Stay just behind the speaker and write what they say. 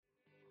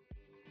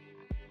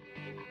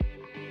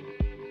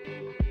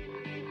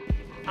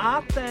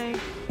I think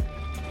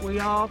we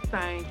all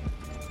think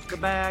the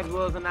bag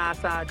was a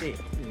nice idea.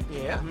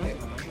 Yeah.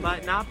 Mm-hmm.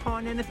 But not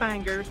pointing any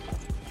fingers,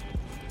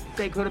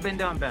 they could have been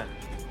done better.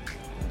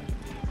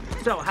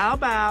 So how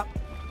about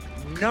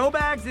no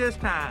bags this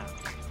time?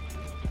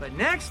 But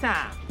next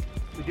time,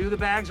 we do the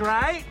bags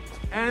right,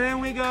 and then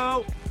we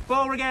go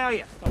full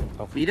regalia.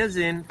 Auf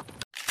Wiedersehen.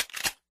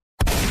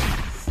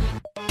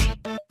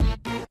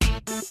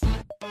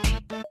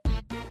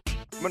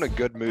 I'm in a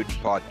good mood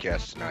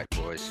podcast tonight,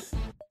 boys.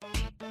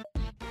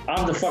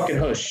 I'm the fucking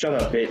host. Shut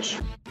up,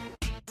 bitch.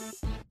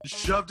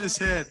 Shoved his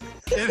head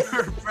in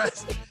her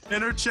breast,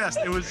 in her chest.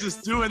 It was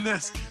just doing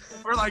this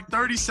for like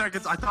 30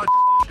 seconds. I thought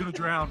was gonna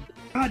drown.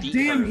 God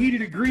damn,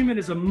 heated agreement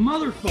is a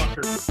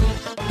motherfucker.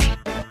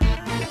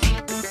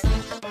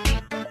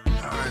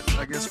 All right,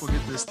 I guess we'll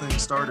get this thing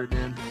started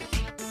then.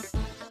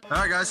 All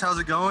right, guys, how's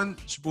it going?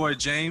 It's your boy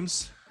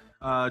James,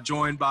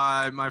 joined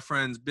by my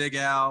friends Big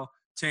Al,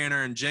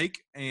 Tanner, and Jake,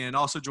 and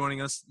also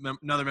joining us,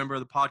 another member of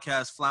the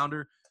podcast,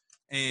 Flounder.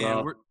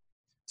 And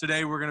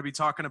today we're going to be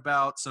talking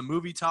about some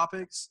movie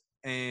topics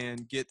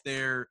and get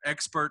their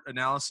expert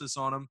analysis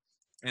on them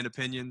and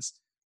opinions.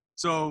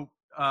 So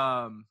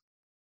I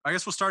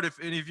guess we'll start if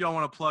any of y'all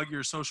want to plug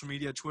your social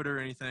media, Twitter, or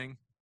anything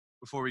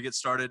before we get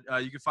started.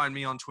 You can find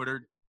me on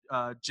Twitter,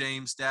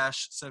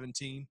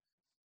 James-17.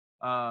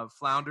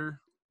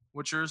 Flounder,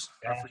 what's yours?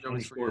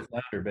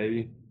 _Flounder,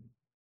 baby.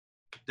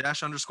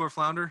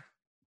 _Flounder?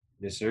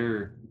 Yes,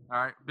 sir. All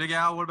right. Big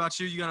Al, what about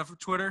you? You got a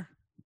Twitter?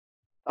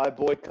 I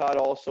boycott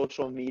all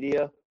social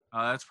media.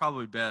 That's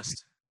probably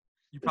best.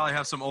 You probably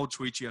have some old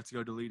tweets you have to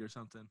go delete or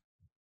something.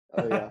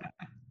 Oh, yeah.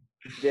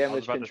 I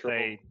was about to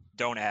say,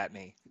 don't at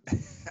me.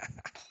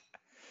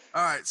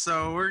 All right,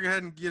 so we're going to go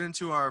ahead and get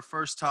into our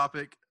first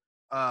topic.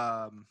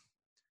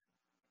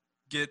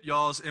 Get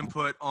y'all's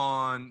input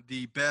on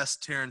the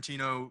best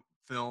Tarantino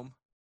film.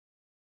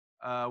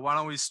 Why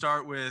don't we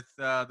start with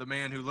the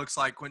man who looks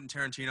like Quentin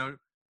Tarantino.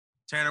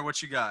 Tanner,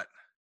 what you got?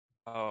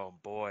 Oh,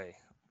 boy.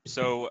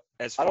 So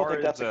as I far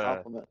don't think as that's a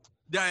compliment.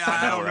 Yeah,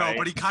 I don't know, right?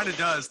 but he kind of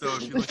does, though.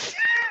 If you look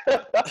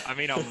I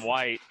mean, I'm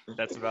white.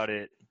 That's about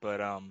it. But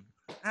hey,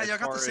 as y'all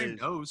got the far same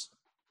as- nose.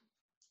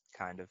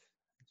 kind of.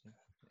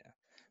 Yeah.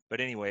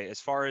 But anyway, as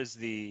far as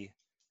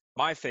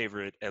my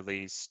favorite, at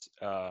least,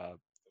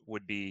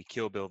 would be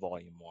Kill Bill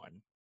Volume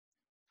 1.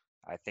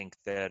 I think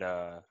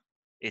that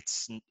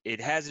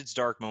it has its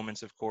dark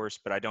moments, of course,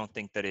 but I don't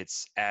think that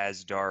it's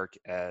as dark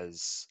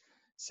as,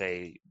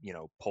 say,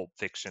 Pulp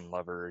Fiction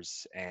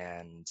lovers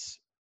and,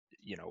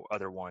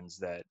 other ones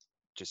that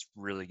just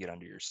really get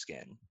under your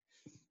skin.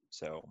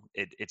 So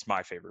it's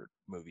my favorite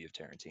movie of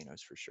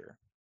Tarantino's for sure.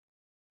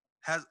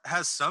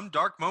 Has some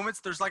dark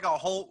moments. There's like a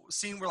whole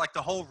scene where like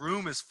the whole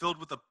room is filled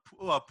with a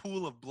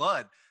pool of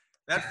blood.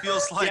 That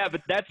feels like yeah,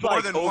 but that's more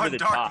like than over one the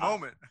dark top.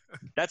 moment.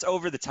 That's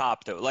over the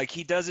top though. Like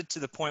he does it to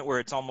the point where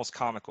it's almost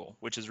comical,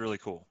 which is really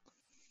cool.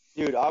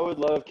 Dude, I would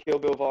love Kill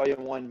Bill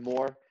Volume 1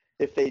 more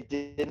if they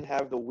didn't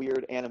have the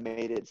weird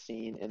animated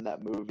scene in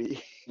that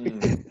movie.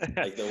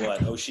 Like the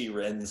what? Oshi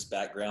Ren's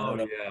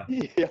background. Oh,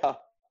 yeah. Yeah.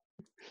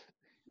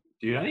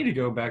 Dude, I need to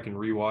go back and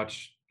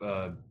rewatch.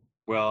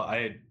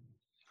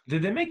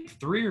 Did they make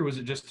 3 or was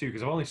it just 2?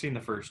 Because I've only seen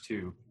the first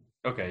 2.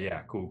 Okay,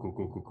 yeah,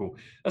 cool.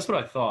 That's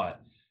what I thought.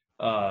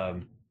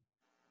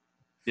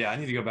 Yeah, I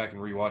need to go back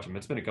and rewatch them.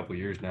 It's been a couple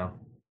years now.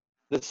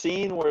 The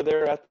scene where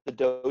they're at the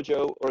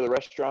dojo or the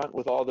restaurant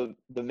with all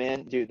the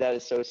men, dude, that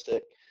is so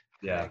sick.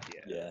 Yeah,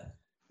 Yeah,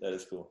 that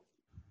is cool.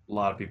 a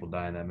lot of people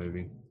die in that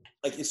movie.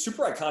 Like it's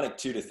super iconic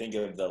too to think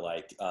of the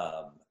like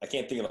I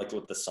can't think of like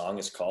what the song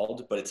is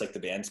called, but it's like the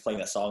band's playing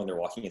that song and they're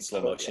walking in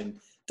slow motion.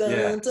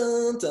 Yeah. Dun,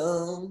 dun,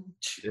 dun.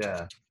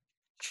 Yeah.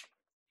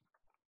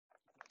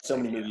 So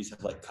many movies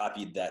have like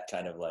copied that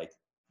kind of like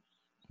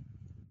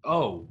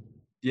Oh,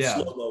 yeah.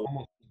 slow-mo.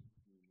 Almost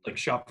like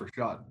shot for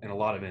shot in a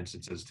lot of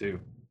instances too.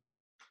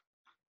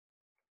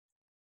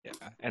 Yeah,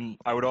 and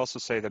I would also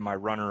say that my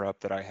runner-up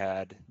that I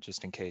had,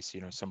 just in case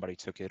somebody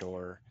took it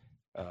or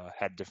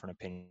had different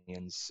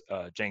opinions,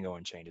 Django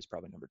Unchained is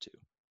probably number 2.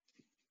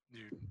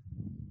 Dude,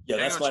 Yeah,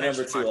 that's Django my Unchained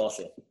number is 2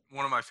 also.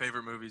 one of my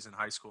favorite movies in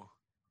high school.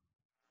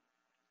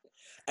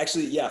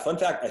 Actually, yeah, fun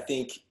fact, I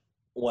think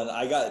when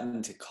I got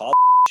into college,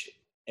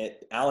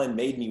 Alan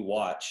made me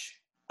watch.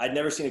 I'd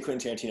never seen a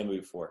Quentin Tarantino movie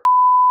before.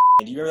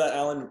 And do you remember that,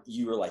 Alan?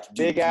 You were like,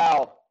 Big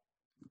Al.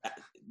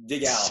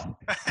 Big Al.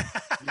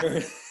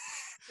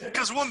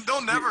 Because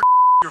they'll never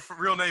your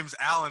real name's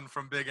Alan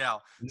from Big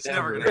Al. It's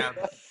never going to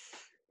happen.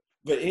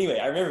 But anyway,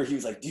 I remember he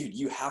was like, dude,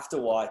 you have to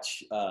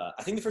watch.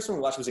 I think the first one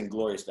we watched was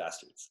Inglourious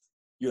Bastards.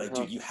 You're like,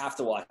 dude, you have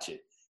to watch it.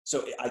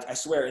 So I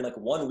swear, in like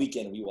one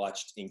weekend, we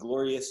watched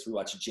Inglourious, we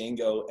watched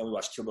Django, and we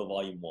watched Kill Bill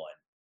Volume 1.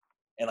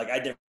 And like,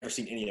 I'd never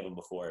seen any of them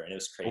before, and it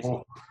was crazy.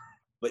 Oh.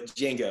 But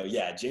Django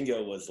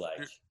was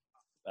like.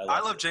 I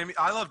love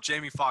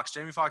Jamie Foxx.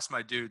 Jamie Foxx is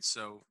my dude,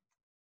 so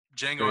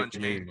Django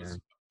Unchained was.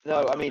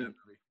 No, I mean,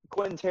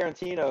 Quentin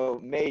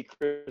Tarantino made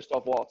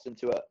Christoph Waltz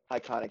into an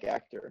iconic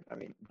actor. I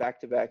mean,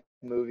 back-to-back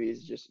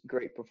movies, just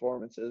great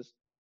performances.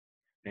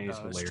 And he's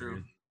That's hilarious.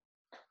 true.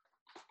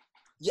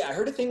 Yeah, I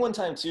heard a thing one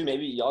time too.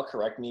 Maybe y'all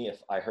correct me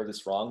if I heard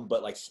this wrong,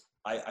 but like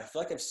I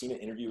feel like I've seen an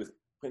interview with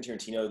Quentin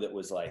Tarantino that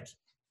was like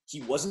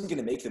he wasn't going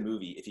to make the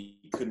movie if he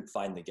couldn't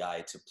find the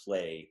guy to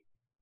play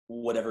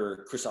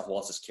whatever Christoph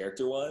Waltz's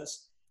character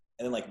was.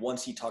 And then like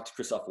once he talked to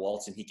Christoph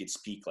Waltz and he could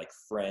speak like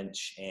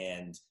French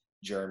and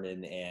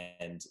German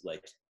and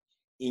like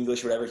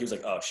English or whatever, he was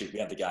like, oh shit, we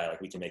have the guy, like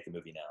we can make the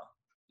movie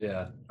now.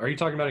 Yeah. Are you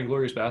talking about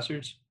Inglourious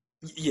Bastards?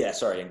 Yeah,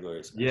 sorry,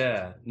 Inglourious.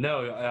 Yeah.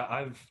 No,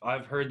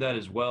 I've heard that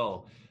as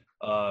well.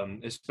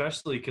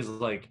 Especially because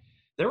like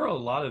there were a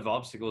lot of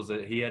obstacles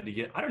that he had to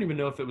get. I don't even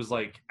know if it was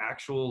like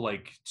actual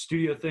like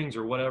studio things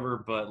or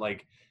whatever, but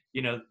like,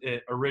 you know,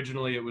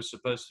 originally it was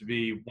supposed to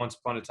be Once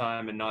Upon a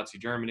Time in Nazi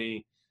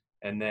Germany.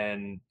 And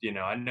then, you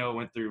know, I know it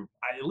went through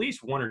at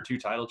least 1 or 2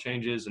 title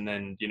changes. And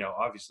then, you know,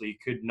 obviously he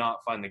could not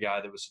find the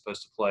guy that was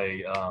supposed to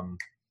play.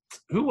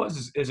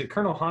 Is it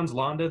Colonel Hans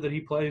Landa that he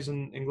plays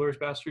in Inglourious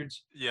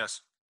Bastards?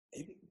 Yes.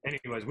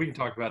 Anyways, we can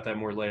talk about that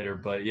more later.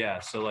 But yeah,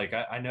 so like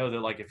I know that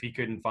like if he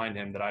couldn't find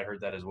him, that I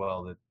heard that as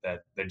well,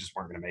 that they just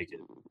weren't going to make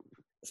it.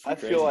 I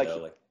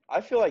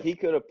feel like he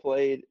could have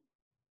played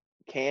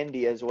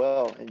Candy as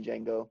well in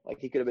Django.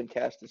 Like he could have been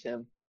cast as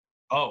him.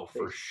 Oh,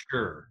 for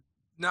sure.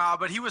 Nah,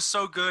 but he was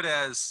so good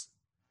as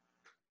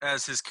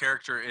his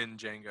character in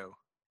Django.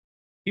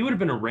 He would have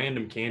been a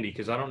random Candy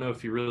because I don't know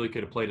if he really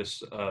could have played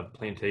a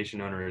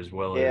plantation owner as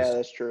well as. Yeah,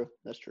 that's true.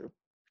 That's true.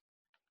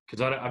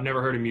 Because I've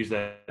never heard him use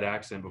that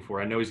accent before.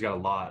 I know he's got a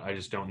lot. I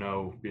just don't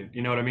know.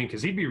 You know what I mean?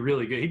 Because he'd be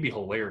really good. He'd be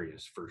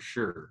hilarious for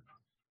sure.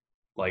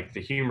 Like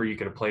the humor you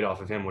could have played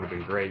off of him would have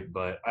been great.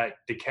 But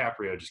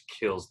DiCaprio just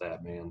kills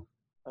that, man.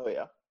 Oh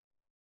yeah.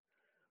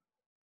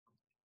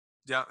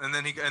 Yeah, and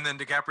then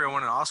DiCaprio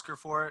won an Oscar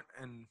for it,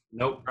 and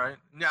nope. Right?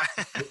 Yeah.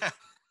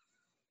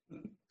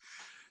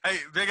 Hey,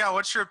 Big Al,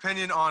 what's your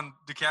opinion on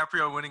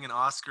DiCaprio winning an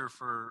Oscar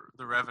for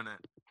The Revenant?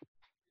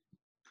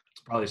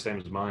 It's probably the same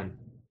as mine.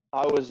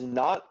 I was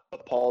not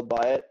appalled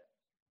by it.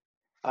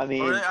 I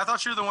mean, I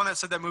thought you were the one that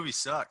said that movie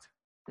sucked.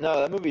 No,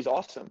 that movie's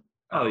awesome.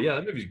 Oh yeah,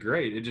 that movie's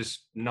great. It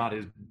just not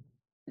his.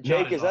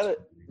 Jake, is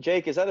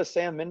that a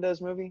Sam Mendes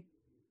movie?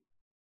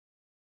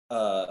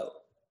 The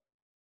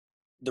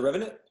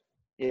Revenant?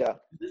 Yeah.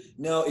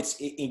 No,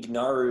 it's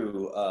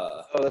Ignaru.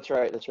 Oh, that's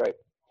right.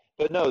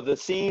 But no, the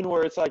scene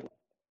where it's like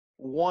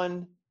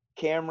one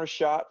camera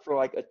shot for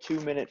like a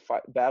 2-minute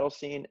battle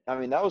scene. I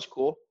mean, that was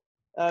cool.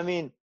 I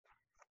mean,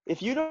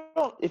 if you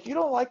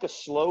don't like a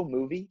slow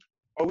movie,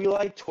 are we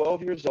like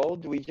 12 years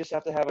old? Do we just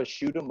have to have a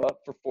shoot 'em up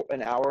for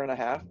an hour and a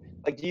half?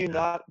 Like, do you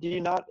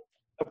not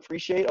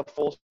appreciate a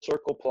full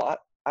circle plot?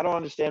 I don't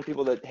understand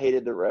people that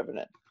hated The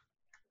Revenant.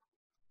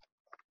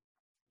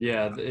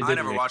 Yeah, I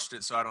never watched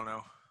it, so I don't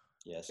know.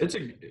 Yes,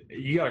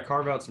 you got to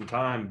carve out some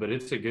time, but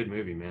it's a good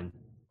movie, man.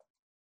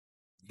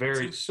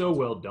 So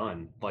well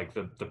done. Like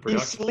the production.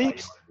 He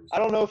sleeps. I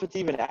don't know if it's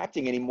even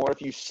acting anymore.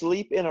 If you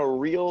sleep in a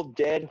real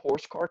dead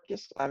horse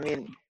carcass, I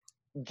mean,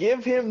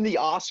 give him the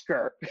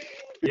Oscar.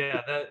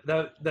 Yeah,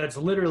 that's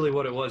literally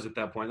what it was at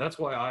that point. That's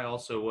why I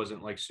also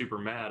wasn't like super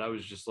mad. I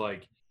was just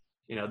like,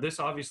 you know, this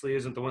obviously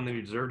isn't the one that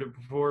he deserved it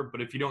before,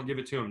 but if you don't give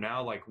it to him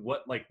now,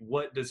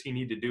 what does he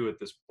need to do at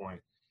this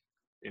point?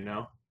 You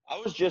know? I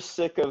was just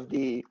sick of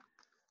the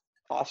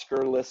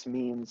Oscar-less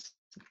memes.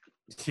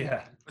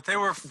 Yeah. But they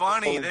were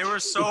funny. They were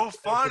so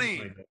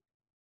funny.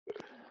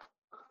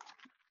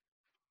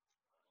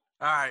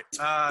 All right.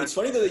 It's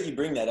funny though that you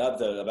bring that up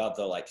though about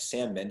the like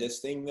Sam Mendes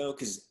thing though,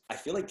 because I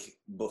feel like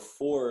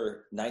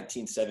before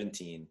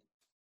 1917,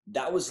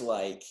 that was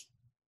like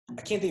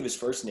I can't think of his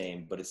first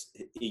name, but it's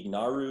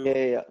Ignaru.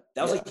 Yeah.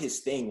 That was like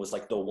his thing was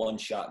like the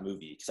one-shot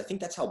movie because I think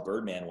that's how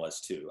Birdman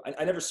was too.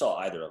 I never saw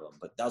either of them,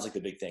 but that was like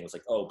the big thing. It was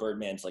like, oh,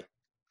 Birdman's like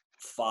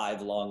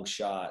 5 long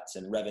shots,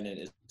 and Revenant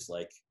is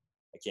like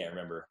I can't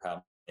remember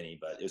how many,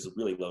 but it was a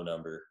really low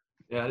number.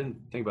 Yeah, I didn't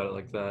think about it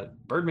like that.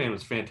 Birdman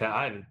was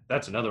fantastic.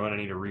 That's another one I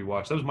need to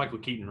rewatch. That was Michael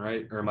Keaton,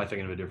 right? Or am I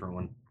thinking of a different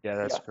one? Yeah,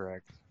 that's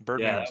correct.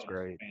 Birdman was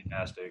great.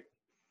 Fantastic.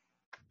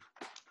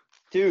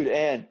 Dude,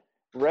 and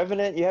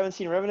Revenant, you haven't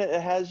seen Revenant?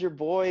 It has your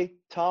boy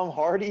Tom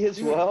Hardy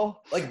as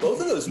well. Like both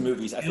of those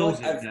movies, I feel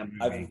like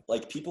I've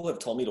like people have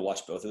told me to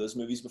watch both of those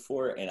movies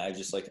before, and I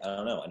just like I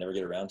don't know, I never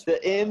get around to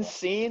it. The end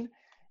scene,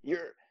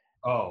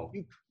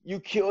 you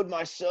killed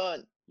my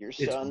son. Your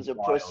son's a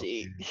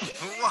pussy.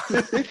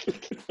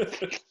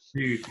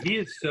 Dude, he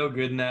is so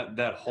good in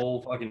that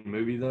whole fucking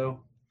movie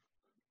though.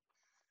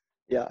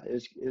 Yeah,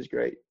 it was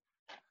great.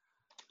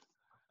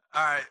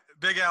 All right,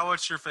 Big Al,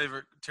 what's your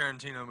favorite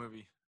Tarantino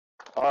movie?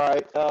 All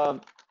right,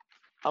 I'm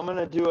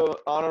gonna do an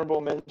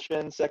honorable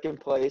mention, second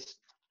place,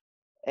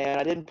 and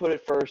I didn't put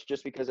it first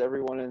just because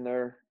everyone in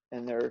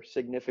their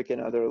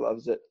significant other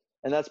loves it,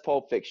 and that's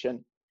Pulp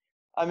Fiction.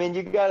 I mean,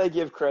 you gotta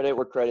give credit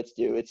where credit's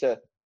due. It's a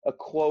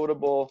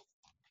quotable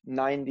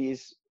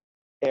 90s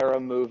era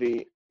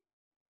movie.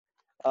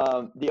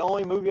 The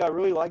only movie I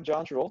really like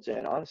John Travolta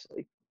in,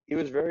 honestly. He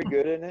was very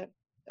good in it.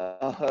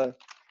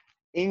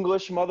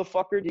 English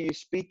motherfucker, do you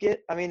speak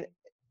it? I mean,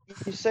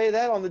 you say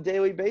that on the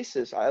daily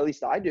basis. At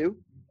least I do.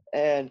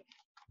 And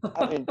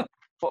I mean,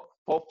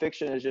 Pulp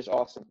Fiction is just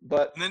awesome.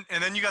 But And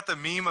then you got the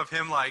meme of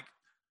him like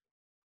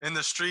in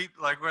the street,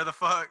 like where the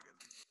fuck?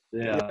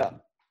 Yeah.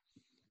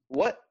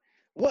 What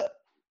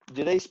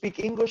do they speak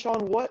English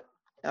on? What?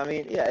 I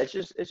mean, yeah, it's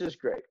just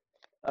great.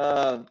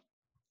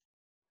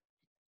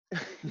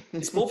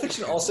 Is Pulp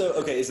Fiction also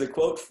okay? Is the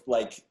quote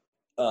like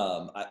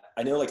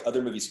I know like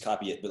other movies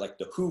copy it, but like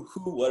the who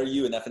what are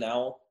you and F and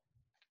owl?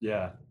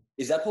 Yeah.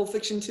 Is that Pulp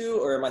Fiction too,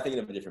 or am I thinking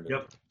of a different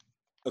movie? Yep.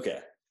 Okay.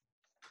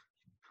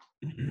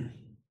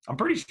 I'm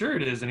pretty sure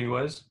it is,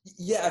 anyways.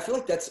 Yeah, I feel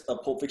like that's a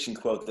Pulp Fiction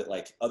quote that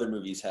like other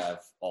movies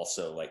have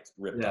also like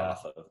ripped Yeah.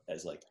 off of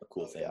as like a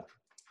cool thing. Yeah.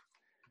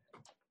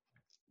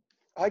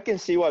 I can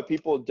see why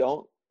people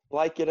don't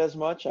like it as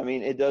much. I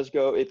mean, it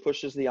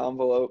pushes the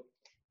envelope.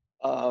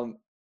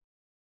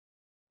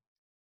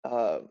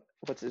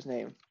 What's his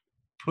name?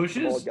 The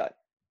Pushes? bald guy.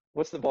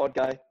 What's the bald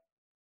guy?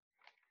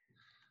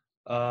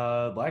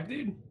 Black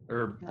dude?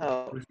 Or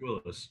No. Bruce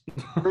Willis?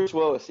 Bruce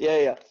Willis.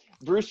 Yeah.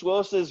 Bruce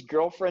Willis's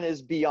girlfriend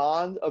is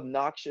beyond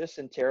obnoxious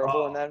and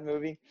terrible in Oh. that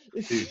movie.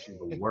 Dude, she's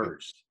the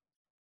worst.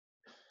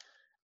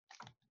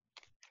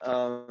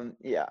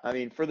 Yeah, I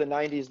mean, for the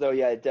 90s, though,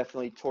 yeah, it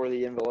definitely tore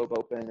the envelope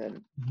open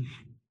and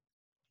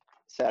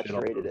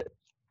saturated it.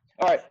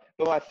 All right,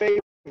 but my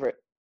favorite,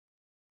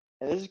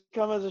 and this has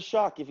come as a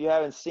shock if you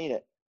haven't seen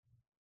it,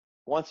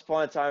 Once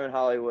Upon a Time in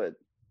Hollywood.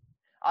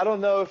 I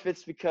don't know if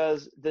it's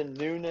because the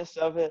newness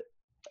of it.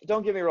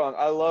 Don't get me wrong,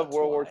 I love That's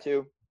World War why.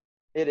 II.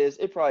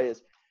 It probably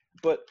is.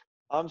 But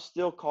I'm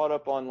still caught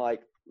up on,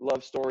 like,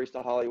 love stories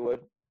to Hollywood.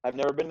 I've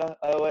never been to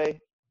LA.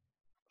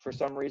 For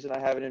some reason, I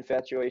have an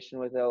infatuation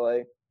with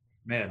LA.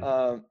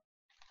 Man,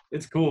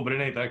 it's cool, but it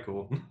ain't that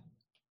cool.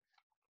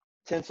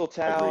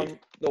 Tinseltown, Agreed.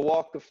 the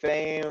Walk of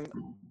Fame,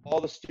 all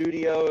the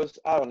studios.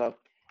 I don't know.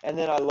 And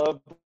then I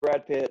love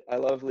Brad Pitt. I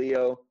love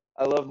Leo.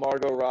 I love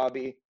Margot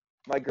Robbie.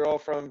 My girl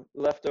from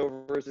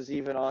Leftovers is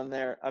even on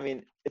there. I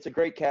mean, it's a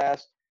great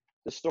cast.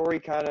 The story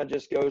kind of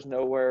just goes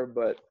nowhere,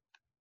 but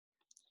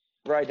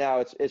right now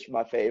it's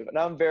my fave. And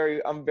I'm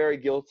very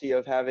guilty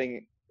of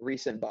having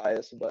recent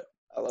bias, but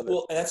I love it.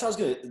 Well, and that's what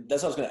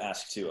I was gonna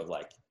ask too. Of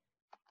like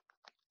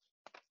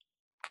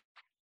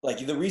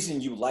the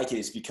reason you like it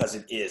is because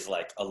it is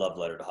like a love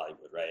letter to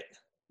Hollywood, right?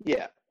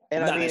 Yeah.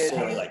 And Not I mean,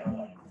 necessarily like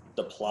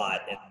the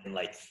plot and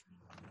like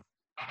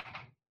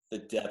the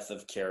depth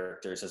of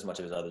characters as much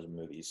as other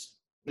movies.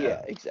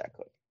 yeah,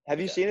 exactly. Have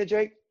you Yeah. seen it,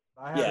 Jake?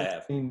 I haven't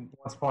Yeah. seen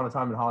Once Upon a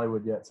Time in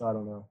Hollywood yet, so I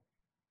don't know.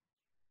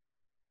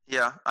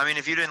 Yeah, I mean,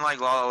 if you didn't like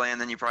La La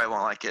Land, then you probably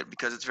won't like it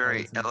because it's very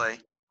Amazing. LA.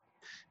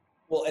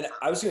 Well, and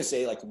I was gonna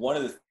say like one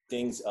of the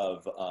things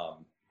of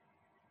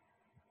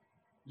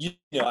you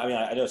know, I mean,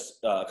 I know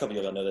a couple of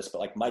you don't know this, but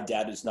like my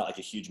dad is not like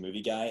a huge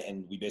movie guy,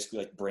 and we basically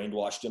like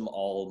brainwashed him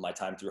all my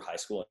time through high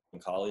school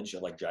and college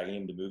of like dragging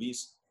him to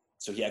movies.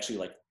 So he actually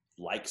like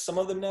likes some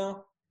of them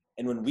now.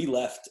 And when we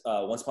left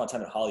Once Upon a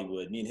Time in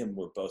Hollywood, me and him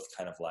were both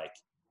kind of like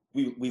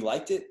we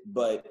liked it,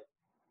 but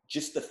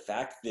just the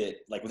fact that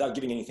like without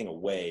giving anything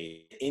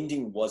away, the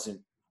ending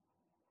wasn't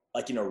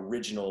like an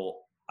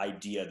original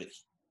idea that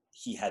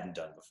he hadn't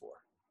done before.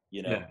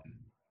 You know, Yeah.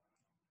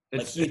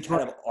 like he had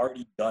kind of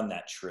already done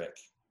that trick.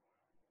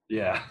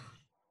 Yeah.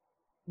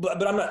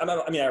 But I'm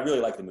not. I mean, I really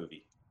like the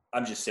movie.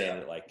 I'm just saying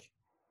that, like,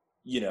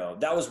 you know,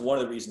 that was one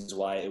of the reasons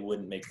why it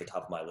wouldn't make the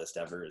top of my list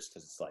ever, is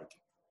because it's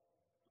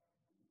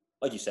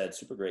like you said,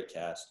 super great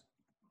cast.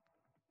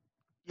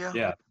 Yeah.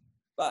 Yeah.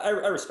 But I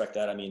respect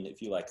that. I mean,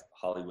 if you like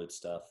Hollywood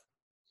stuff,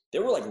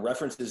 there were like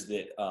references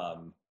that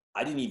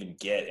I didn't even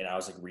get, and I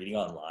was like reading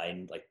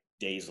online like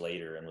days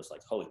later, and was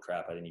like, holy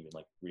crap, I didn't even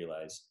like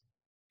realize.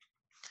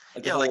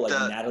 Like the Yeah, whole like like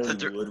the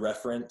Natalie Wood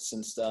reference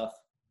and stuff.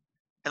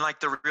 And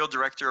like the real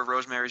director of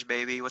Rosemary's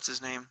Baby, what's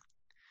his name?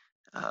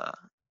 God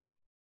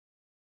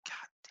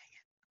dang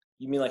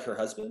You mean like her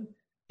husband?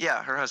 it.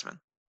 Yeah, her husband.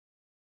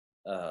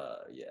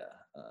 Yeah.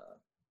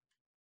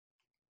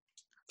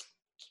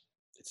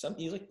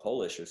 He's like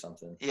Polish or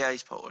something. Yeah,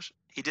 he's Polish.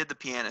 He did The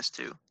Pianist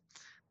too.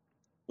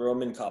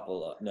 Roman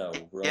Coppola. No,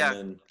 Yeah,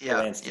 Roman Yeah,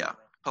 Polanski. yeah.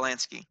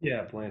 Polanski.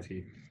 Yeah,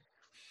 Polanski.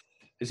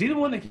 Is he the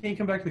one that can't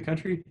come back to the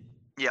country?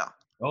 Yeah.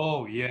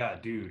 Oh yeah,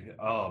 dude.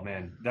 Oh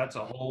man, that's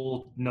a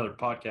whole another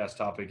podcast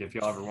topic if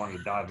y'all ever wanted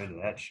to dive into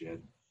that shit.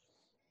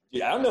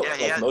 Dude, I don't know Yeah,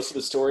 he like had- most of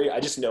the story. I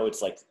just know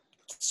it's like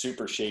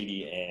super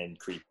shady and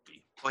creepy.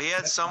 Well, he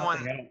had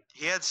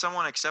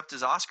someone accept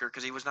his Oscar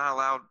because he was not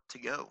allowed to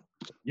go.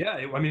 Yeah,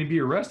 I mean, he'd be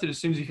arrested as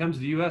soon as he comes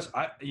to the U.S.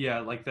 I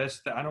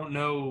don't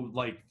know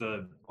like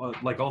the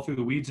like all through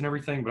the weeds and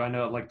everything, but I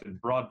know like the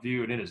broad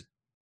view, and it is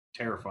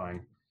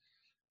terrifying.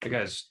 That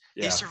guy's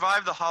He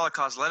survived the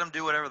Holocaust. Let him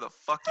do whatever the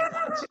fuck he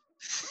wants.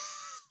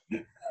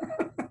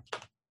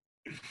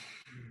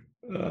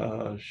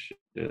 Oh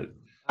shit!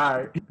 All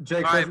right,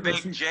 Jake. All right, what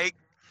Big you- Jake.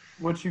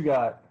 What you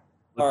got?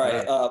 All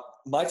right.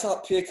 My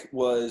top pick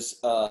was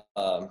I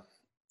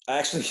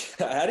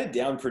had it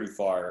down pretty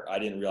far. I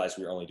didn't realize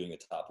we were only doing the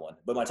top one.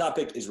 But my top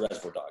pick is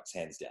Reservoir Dogs,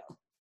 hands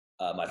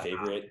down. My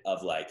favorite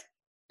of like,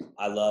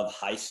 I love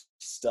heist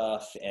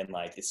stuff, and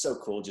like it's so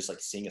cool just like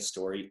seeing a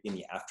story in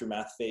the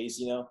aftermath phase,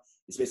 you know?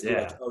 It's basically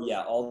like, oh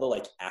yeah, all the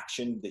like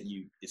action that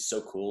is so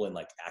cool in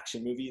like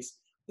action movies.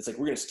 It's like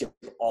we're gonna skip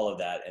all of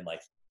that and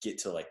like get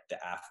to like the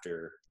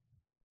after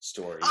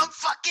story. I'm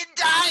fucking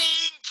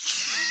dying.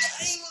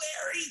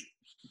 Larry.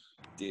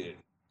 Dude,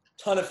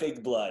 ton of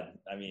fake blood.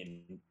 I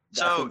mean.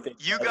 So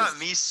you got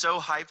me so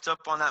hyped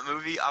up on that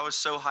movie. I was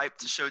so hyped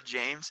to show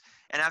James,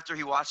 and after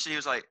he watched it, he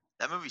was like,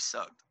 "That movie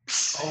sucked."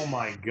 Oh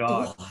my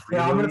god!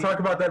 Yeah, I'm gonna talk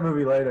about that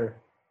movie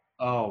later.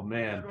 Oh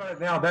man! Talk about it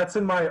now, that's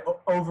in my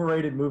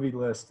overrated movie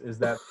list. Is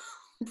that?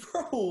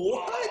 Bro,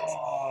 what?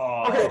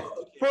 Oh. Okay,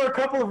 for a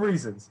couple of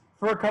reasons.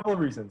 First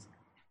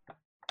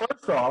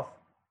off,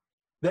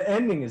 the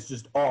ending is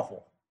just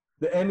awful.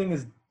 The ending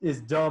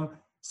is dumb.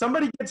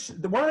 One of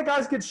the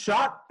guys gets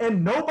shot,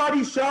 and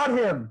nobody shot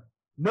him.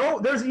 No,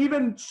 there's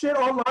even shit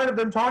online of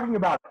them talking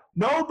about it.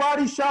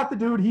 Nobody shot the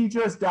dude. He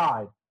just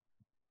died.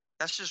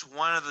 That's just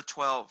one of the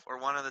 12 or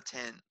one of the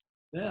 10.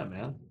 Yeah,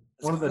 man.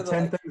 One of the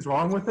 10 things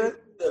wrong with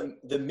it.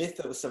 The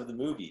mythos of the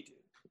movie, dude.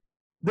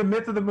 The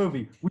myth of the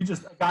movie. A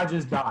guy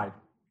just died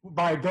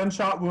by a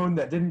gunshot wound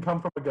that didn't come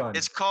from a gun.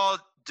 It's called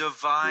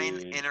divine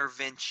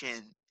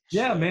intervention.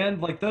 Yeah, man.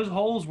 Like those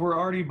holes were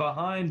already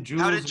behind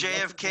Jules. How did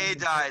JFK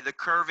die? The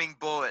curving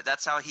bullet.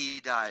 That's how he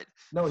died.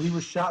 No, he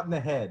was shot in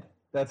the head.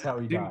 That's how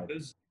he died.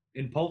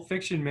 In Pulp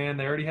Fiction, man,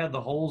 they already had the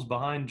holes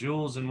behind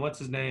Jules and what's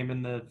his name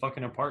in the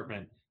fucking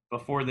apartment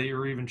before they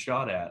were even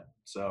shot at.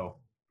 So,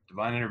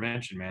 divine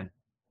intervention, man.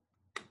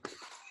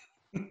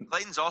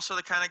 Clayton's also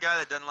the kind of guy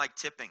that doesn't like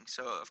tipping,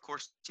 so of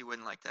course he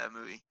wouldn't like that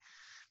movie.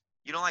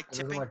 You don't like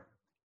tipping?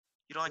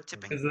 You don't like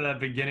tipping? Because of that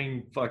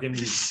beginning fucking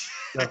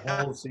that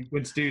whole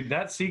sequence, dude.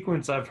 That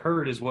sequence I've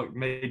heard is what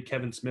made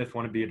Kevin Smith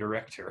want to be a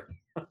director.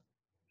 What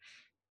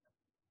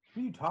are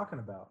you talking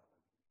about?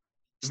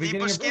 Steve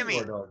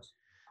Buscemi.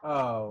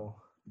 Oh.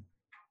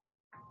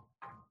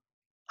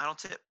 I don't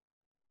tip.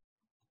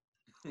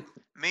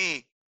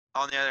 Me,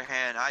 on the other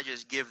hand, I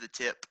just give the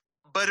tip.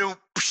 But all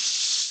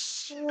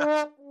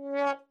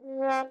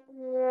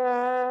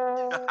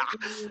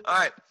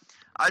right,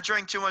 I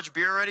drank too much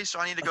beer already, so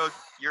I need to go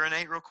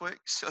urinate real quick.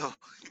 So,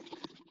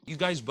 you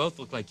guys both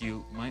look like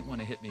you might want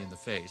to hit me in the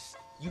face.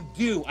 You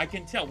do, I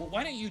can tell. Well,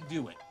 why don't you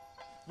do it?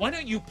 Why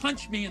don't you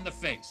punch me in the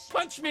face?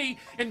 Punch me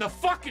in the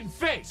fucking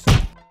face!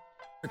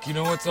 You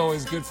know what's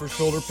always good for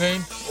shoulder pain?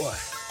 What?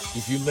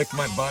 If you lick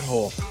my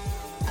butthole.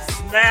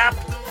 Snap!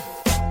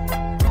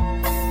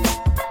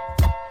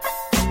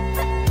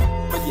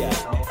 But yeah,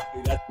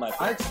 that's my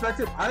point.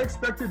 I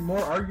expected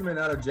more argument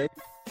out of Jake.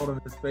 Told him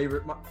his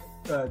favorite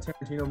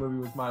Tarantino movie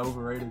was my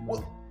overrated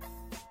movie.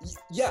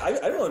 Yeah, I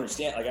don't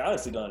understand. Like, I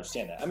honestly don't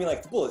understand that. I mean,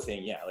 like, the bullet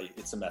thing, yeah, like,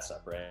 it's a mess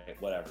up, right?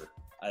 Whatever.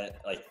 I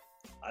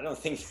don't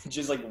think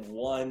just, like,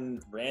 one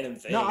random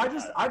thing. No,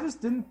 I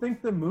just didn't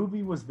think the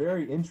movie was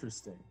very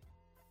interesting.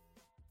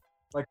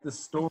 Like, the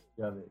story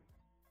of it.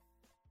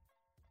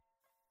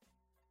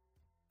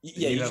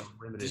 Yeah,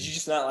 did you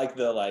just not like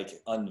the,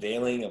 like,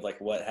 unveiling of, like,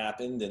 what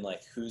happened and,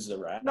 like, who's the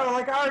rat? No,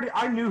 like,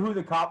 I knew who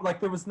the cop,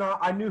 like,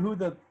 I knew who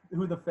the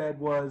Fed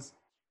was.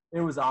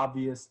 It was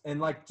obvious. And,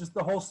 like, just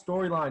the whole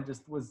storyline it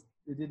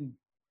didn't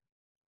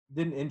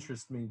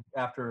interest me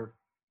after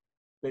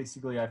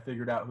basically I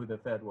figured out who the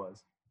Fed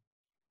was.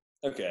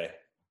 Okay.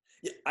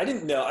 Yeah, I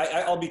didn't know.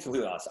 I'll be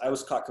completely honest. I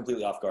was caught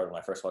completely off guard when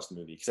I first watched the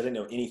movie because I didn't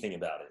know anything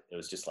about it. It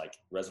was just like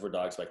Reservoir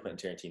Dogs by Quentin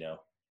Tarantino.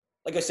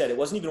 Like I said, it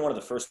wasn't even one of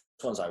the first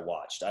ones I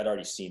watched. I'd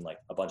already seen like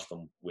a bunch of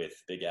them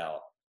with Big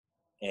Al.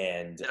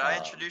 And did I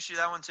introduce you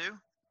to that one too?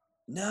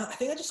 No, I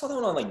think I just saw that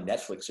one on like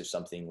Netflix or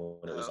something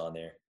when it was on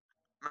there.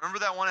 Remember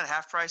that one at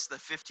half price, the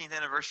 15th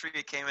anniversary?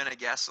 It came in a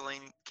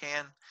gasoline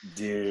can.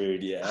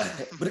 Dude, yeah.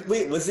 But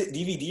wait, was it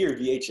DVD or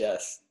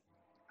VHS?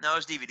 No, it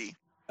was DVD.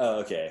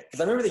 Oh, okay.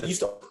 Because I remember they used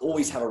to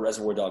always have a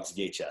Reservoir Dogs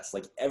VHS.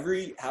 Like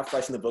every half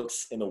price in the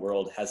books in the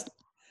world has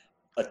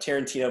a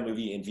Tarantino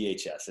movie in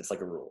VHS. It's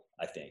like a rule,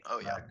 I think.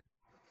 Oh yeah.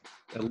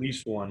 At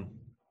least one.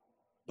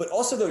 But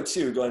also though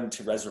too, going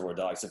to Reservoir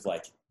Dogs, of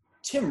like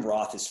Tim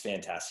Roth is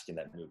fantastic in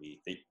that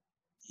movie.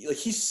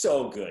 He's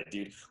so good,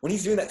 dude. When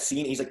he's doing that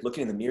scene, he's like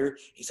looking in the mirror.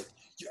 He's like,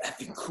 "You're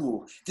effing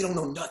cool. They don't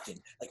know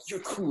nothing. Like you're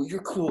cool.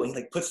 You're cool." And he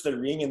like puts the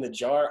ring in the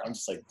jar. I'm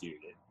just like, dude,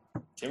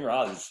 Tim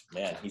Roth is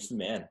man. He's the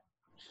man.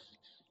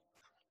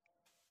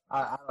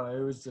 I don't know.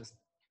 It was just,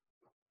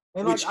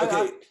 and like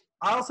I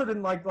also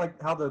didn't like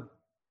how the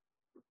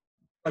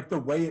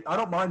way I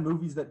don't mind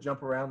movies that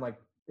jump around like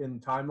in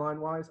timeline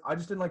wise. I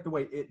just didn't like the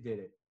way it did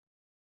it.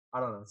 I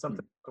don't know,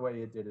 something the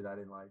way it did it I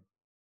didn't like.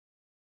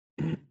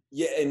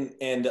 Yeah,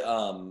 and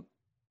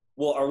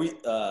well, are we?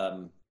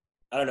 I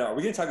don't know. Are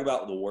we gonna talk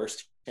about the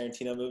worst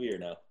Tarantino movie or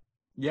no?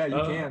 Yeah,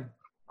 you can.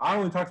 I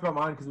only talked about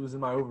mine because it was in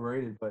my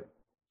overrated, but.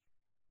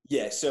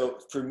 Yeah, so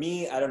for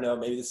me, I don't know,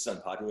 maybe this is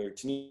unpopular.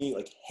 To me,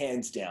 like,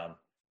 hands down,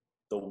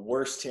 the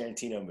worst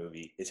Tarantino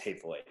movie is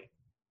Hateful Eight.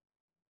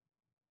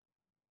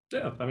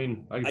 Yeah, I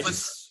mean,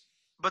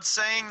 But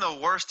saying the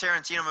worst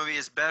Tarantino movie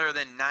is better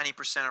than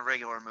 90% of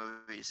regular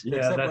movies.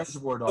 Yeah, that's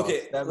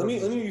okay. Let me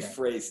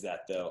rephrase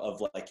that though. Of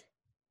like,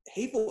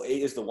 Hateful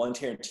Eight is the one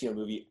Tarantino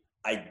movie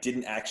I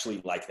didn't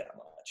actually like that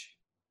much.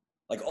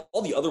 Like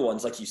all the other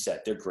ones, like you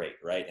said, they're great,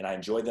 right? And I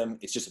enjoy them.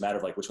 It's just a matter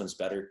of like which one's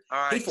better. All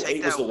right, Hateful take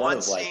Eight was that the one one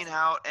of like, scene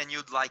out, and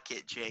you'd like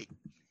it, Jake.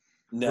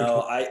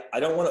 no, I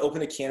don't want to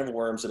open a can of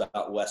worms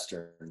about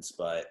westerns,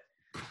 but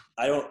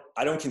I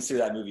don't consider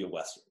that movie a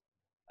western.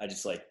 I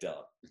just like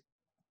don't.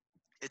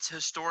 It's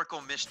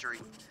historical mystery.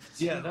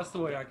 Yeah, that's the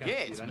way I kind of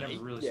see It's it. I never me.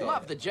 really saw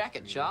Love it. the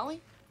jacket,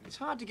 Charlie. It's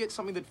hard to get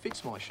something that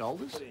fits my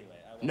shoulders.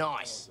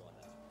 Nice.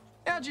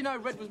 How'd you know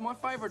red was my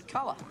favorite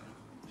color?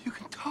 You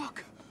can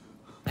talk.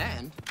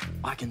 And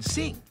I can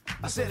sing.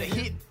 I said a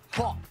hip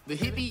hop, the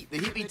hippie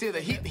to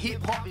the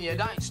hip hop, and you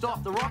don't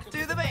stop the rock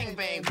to the bang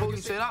bang boogie.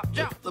 Set up,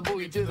 jump the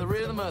boogie to the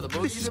rhythm of the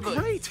boogie. This is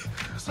great.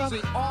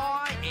 See,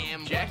 I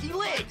am Jackie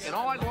Legs, and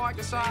I'd like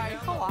to say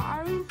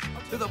hello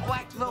to the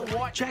black to the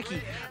white.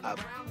 Jackie,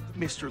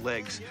 Mr.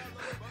 Legs,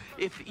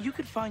 if you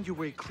could find your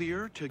way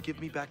clear to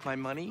give me back my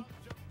money.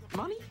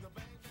 Money?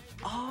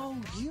 Oh,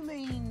 you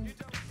mean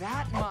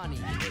that money?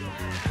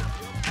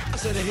 I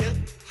said a hip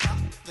hop,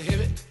 the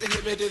hip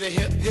it to the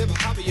hip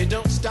hop, you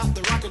don't stop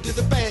the rockin' to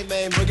the bang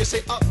bang boogie.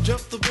 Say up,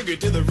 jump the boogie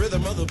to the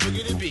rhythm of the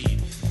boogie to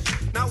beat.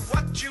 Now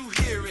what you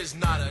hear is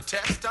not a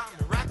test.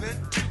 I'm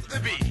rapping to the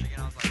beat,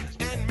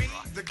 and me,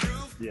 the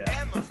groove,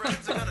 and my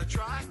friends are gonna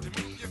try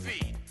to move your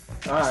feet.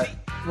 All right.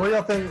 What do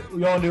y'all think?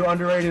 We all do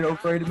underrated,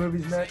 overrated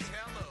movies next?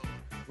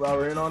 While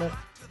we're in on it.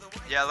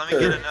 Yeah, let me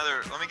get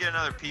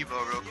another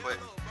Peebo real quick.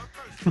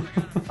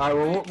 All right.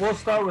 Well, we'll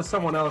start with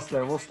someone else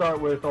then. We'll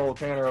start with old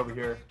Tanner over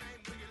here.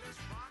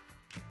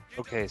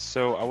 Okay,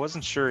 so I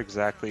wasn't sure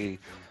exactly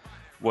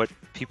what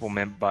people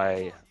meant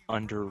by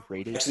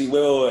underrated. Actually,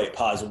 wait,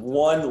 pause.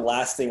 One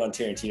last thing on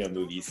Tarantino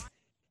movies.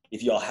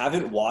 If y'all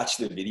haven't watched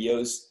the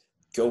videos,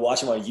 go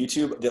watch them on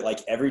YouTube. That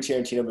like every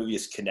Tarantino movie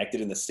is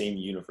connected in the same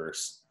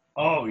universe.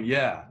 Oh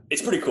yeah,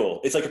 it's pretty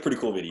cool. It's like a pretty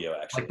cool video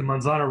actually. Like the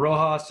Manzana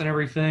Rojas and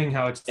everything.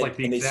 How it's like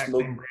the and exact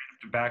same brand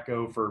of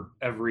tobacco for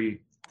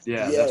every.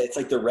 Yeah, it's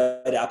like the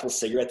red apple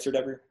cigarettes or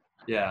whatever.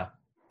 Yeah.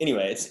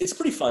 Anyway, it's a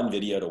pretty fun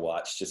video to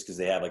watch just because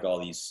they have like all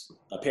these.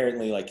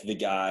 Apparently, like the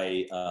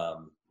guy,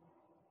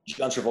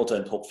 John Travolta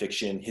in Pulp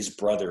Fiction, his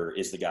brother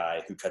is the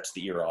guy who cuts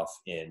the ear off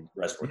in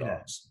Reservoir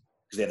Dogs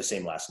because they have the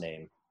same last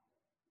name.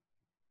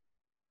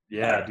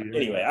 Yeah, dude.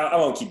 Anyway, I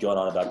won't keep going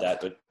on about that,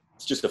 but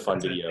it's just a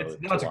fun video.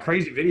 It's a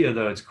crazy video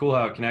though. It's cool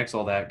how it connects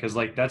all that because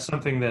like that's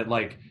something that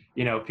like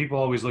people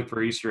always look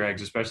for Easter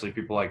eggs, especially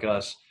people like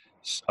us.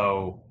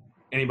 So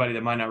anybody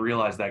that might not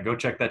realize that, go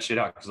check that shit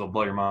out because it'll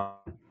blow your mind.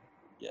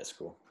 Yeah, it's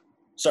cool.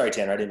 Sorry,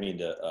 Tanner, I didn't mean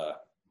to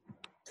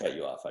cut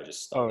you off. I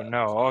just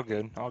No, all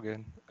good.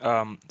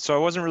 So I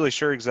wasn't really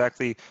sure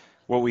exactly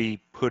what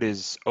we put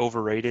as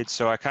overrated,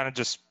 so I kind of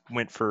just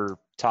went for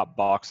top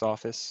box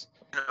office.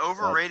 Can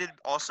overrated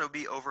also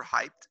be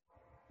overhyped?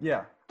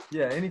 Yeah.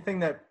 Anything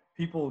that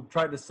people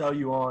tried to sell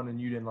you on and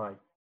you didn't like.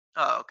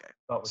 Oh,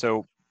 okay.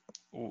 So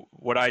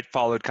what I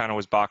followed kind of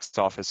was box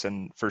office,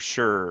 and for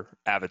sure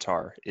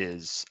Avatar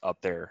is up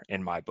there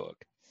in my book.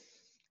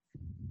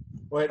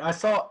 Wait, I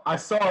saw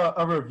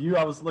a review.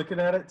 I was looking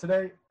at it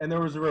today, and there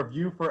was a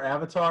review for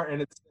Avatar,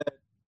 and it said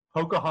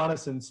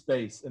Pocahontas in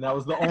space, and that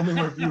was the only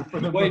review for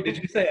the movie. Wait, did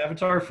you say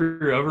Avatar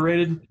for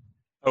overrated?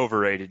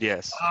 Overrated,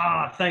 yes.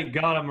 Ah, thank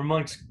God I'm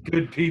amongst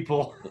good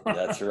people.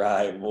 That's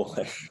right,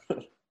 boy.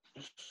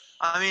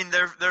 I mean,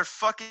 they're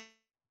fucking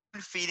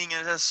feeding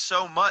us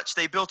so much.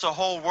 They built a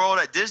whole world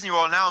at Disney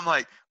World. Now I'm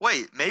like,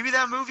 wait, maybe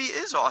that movie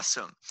is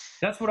awesome.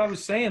 That's what I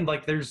was saying.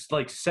 Like, there's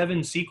like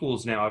 7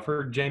 sequels now. I've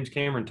heard James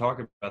Cameron talk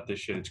about this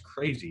shit. It's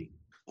crazy.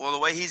 Well, the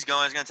way he's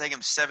going, it's going to take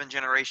him 7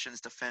 generations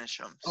to finish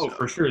them. Oh,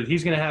 for sure.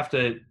 He's going to have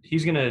to.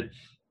 He's going to.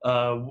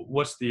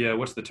 What's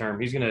the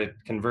term? He's going to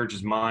converge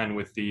his mind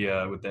with the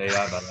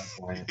AI by that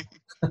point.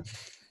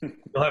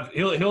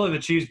 he'll have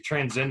achieved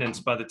transcendence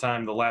by the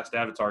time the last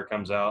Avatar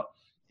comes out.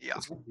 Yeah.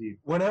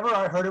 Whenever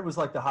I heard it was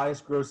like the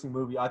highest grossing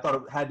movie, I thought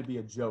it had to be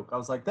a joke. I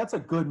was like, that's a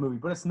good movie,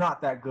 but it's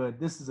not that good.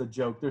 This is a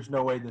joke. There's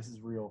no way this is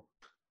real.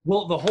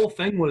 Well, the whole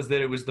thing was that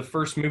it was the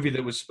first movie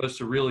that was supposed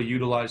to really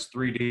utilize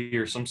 3D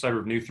or some sort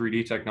of new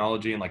 3D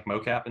technology and like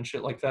mocap and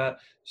shit like that.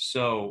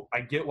 So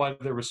I get why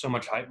there was so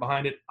much hype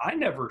behind it. I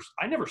never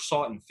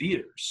saw it in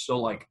theaters. So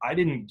like I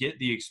didn't get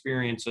the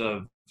experience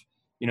of,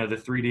 the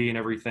 3D and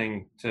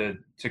everything to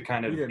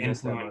kind of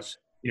influence,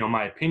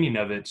 my opinion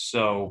of it.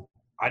 So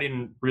I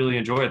didn't really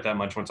enjoy it that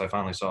much once I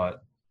finally saw it.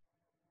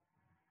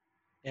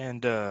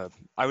 And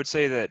I would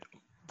say that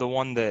the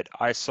one that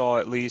I saw,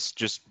 at least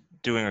just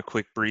doing a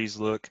quick breeze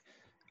look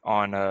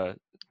on,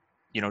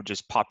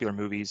 just popular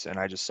movies, and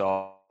I just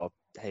saw,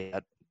 hey,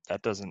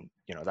 that doesn't,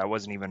 that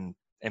wasn't even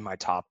in my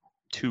top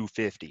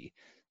 250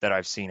 that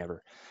I've seen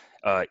ever.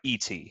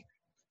 E.T.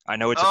 I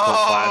know it's a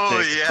cult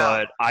classic,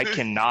 but I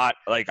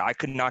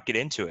could not get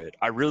into it.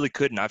 I really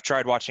couldn't. I've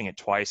tried watching it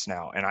twice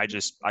now, and I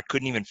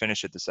couldn't even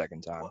finish it the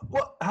second time.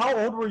 Well, how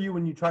old were you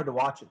when you tried to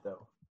watch it,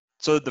 though?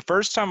 So the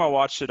first time I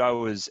watched it, I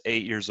was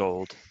 8 years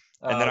old,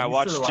 and then I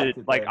watched it.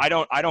 Like I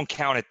don't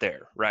count it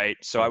there, right?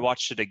 So I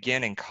watched it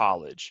again in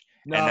college,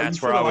 and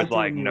that's where I was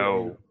like,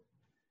 no.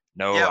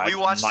 No, Yeah, I we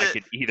didn't watched like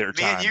it. it either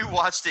Me time. and you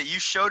watched it. You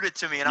showed it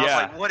to me, and I was Yeah.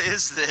 like, "What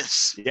is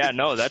this?" Yeah,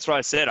 no, that's what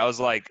I said. I was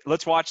like,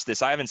 let's watch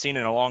this. I haven't seen it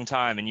in a long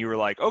time. And you were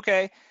like,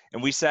 okay.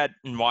 And we sat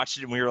and watched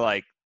it, and we were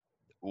like,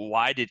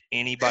 why did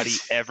anybody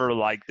ever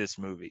like this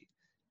movie?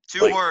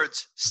 Two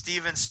words: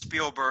 Steven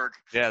Spielberg.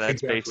 Yeah,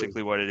 that's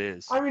basically what it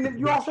is. I mean,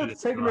 you also have to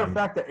take into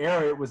effect the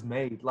era it was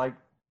made. Like,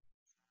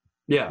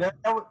 I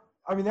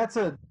mean, that's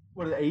an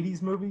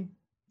 80s movie?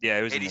 Yeah,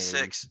 it was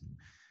 86.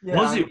 Yeah,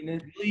 Was I it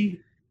mean,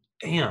 really?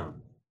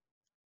 Damn.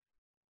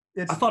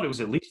 I thought it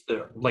was at least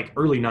the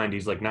early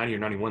 90s, like 90 or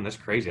 91. That's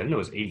crazy. I didn't know it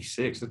was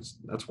 86.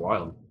 That's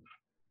wild.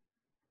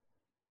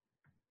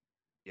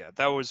 Yeah,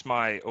 that was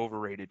my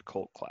overrated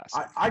cult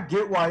classic. I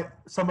get why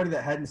somebody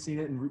that hadn't seen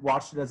it and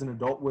watched it as an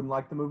adult wouldn't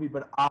like the movie,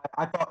 but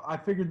I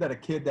figured that a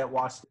kid that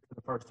watched it for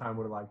the first time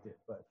would have liked it.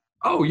 But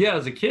Oh yeah,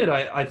 as a kid,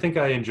 I think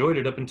I enjoyed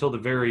it up until the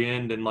very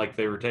end, and like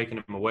they were taking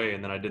him away,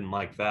 and then I didn't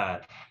like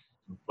that.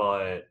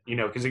 But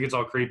because it gets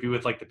all creepy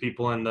with like the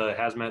people in the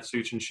hazmat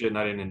suits and shit, and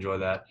I didn't enjoy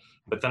that.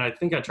 But then I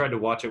think I tried to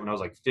watch it when I was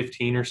like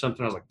 15 or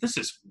something. I was like, this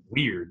is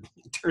weird.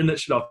 Turn that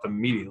shit off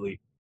immediately.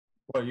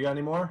 What, you got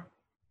any more?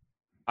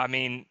 I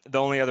mean,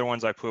 the only other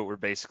ones I put were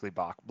basically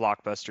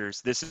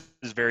blockbusters. This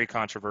is very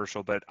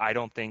controversial, but I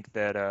don't think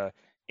that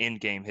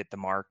Endgame hit the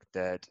mark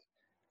that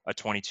a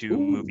 22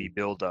 movie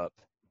build-up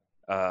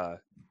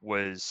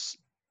was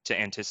to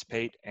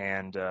anticipate,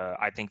 and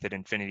I think that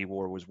Infinity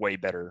War was way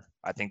better.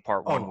 I think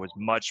Part 1 was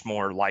much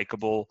more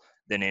likable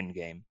than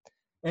Endgame.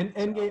 And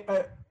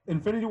Endgame,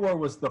 Infinity War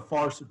was the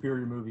far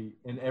superior movie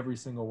in every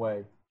single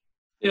way.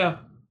 Yeah.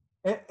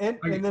 And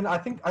then I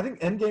think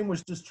Endgame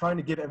was just trying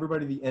to give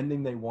everybody the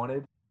ending they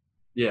wanted.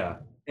 Yeah.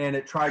 And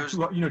it tried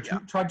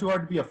tried too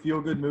hard to be a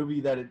feel-good movie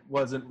that it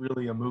wasn't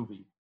really a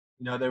movie.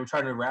 They were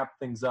trying to wrap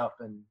things up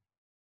and.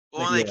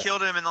 Well, when they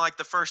killed him in like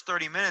the first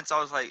 30 minutes, I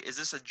was like, "Is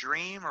this a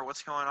dream or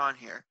what's going on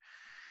here?"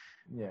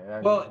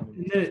 Yeah. Well,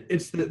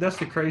 that's kind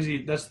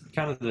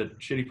of the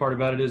shitty part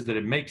about it is that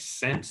it makes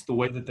sense the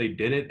way that they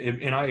did it,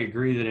 and I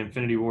agree that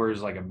Infinity War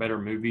is like a better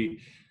movie.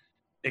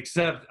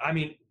 Except, I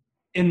mean,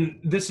 and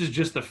this is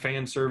just the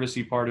fan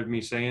servicey part of me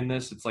saying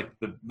this. It's like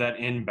that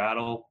end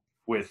battle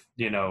with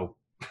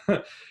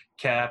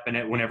Cap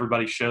and when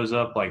everybody shows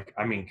up. Like,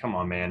 I mean, come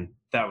on, man.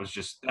 That was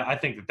just. I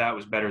think that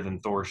was better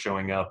than Thor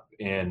showing up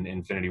in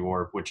Infinity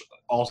War, which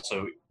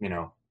also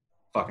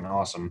fucking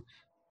awesome.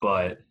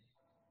 But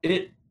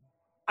I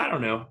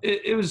don't know.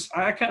 It was.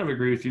 I kind of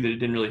agree with you that it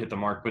didn't really hit the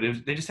mark, but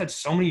they just had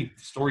so many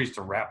stories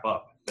to wrap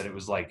up that it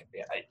was like,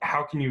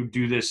 how can you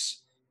do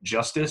this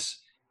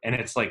justice? And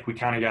it's like we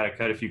kind of got to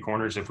cut a few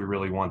corners if we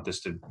really want this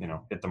to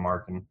hit the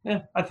mark.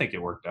 And I think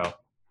it worked out.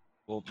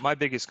 Well, my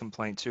biggest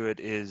complaint to it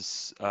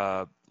is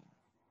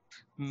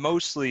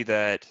mostly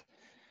that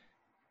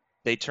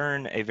they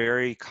turn a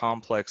very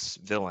complex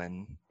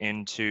villain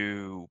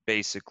into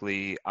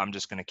basically, I'm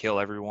just going to kill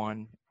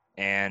everyone.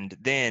 And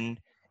then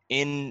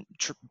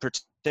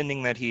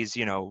pretending that he's,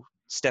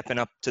 stepping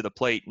up to the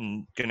plate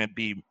and going to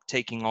be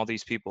taking all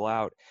these people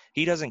out,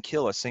 he doesn't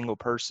kill a single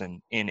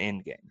person in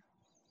Endgame,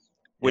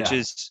 which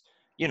is,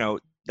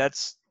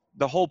 that's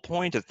the whole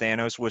point of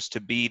Thanos, was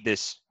to be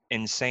this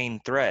insane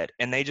threat.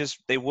 And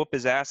they whoop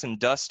his ass and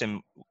dust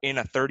him in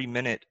a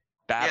 30-minute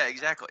battle. Yeah,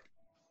 exactly.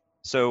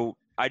 So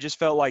I just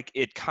felt like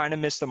it kind of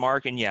missed the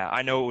mark. And yeah,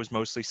 I know it was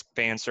mostly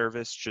fan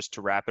service just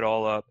to wrap it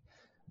all up,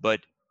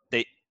 but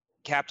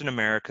Captain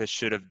America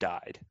should have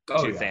died to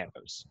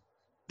Thanos.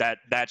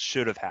 That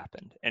should have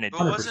happened. And it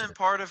wasn't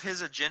part of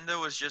his agenda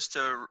was just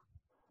to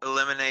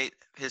eliminate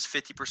his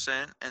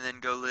 50% and then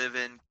go live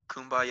in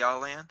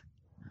Kumbaya land?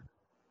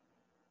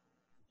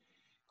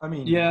 I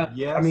mean, yes.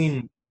 I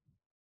mean,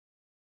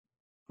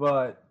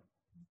 but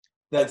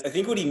I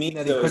think what he means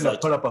that he though couldn't is have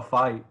like put up a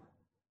fight.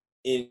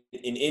 In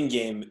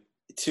Endgame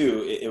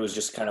too, it was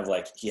just kind of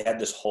like he had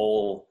this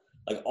whole,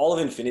 like, all of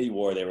Infinity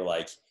War, they were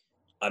like,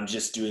 I'm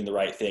just doing the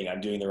right thing.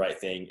 I'm doing the right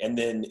thing. And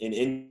then in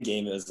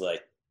Endgame, it was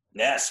like,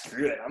 nah,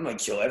 screw it. I'm going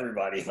to kill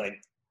everybody. Like,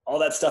 all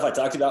that stuff I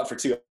talked about for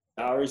 2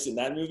 hours in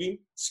that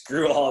movie,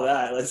 screw all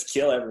that. Let's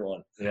kill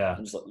everyone. Yeah.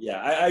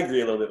 I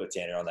agree a little bit with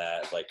Tanner on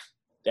that. Like,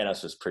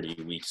 Thanos was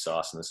pretty weak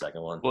sauce in the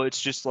second one. Well,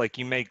 it's just like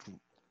you make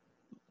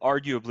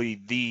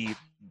arguably the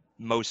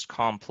most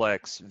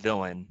complex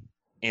villain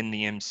in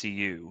the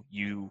MCU.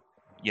 You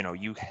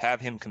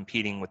have him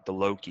competing with the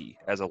Loki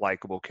as a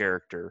likable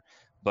character,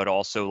 but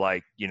also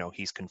like,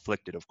 he's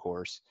conflicted, of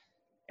course.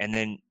 And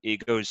then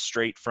it goes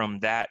straight from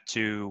that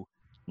to,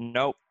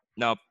 nope,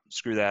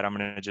 screw that. I'm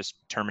going to just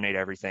terminate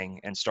everything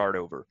and start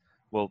over.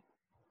 Well,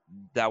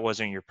 that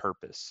wasn't your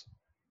purpose.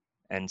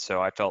 And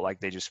so I felt like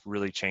they just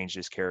really changed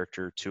his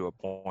character to a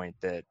point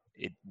that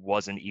it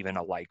wasn't even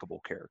a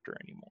likable character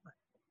anymore.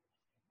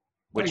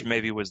 Which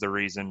maybe was the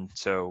reason.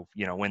 So,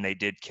 when they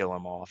did kill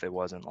him off, it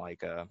wasn't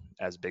like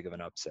as big of an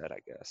upset, I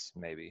guess.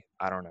 Maybe.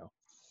 I don't know.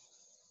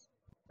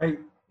 Hey,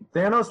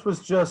 Thanos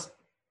was just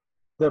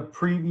the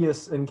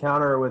previous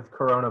encounter with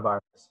coronavirus.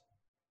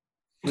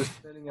 Just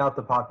thinning out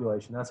the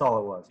population. That's all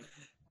it was.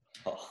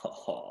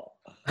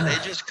 They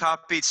just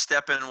copied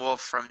Steppenwolf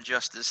from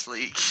Justice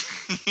League.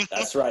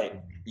 That's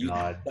right. You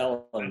God,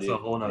 tell them, that's dude. a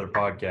whole nother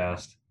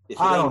podcast. If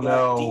it I ain't don't got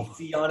know.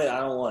 DC on it, I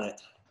don't want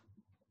it.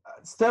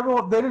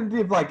 Steppenwolf, they didn't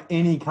give like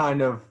any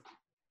kind of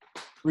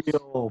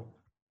real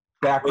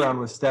background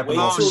with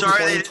Steppenwolf. Oh,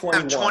 sorry, they didn't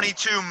have 2021.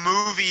 22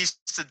 movies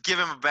to give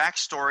him a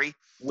backstory.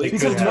 Wait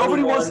Because till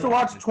nobody 21 wants to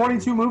watch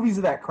 22 movies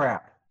of that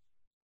crap.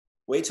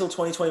 Wait till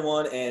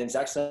 2021, and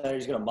Zack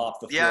Snyder's gonna mop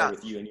the floor Yeah,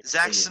 with you. And your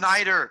Zack opinions.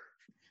 Snyder,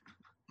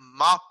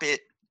 mop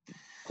it.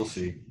 We'll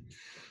see.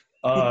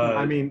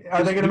 I mean,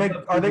 are they gonna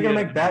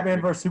make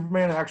Batman vs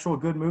Superman an actual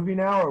good movie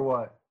now or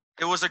what?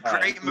 It was a All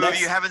right, great movie.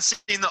 next- You haven't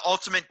seen the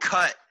ultimate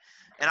cut,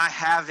 and I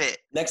have it.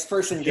 Next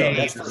person go.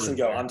 Next person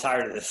go. I'm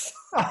tired of this.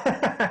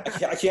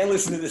 I can't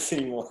listen to this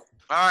anymore.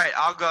 All right,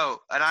 I'll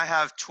go. And I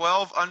have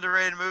 12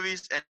 underrated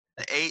movies and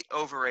 8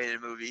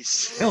 overrated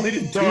movies.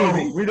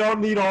 We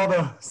don't need all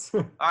those.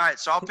 All right,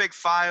 so I'll pick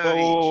 5 of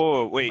each.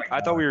 Whoa, wait! I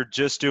thought we were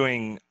just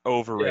doing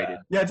overrated.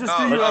 Yeah, just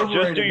Oh, do your Let's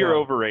overrated. just do your now.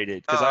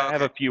 overrated because Oh, I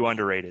have a okay. few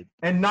underrated.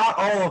 And not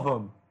all of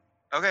them.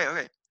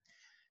 Okay.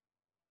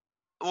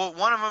 Well,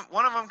 one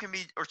of them can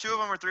be, or 2 of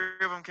them, or 3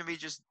 of them can be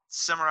just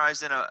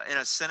summarized in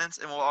a sentence,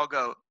 and we'll all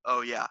go,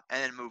 "Oh yeah,"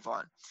 and then move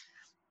on.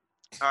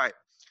 All right.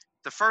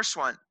 The first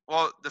one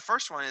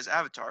is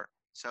Avatar.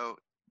 So,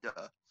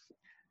 duh.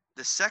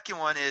 The second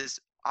one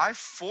is I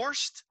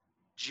forced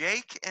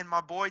Jake and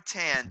my boy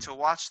Tan to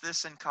watch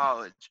this in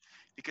college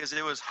because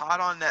it was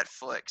hot on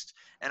Netflix,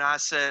 and I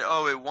said,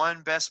 "Oh, it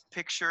won Best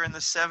Picture in the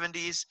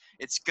 '70s.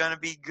 It's gonna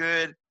be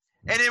good,"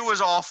 and it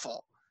was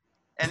awful.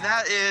 And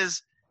that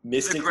is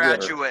Mystic The River.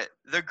 Graduate.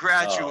 The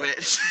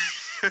Graduate.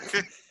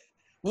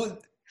 Well,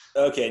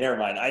 okay, never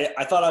mind.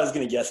 I thought I was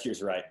gonna guess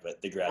yours right,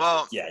 but The Graduate.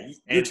 Well, yeah,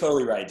 you're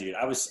totally right, dude.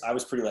 I was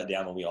pretty let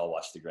down when we all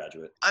watched The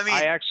Graduate. I mean,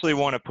 I actually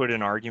want to put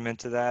an argument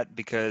to that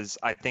because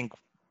I think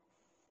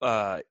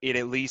it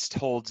at least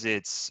holds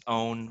its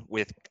own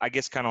with, I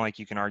guess, kind of like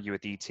you can argue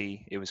with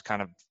E.T. It was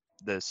kind of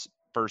this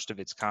first of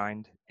its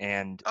kind.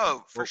 And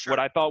oh, for sure. what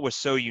I thought was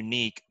so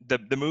unique,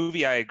 the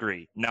movie, I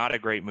agree, not a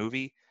great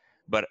movie,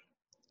 but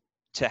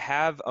to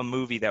have a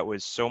movie that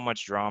was so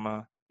much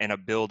drama and a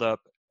build-up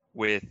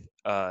with,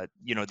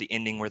 the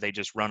ending where they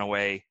just run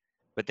away,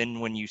 but then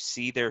when you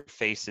see their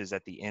faces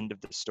at the end of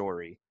the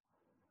story,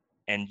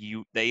 and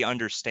they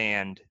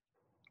understand,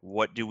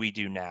 what do we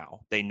do now?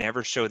 They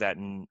never show that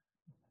in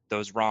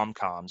those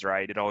rom-coms,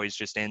 right? It always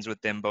just ends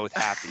with them both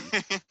happy.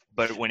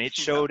 But when it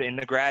showed in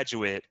The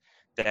Graduate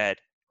that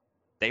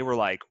they were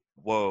like,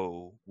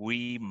 whoa,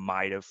 we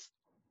might have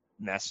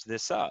messed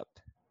this up.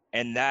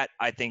 And that,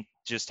 I think,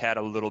 just had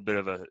a little bit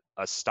of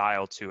a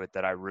style to it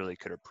that I really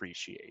could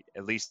appreciate.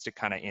 At least it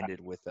kind of ended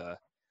with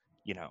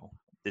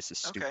this is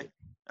stupid.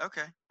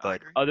 Okay.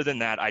 But other than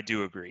that, I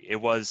do agree. It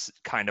was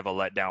kind of a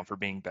letdown for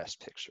being Best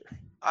Picture.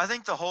 I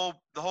think the whole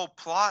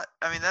plot.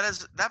 I mean,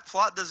 that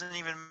plot doesn't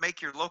even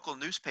make your local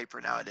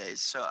newspaper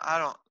nowadays. So I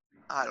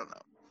don't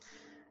know.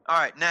 All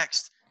right,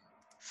 next,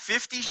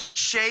 50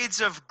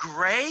 Shades of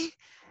Grey.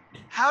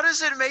 How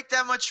does it make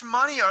that much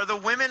money? Are the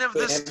women of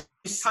this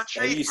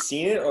country? Have you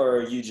seen it, or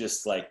are you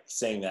just like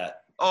saying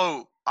that?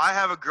 Oh, I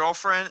have a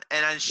girlfriend,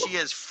 and she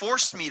has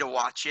forced me to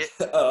watch it.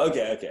 Oh,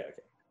 okay.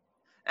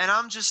 And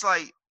I'm just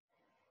like,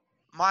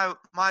 my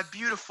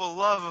beautiful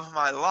love of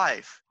my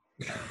life.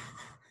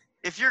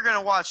 If you're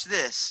gonna watch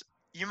this,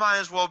 you might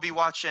as well be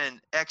watching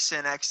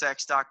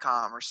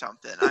xnxx.com or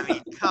something. I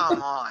mean,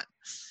 come on.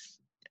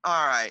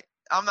 All right,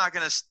 I'm not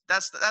gonna.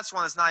 That's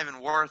one that's not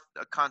even worth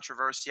a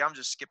controversy. I'm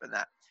just skipping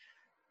that.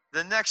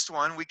 The next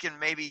one, we can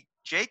maybe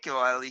Jake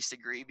will at least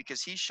agree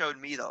because he showed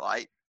me the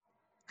light.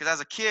 Because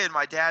as a kid,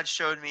 my dad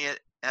showed me it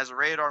as a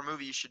rated R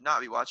movie. You should not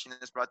be watching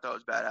this, but I thought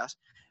it was badass.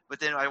 But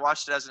then I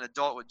watched it as an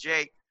adult with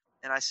Jake,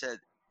 and I said,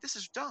 "This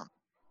is dumb."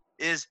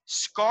 Is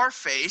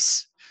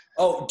Scarface?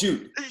 Oh,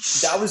 dude,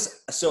 that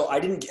was so. I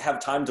didn't have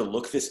time to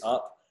look this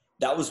up.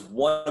 That was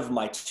one of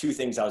my 2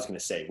 things I was going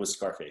to say was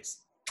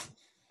Scarface.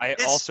 I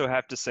also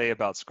have to say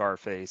about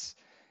Scarface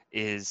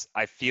is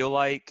I feel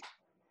like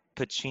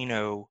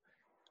Pacino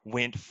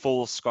went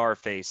full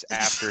Scarface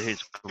after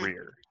his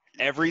career.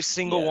 Every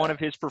single one of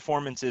his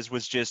performances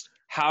was just,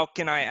 how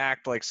can I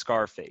act like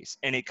Scarface?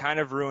 And it kind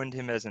of ruined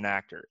him as an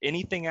actor.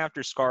 Anything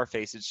after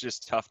Scarface, it's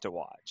just tough to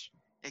watch.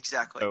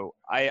 Exactly. So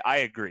I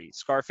agree.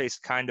 Scarface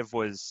kind of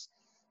was,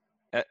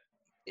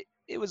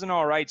 it was an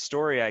all right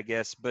story, I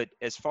guess. But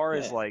as far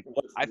as like,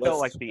 I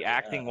felt like the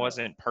acting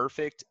wasn't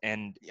perfect,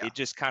 and it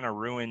just kind of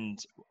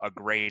ruined a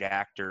great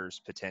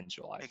actor's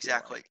potential.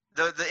 Exactly.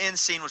 The end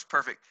scene was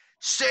perfect.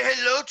 Say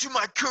hello to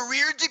my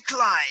career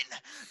decline.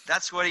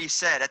 That's what he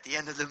said at the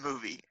end of the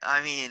movie. I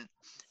mean,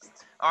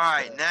 all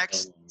right,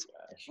 next,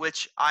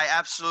 which I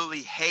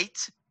absolutely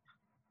hate,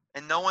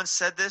 and no one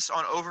said this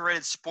on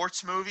overrated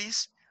sports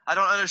movies. I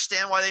don't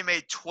understand why they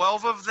made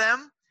 12 of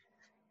them,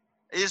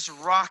 is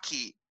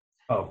Rocky.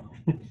 Oh.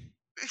 I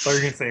thought you were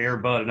going to say Air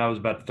Bud, and I was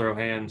about to throw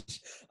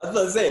hands. I was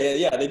about to say,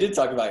 yeah, they did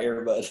talk about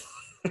Air Bud.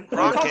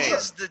 Rocky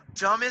is the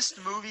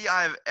dumbest movie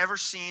I have ever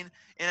seen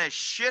in a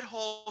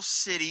shithole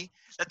city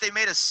that they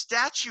made a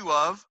statue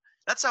of.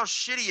 That's how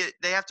shitty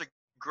they have to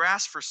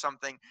grasp for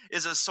something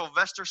is a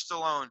Sylvester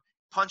Stallone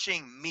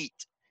punching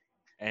meat.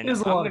 And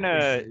I'm going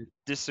to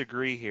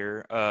disagree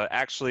here.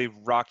 Actually,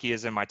 Rocky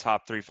is in my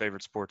top 3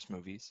 favorite sports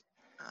movies.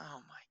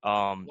 Oh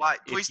my. Why?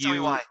 Please tell me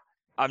why.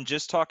 I'm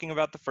just talking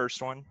about the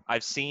first one.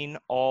 I've seen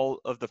all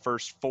of the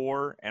first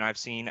 4, and I've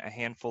seen a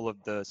handful of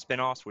the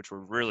spin-offs, which were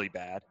really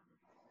bad.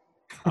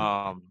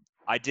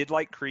 I did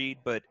like Creed,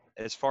 but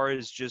as far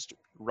as just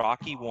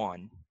Rocky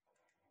 1,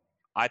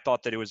 I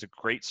thought that it was a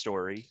great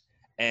story.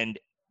 And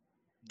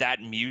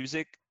that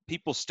music,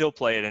 people still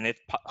play it, and it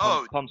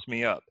pumps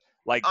me up.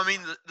 Like, I mean,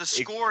 the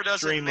score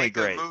doesn't make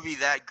great. a movie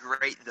that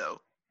great,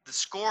 though. The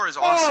score is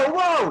awesome.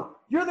 Whoa!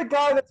 You're the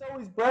guy that's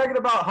always bragging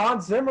about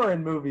Hans Zimmer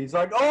in movies.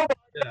 Like, oh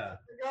my God.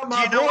 Do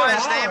you know why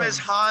his name is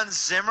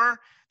Hans Zimmer?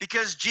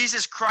 Because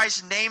Jesus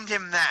Christ named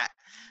him that.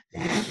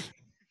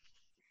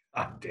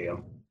 Ah,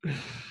 damn.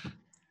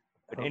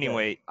 But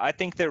anyway, I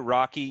think that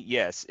Rocky,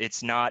 yes,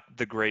 it's not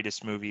the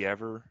greatest movie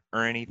ever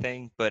or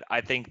anything, but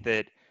I think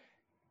that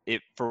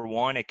for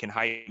one, it can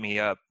hype me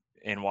up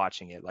in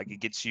watching it. Like, it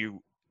gets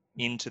you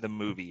into the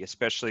movie,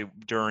 especially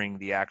during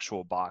the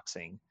actual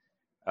boxing.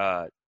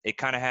 It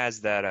kind of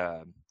has that,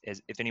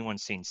 as if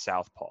anyone's seen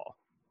Southpaw.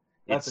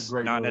 That's a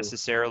great not movie.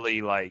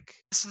 Necessarily like...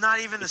 It's not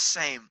even the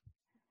same.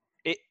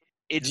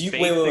 It's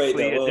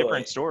basically a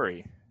different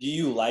story. Do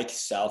you like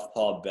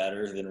Southpaw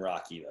better than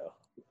Rocky, though?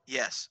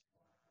 Yes.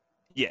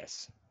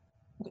 Yes.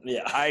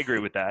 Yeah. I agree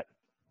with that.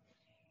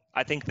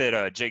 I think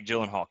that Jake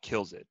Gyllenhaal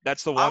kills it.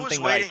 That's the one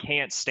thing that I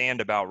can't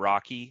stand about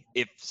Rocky.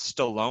 If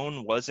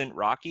Stallone wasn't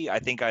Rocky, I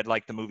think I'd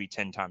like the movie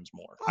 10 times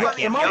more. Yeah,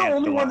 am I the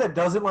only one that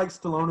doesn't like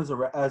Stallone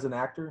as an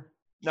actor?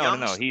 No.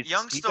 He's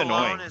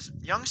annoying.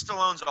 Young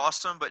Stallone's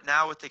awesome, but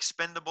now with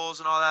Expendables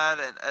and all that,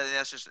 and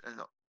that's just an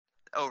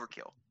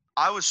overkill.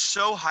 I was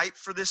so hyped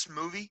for this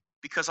movie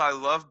because I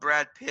love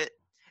Brad Pitt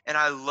and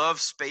I love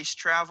space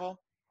travel,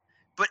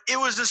 but it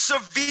was a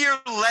severe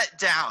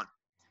letdown.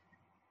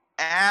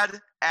 Ad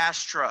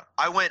Astra.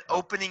 I went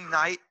opening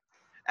night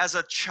as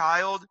a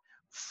child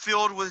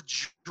filled with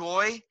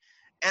joy,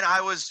 and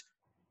I was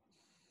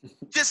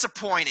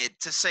disappointed,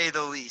 to say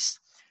the least.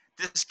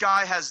 This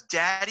guy has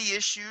daddy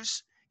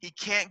issues. He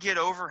can't get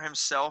over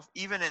himself.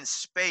 Even in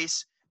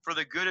space, for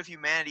the good of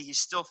humanity, he's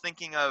still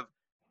thinking of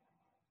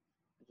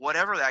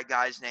whatever that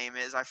guy's name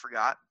is. I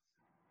forgot.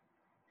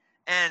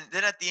 And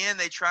then at the end,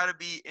 they try to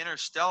be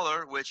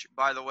Interstellar, which,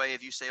 by the way,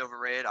 if you say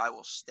overrated, I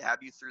will stab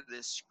you through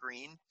this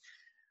screen.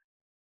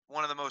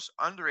 One of the most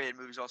underrated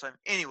movies of all time.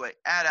 Anyway,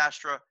 Ad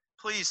Astra,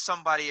 please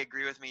somebody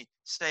agree with me.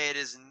 Say it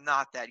is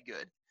not that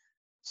good.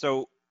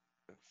 So,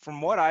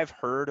 from what I've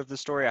heard of the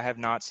story, I have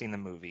not seen the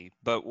movie,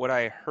 but what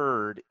I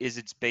heard is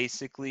it's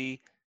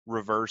basically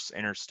reverse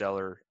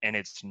Interstellar, and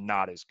it's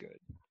not as good.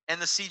 And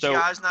the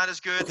CGI is not as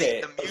good.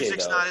 Okay, the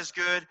music's not as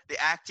good.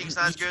 The acting's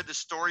not as good. The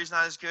story's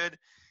not as good.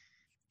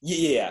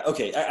 Yeah.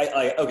 Okay.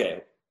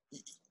 Okay.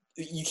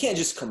 You can't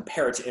just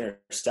compare it to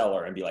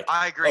Interstellar and be like,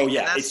 I agree. Oh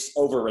yeah, it's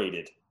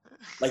overrated.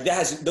 Like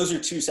those are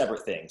two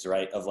separate things,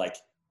 right? Of like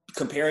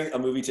comparing a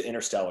movie to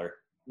Interstellar,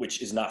 which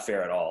is not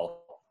fair at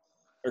all,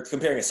 or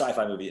comparing a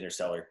sci-fi movie to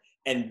Interstellar,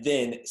 and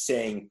then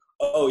saying,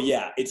 oh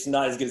yeah, it's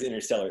not as good as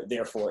Interstellar,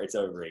 therefore it's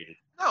overrated.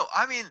 No,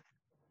 I mean,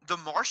 The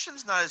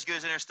Martian's not as good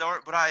as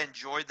Interstellar, but I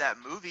enjoyed that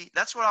movie.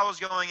 That's what I was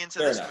going into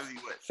this movie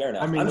with. Fair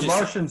enough. I mean,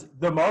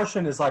 The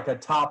Martian is like a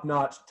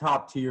top-notch,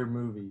 top-tier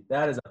movie.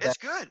 That is It's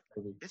good.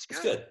 Movie. It's good.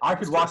 It's good. I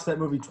could watch that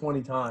movie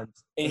 20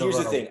 times. And here's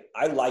the thing.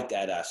 I liked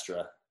Ad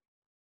Astra.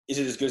 Is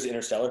it as good as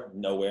Interstellar?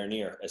 Nowhere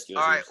near as good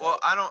as Interstellar. Well,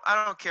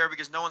 I don't care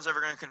because no one's ever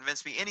going to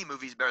convince me any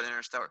movie's better than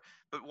Interstellar.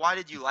 But why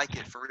did you like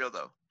it for real,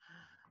 though?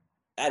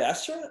 Ad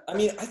Astra? I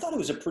mean, I thought it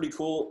was a pretty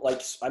cool,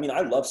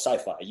 I love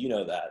sci-fi. You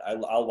know that.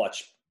 I'll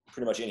watch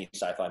pretty much any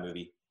sci-fi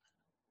movie.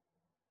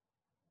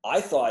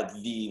 I thought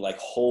the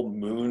whole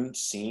moon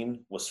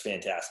scene was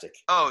fantastic.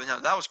 Oh no,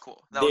 that was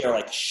cool. They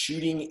are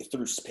shooting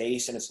through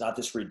space, and it's not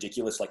this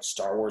ridiculous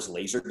Star Wars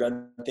laser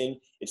gun thing.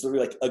 It's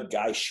literally a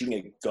guy shooting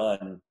a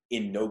gun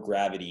in no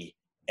gravity,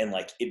 and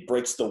it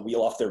breaks the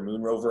wheel off their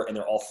moon rover, and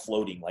they're all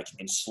floating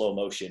in slow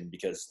motion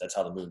because that's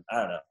how the moon. I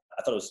don't know.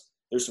 I thought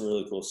there's some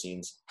really cool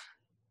scenes.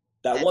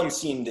 That one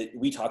scene that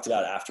we talked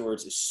about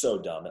afterwards is so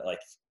dumb. It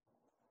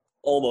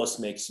almost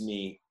makes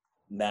me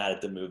mad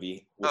at the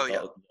movie.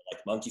 With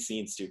monkey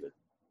scene, stupid.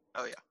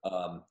 Oh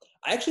yeah.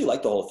 I actually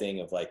like the whole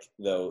thing of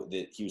though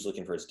that he was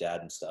looking for his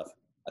dad and stuff.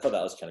 I thought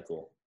that was kind of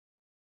cool.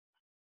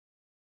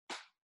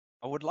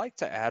 I would like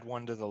to add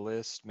one to the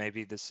list.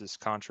 Maybe this is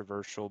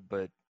controversial,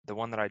 but the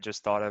one that I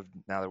just thought of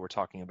now that we're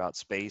talking about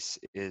space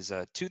is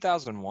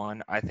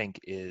 2001. I think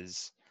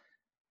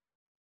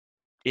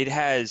it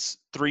has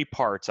 3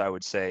 parts, I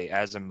would say,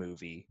 as a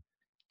movie.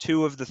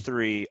 2 of the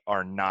 3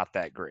 are not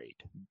that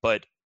great,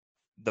 but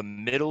the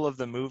middle of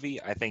the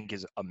movie I think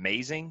is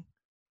amazing,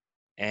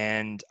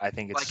 and I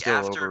think it's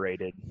still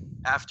overrated.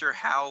 After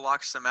Hal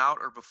locks them out,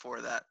 or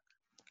before that?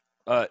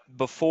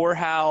 Before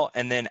Hal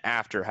and then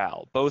after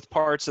Hal. Both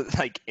parts of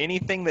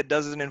anything that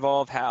doesn't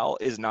involve Hal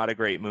is not a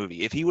great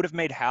movie. If he would have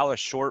made Hal a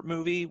short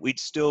movie, we'd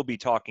still be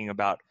talking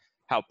about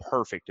how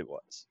perfect it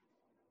was.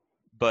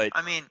 But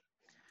I mean,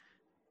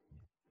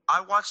 I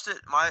watched it.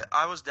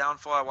 I was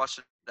downfall. I watched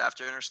it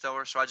after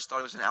Interstellar, so I just thought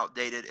it was an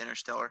outdated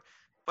Interstellar.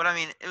 But I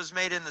mean, it was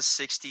made in the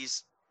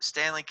 '60s.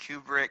 Stanley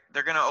Kubrick.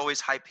 They're gonna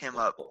always hype him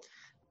up.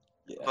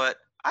 Yeah. But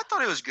I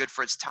thought it was good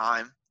for its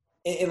time.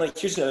 And like,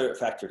 here's another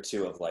factor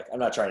too of like, I'm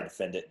not trying to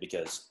defend it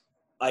because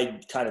I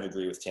kind of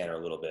agree with Tanner a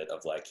little bit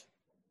of like,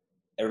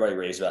 everybody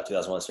raves about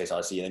 2001: Space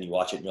Odyssey, and then you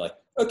watch it and you're like,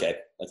 okay,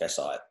 like I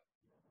saw it.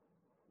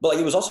 But like,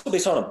 it was also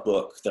based on a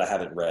book that I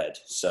haven't read,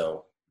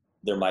 so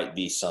there might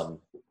be some,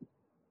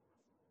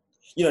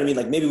 you know what I mean?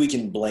 Like maybe we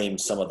can blame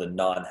some of the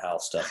non-Hal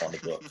stuff on the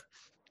book.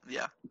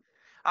 Yeah.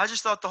 I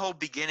just thought the whole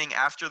beginning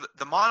after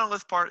the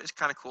monolith part is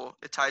kind of cool.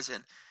 It ties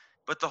in.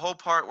 But the whole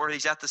part where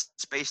he's at the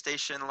space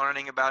station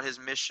learning about his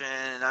mission,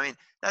 I mean,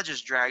 that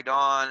just dragged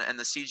on. And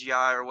the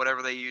CGI or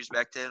whatever they used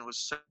back then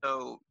was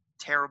so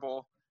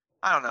terrible.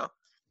 I don't know.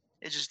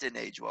 It just didn't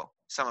age well,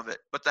 some of it.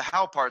 But the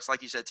Hal parts,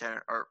 like you said,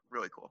 Tanner, are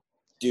really cool.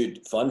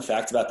 Dude, fun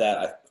fact about that.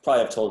 I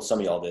probably have told some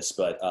of y'all this,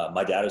 but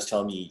my dad was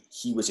telling me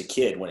he was a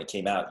kid when it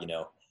came out, you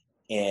know,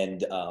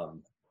 and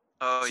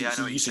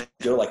he used to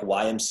go to like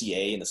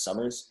YMCA in the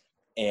summers,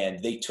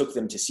 and they took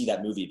them to see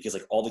that movie because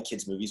like all the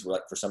kids' movies were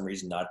like for some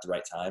reason not at the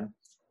right time,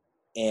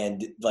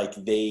 and like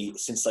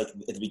since like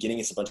at the beginning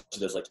it's a bunch of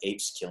those like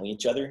apes killing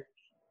each other,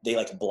 they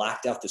like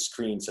blacked out the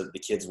screen so that the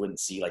kids wouldn't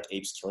see like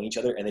apes killing each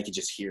other and they could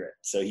just hear it.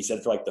 So he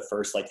said for like the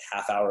first like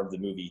half hour of the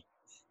movie,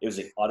 it was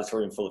an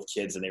auditorium full of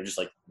kids and they were just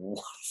like,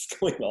 what is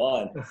going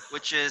on?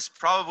 Which is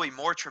probably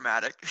more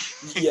traumatic.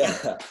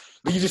 Yeah.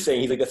 But he's just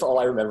saying, he's like, that's all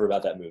I remember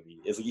about that movie.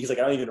 He's like,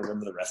 I don't even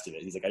remember the rest of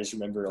it. He's like, I just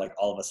remember like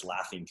all of us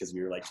laughing because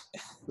we were like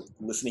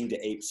listening to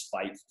apes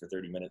fight for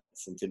 30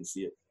 minutes and couldn't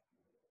see it.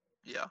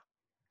 Yeah.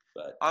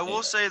 But I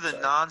will say the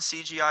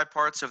non-CGI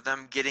parts of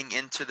them getting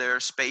into their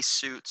space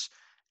suits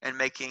and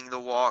making the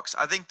walks.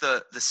 I think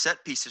the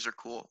set pieces are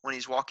cool. When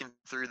he's walking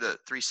through the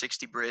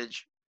 360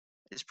 bridge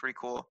is pretty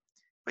cool.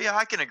 But yeah,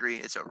 I can agree.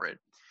 It's overrated.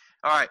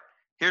 All right.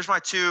 Here's my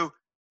two.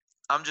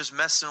 I'm just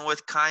messing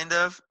with kind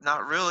of.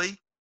 Not really.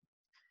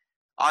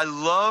 I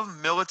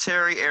love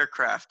military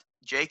aircraft.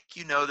 Jake,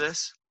 you know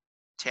this.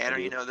 Tanner,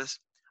 you know this.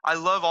 I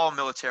love all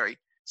military.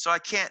 So I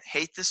can't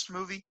hate this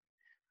movie.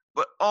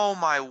 But oh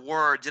my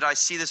word, did I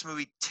see this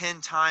movie 10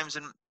 times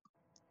in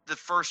the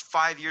first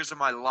 5 years of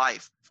my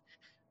life.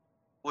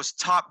 Was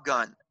Top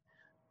Gun.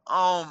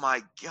 Oh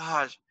my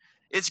gosh.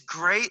 It's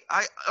great.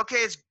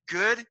 It's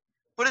good,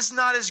 but it's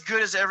not as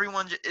good as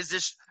everyone is.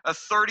 This a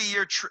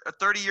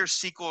 30-year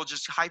sequel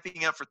just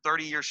hyping up for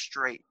 30 years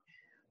straight.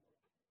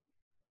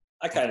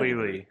 I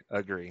completely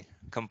agree.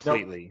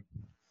 Completely.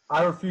 Nope.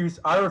 I refuse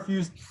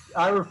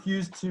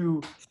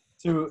to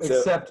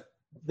accept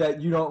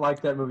that you don't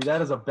like that movie.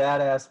 That is a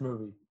badass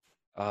movie.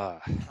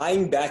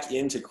 Tying back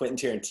into Quentin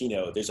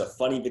Tarantino, there's a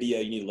funny video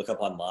you need to look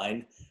up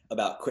online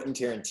about Quentin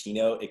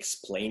Tarantino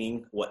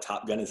explaining what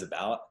Top Gun is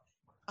about.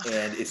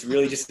 And it's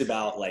really just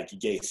about like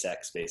gay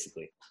sex,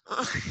 basically.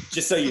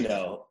 Just so you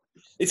know.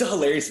 It's a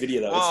hilarious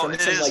video though. Whoa,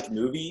 it's from some like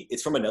movie.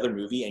 It's from another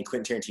movie, and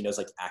Quentin Tarantino's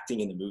like acting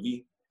in the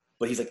movie,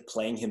 but he's like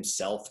playing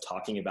himself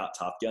talking about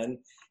Top Gun,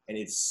 and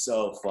it's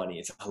so funny.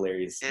 It's a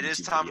hilarious. It YouTube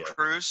is Tom video.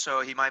 Cruise,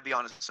 so he might be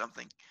onto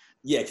something.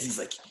 Yeah, because he's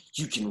like,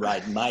 you can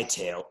ride my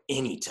tail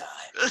anytime.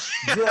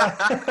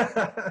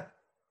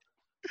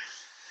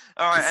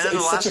 All right, and then it's the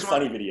such a last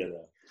funny one. video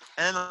though.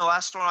 And then the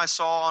last one I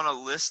saw on a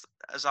list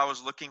as I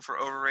was looking for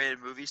overrated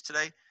movies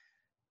today,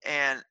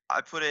 and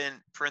I put in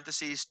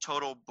parentheses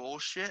total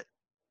bullshit.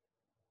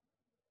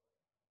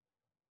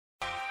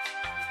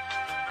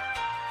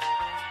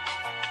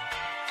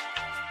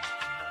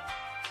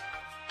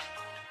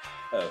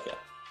 Oh, okay.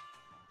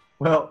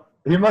 Well,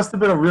 he must have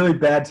been a really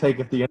bad take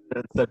at the end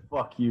and said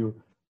 "fuck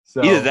you."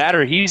 So Either that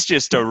or he's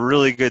just a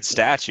really good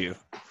statue.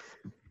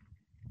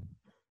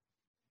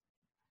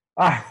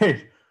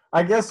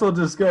 I guess we'll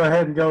just go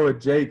ahead and go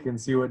with Jake and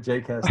see what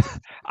Jake has.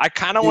 I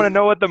kind of want to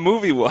know what the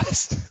movie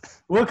was.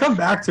 We'll come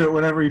back to it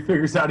whenever he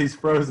figures out he's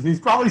frozen. He's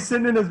probably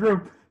sitting in his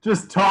room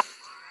just talking.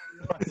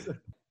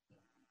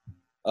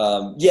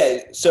 Yeah,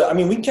 so I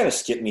mean, we can kind of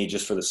skip me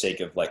just for the sake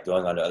of like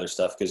going on to other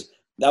stuff because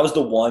that was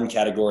the one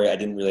category I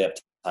didn't really have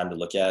time to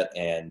look at,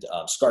 and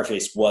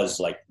Scarface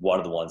was like one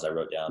of the ones I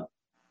wrote down.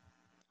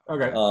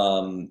 Okay.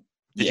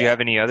 Did you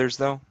have any others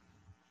though?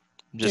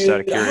 Just Dude, out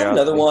of curiosity. I have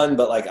another one,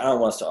 but like I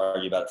don't want us to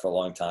argue about it for a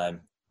long time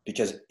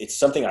because it's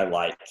something I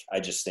like. I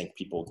just think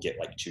people get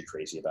like too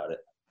crazy about it.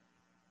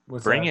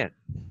 Bring it.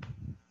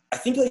 I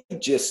think like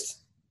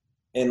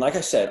and like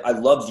I said, I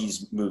love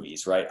these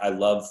movies, right? I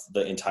love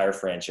the entire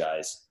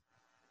franchise.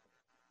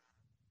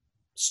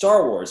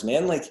 Star Wars,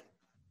 man, like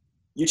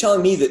you're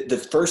telling me that the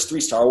first 3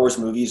 Star Wars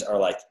movies are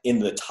like in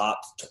the top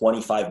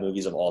 25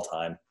 movies of all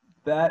time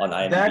on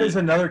IMDb? That is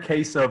another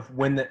case of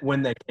when they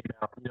came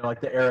out,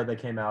 like the era they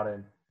came out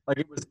in. Like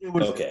it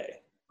was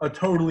okay. A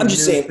totally I'm new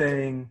just saying,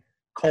 thing,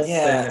 cult thing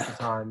at the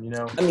time,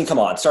 I mean, come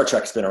on, Star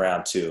Trek's been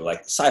around too.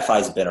 Like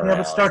sci-fi's been around. Yeah,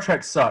 but Star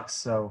Trek sucks,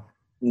 so.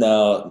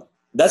 No,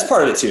 that's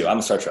part of it too. I'm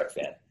a Star Trek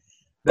fan.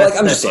 But like,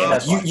 I'm just saying,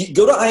 like, you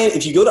go to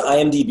if you go to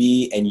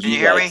IMDb and you can you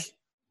hear me?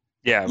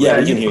 Yeah, we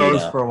can you hear you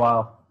froze now. for a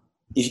while.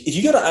 if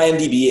you go to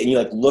IMDb and you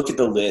like look at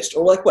the list,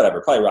 or like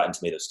whatever, probably Rotten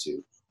Tomatoes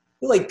too,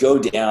 you like go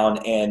down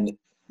and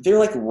they're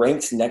like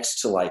ranked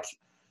next to like,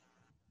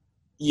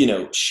 you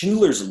know,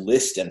 Schindler's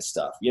List and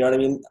stuff. You know what I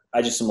mean?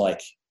 I just am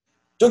like,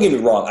 don't get me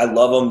wrong, I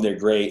love them. They're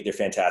great. They're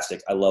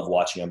fantastic. I love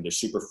watching them. They're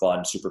super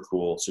fun, super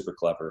cool, super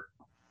clever.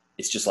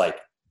 It's just like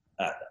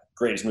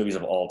greatest movies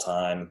of all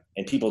time,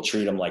 and people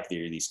treat them like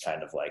they're these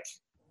kind of like.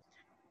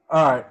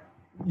 All right.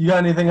 You got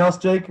anything else,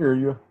 Jake, or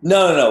you?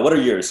 No. What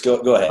are yours? Go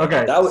ahead.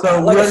 Okay. That was,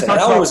 so like I said,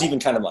 that one was even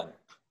kind of minor.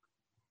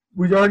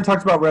 We already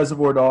talked about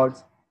Reservoir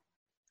Dogs.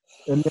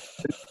 And then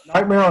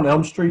Nightmare on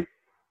Elm Street.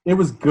 It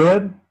was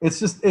good. It's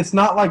just it's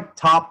not like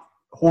top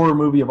horror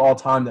movie of all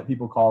time that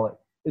people call it.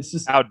 It's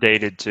just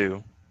outdated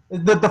too.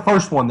 The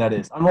first one, that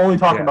is. I'm only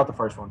talking about the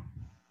first one.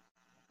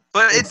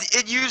 But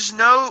it used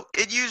no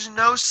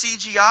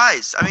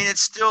CGIs. I mean, it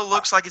still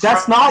looks like it's.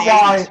 That's from not the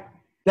why. 80s.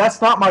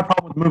 That's not my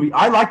problem with the movie.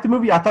 I liked the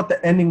movie. I thought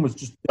the ending was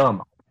just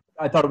dumb.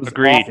 I thought it was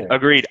awful.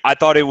 Agreed. I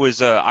thought it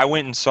was. I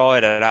went and saw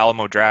it at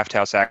Alamo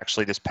Drafthouse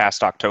actually this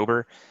past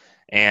October,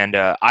 and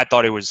I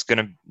thought it was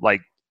gonna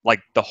like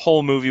the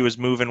whole movie was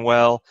moving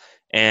well,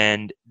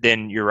 and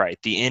then you're right.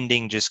 The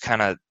ending just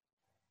kind of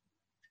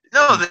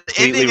the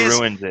ending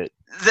ruins it.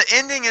 The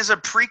ending is a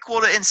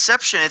prequel to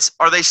Inception.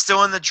 Are they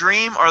still in the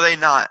dream? Or are they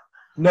not?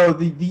 No,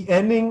 the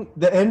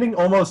ending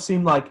almost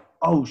seemed like,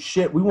 oh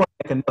shit, we want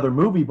to make another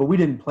movie, but we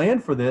didn't plan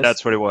for this.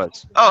 That's what it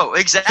was. Oh,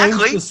 exactly.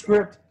 Change the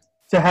script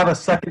to have a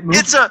second movie.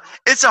 It's a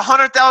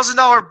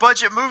 $100,000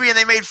 budget movie, and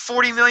they made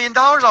 $40 million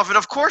off it.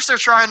 Of course, they're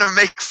trying to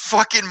make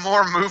fucking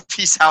more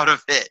movies out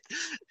of it.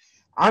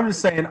 I'm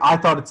just saying, I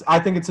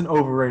think it's an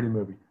overrated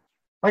movie.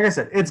 Like I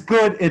said, it's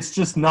good. It's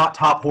just not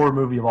top horror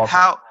movie of all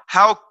time.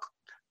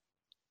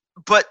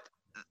 But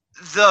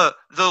the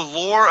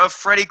lore of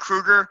Freddy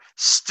Krueger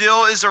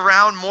still is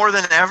around more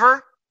than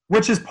ever.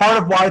 Which is part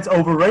of why it's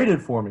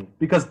overrated for me,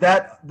 because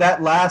that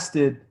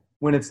lasted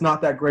when it's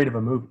not that great of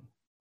a movie.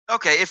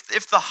 Okay,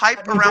 if the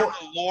hype around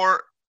the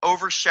lore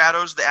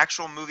overshadows the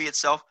actual movie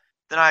itself,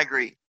 then I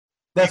agree.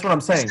 That's what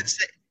I'm saying.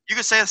 You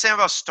could say the same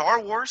about Star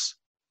Wars.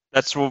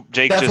 That's what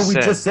Jake That's just what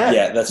we said. just said.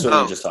 Yeah, that's what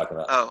we were just talking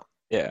about. Oh.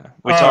 Yeah,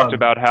 we talked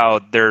about how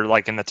they're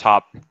like in the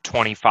top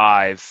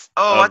 25.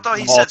 Oh, I thought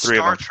he all said three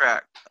of Star them.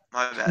 Trek.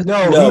 My bad.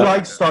 No, he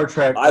likes Star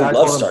Trek. I and love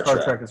told him Star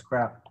Trek. Star Trek is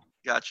crap.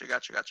 Gotcha.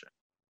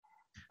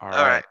 All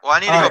All right. Well, I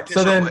need to go piss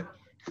so real then quick.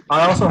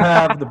 I also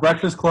have The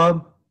Breakfast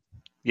Club.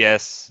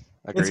 Yes,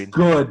 It's agreed.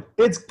 good.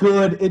 It's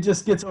good. It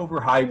just gets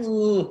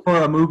overhyped for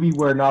a movie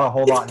where not a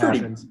whole lot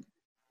happens.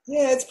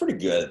 Yeah, it's pretty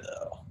good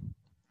though.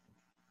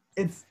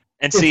 It's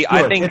See,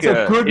 I good. think it's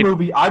a good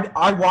movie.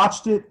 I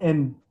watched it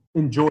and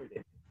enjoyed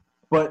it,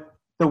 but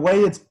the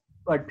way it's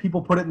like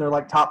people put it in their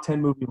like top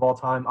 10 movie of all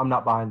time, I'm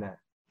not buying that.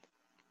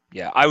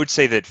 Yeah, I would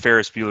say that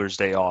Ferris Bueller's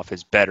Day Off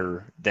is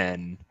better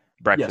than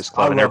Breakfast Yes,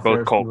 Club, I and they're love both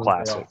Ferris cult Bueller's Day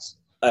Off. classics.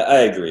 I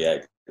agree. All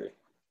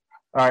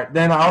right,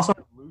 then I also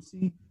have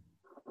Lucy.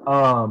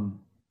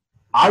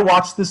 I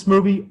watched this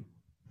movie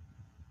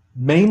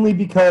mainly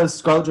because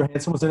Scarlett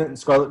Johansson was in it, and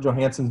Scarlett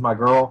Johansson's my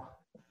girl.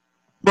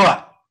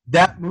 But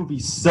that movie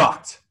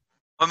sucked.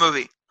 What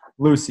movie?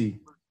 Lucy.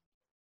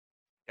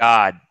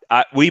 God,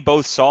 we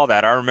both saw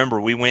that. I remember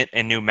we went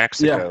in New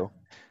Mexico,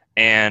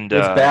 and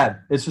It's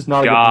bad. It's just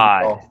not a good movie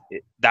at all.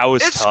 that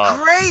was It's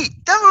tough. great.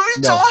 That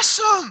movie's No.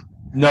 awesome.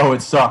 No,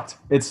 it sucked.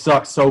 It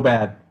sucked so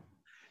bad.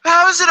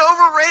 How is it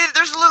overrated?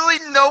 There's literally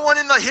no one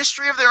in the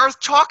history of the earth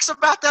talks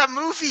about that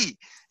movie.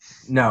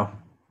 No.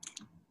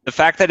 The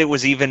fact that it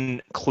was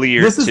even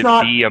clear This is to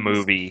not- be a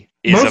movie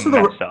is most a of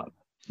the- mess up.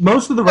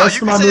 Most of the No, rest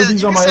you of can my say that,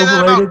 movies you on can my say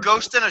that overrated. about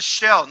Ghost in a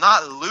Shell,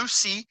 not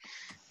Lucy.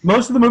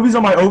 Most of the movies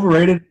on my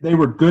overrated, they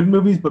were good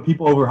movies, but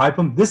people overhype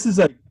them. This is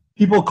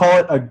people call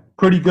it a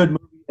pretty good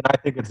movie, and I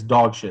think it's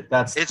dog shit.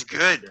 It's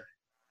good.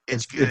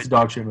 It's good. It's a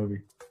dog shit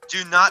movie.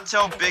 Do not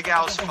tell Big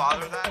Al's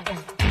father that.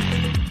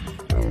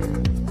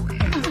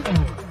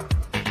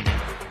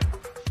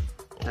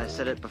 I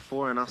said it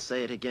before and I'll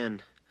say it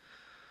again.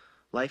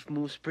 Life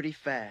moves pretty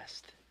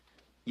fast.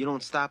 You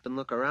don't stop and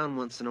look around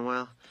once in a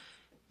while,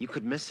 you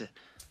could miss it.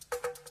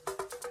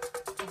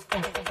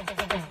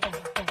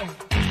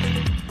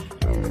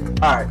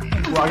 All right.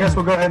 Well, I guess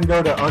we'll go ahead and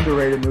go to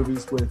underrated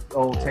movies with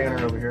old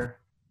Tanner over here.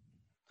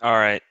 All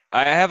right.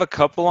 I have a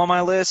couple on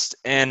my list,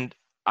 and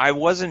I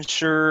wasn't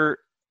sure.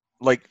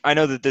 Like, I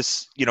know that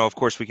this, of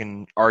course we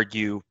can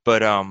argue,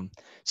 but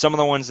some of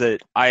the ones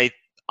that I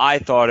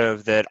thought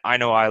of that I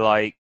know I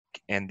like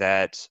and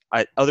that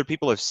other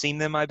people have seen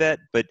them, I bet,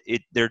 but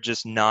they're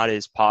just not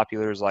as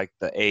popular as like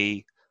the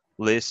A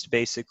list,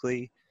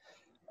 basically.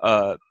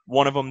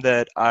 One of them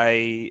that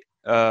I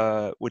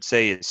would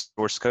say is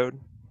Source Code.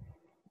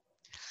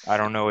 I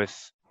don't know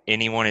if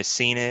anyone has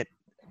seen it,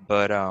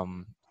 but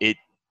it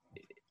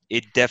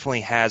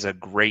definitely has a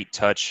great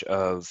touch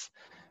of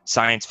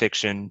science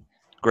fiction,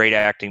 great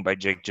acting by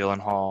Jake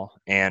Gyllenhaal,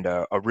 and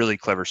a really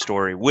clever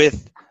story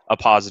with a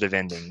positive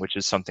ending, which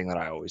is something that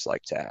I always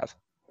like to have.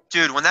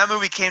 Dude, when that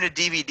movie came to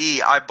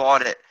DVD, I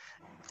bought it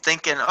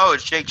thinking, oh,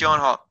 it's Jake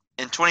Gyllenhaal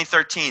in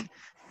 2013.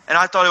 And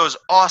I thought it was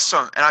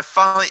awesome. And I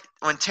finally,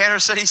 when Tanner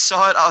said he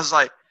saw it, I was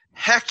like,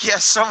 Heck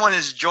yes, someone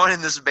is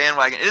joining this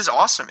bandwagon. It is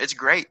awesome. It's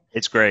great.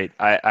 It's great.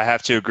 I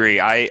have to agree.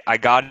 I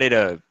got it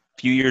a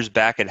few years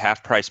back at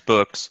Half Price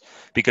Books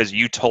because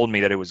you told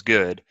me that it was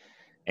good.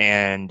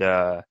 And,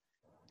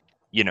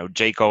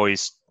 Jake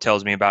always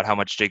tells me about how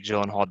much Jake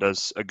Gyllenhaal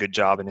does a good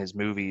job in his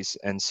movies.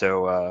 And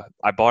so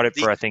I bought it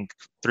for, I think,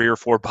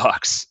 $3 or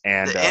 $4.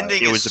 And the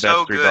ending it was is the best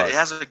so $3. good. It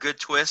has a good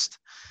twist.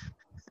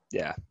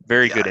 Yeah,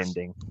 very good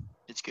ending.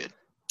 It's good.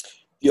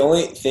 The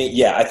only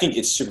thing, I think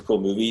it's a super cool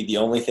movie. The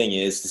only thing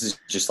is, this is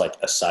just like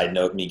a side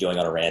note, me going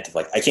on a rant of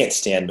like, I can't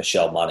stand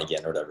Michelle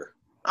Monaghan or whatever.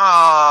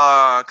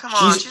 Oh, come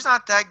on. She's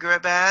not that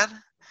bad.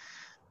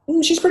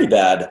 She's pretty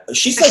bad.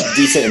 She's like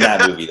decent in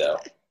that movie though.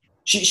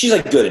 She's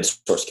like good in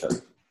Source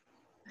Code.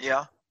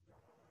 Yeah.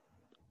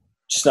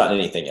 Just not in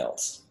anything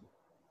else.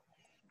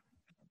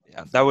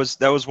 Yeah, that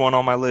was one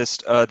on my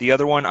list. The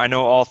other one, I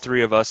know all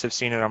three of us have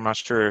seen it. I'm not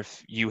sure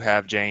if you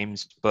have,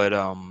 James, but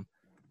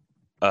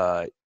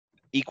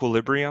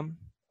Equilibrium.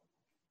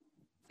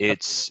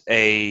 It's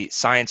a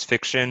science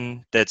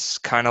fiction that's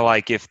kind of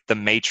like if The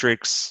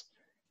Matrix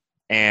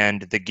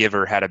and The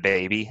Giver had a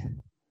baby.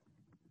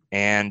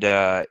 And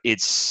I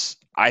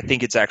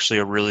think it's actually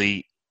a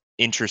really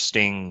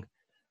interesting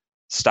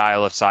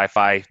style of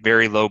sci-fi,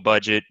 very low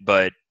budget,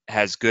 but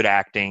has good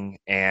acting.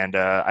 And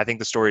I think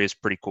the story is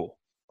pretty cool.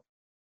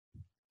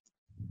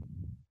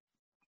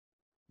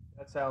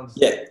 That sounds...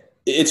 Yeah,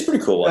 it's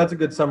pretty cool. That's a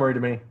good summary to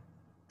me.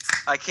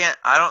 I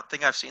don't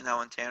think I've seen that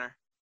one, Tanner.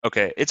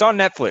 Okay, it's on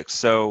Netflix,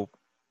 so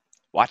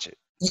watch it.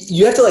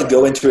 You have to like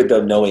go into it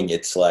though, knowing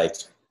it's like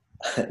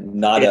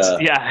not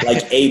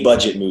like a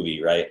budget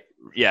movie, right?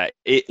 Yeah,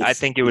 I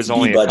think it was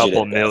only a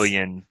couple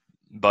million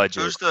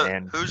budget. Who's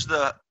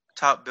the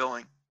top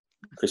billing?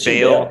 Christian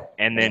Bale,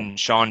 and then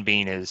Sean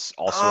Bean is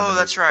also. Oh,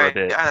 that's right.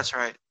 Yeah, that's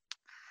right.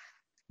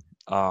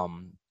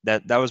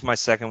 That was my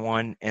second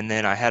one, and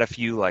then I had a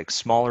few like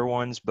smaller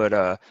ones,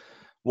 but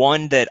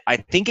one that I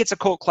think it's a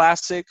cult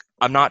classic.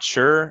 I'm not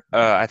sure.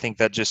 I think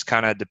that just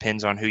kind of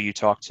depends on who you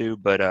talk to,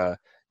 but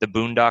the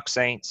Boondock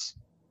Saints.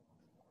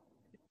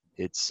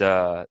 It's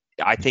I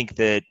think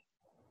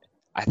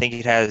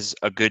it has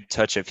a good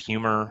touch of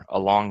humor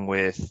along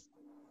with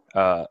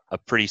a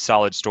pretty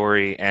solid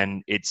story,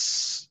 and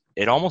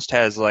it almost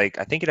has like,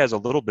 I think it has a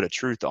little bit of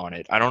truth on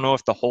it. I don't know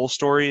if the whole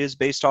story is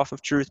based off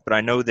of truth, but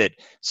I know that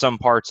some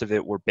parts of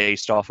it were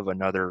based off of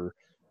another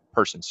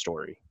person's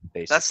story.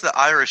 Basically. That's the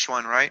Irish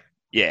one, right?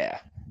 Yeah.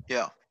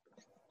 Yeah.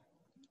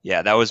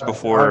 Yeah, that was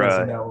before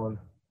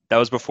that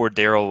was before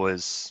Daryl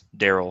was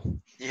Daryl.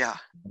 Yeah.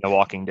 The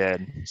Walking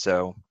Dead.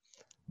 So,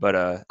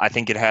 but I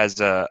think it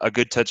has a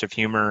good touch of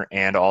humor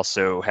and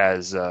also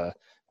has a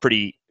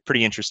pretty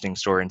interesting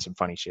story and some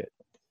funny shit.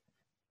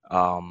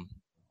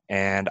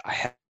 And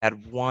I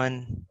had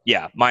one.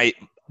 Yeah,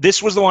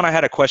 this was the one I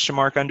had a question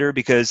mark under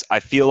because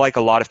I feel like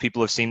a lot of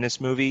people have seen this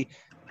movie,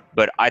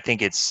 but I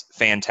think it's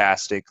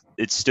fantastic.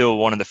 It's still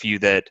one of the few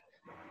that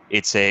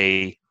it's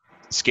a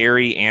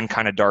scary and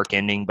kind of dark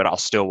ending, but I'll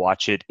still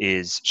watch it,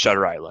 is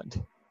Shutter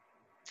Island.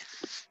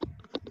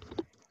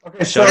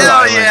 Okay, Shutter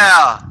Island.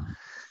 Yeah.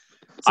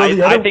 So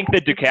I think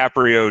that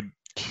DiCaprio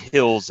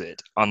kills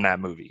it on that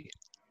movie.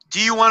 Do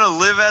you want to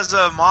live as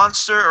a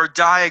monster or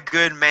die a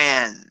good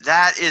man?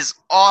 That is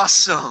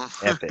awesome.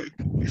 Epic.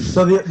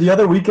 So the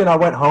other weekend I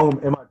went home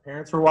and my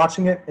parents were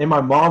watching it and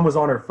my mom was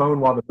on her phone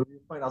while the movie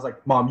was playing. I was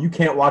like, Mom, you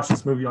can't watch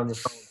this movie on your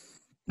phone.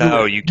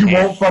 No, you can't. You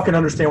won't fucking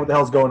understand what the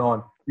hell's going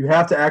on. You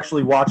have to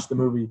actually watch the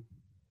movie.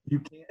 You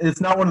can't. It's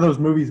not one of those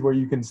movies where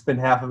you can spend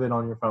half of it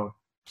on your phone.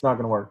 It's not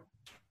going to work.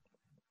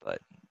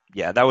 But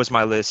yeah, that was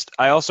my list.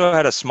 I also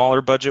had a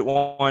smaller budget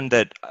one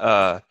that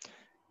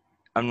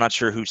I'm not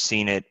sure who's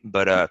seen it,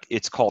 but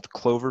it's called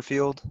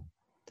Cloverfield.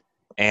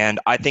 And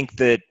I think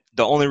that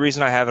the only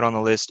reason I have it on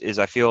the list is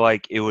I feel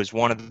like it was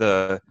one of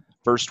the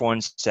first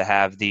ones to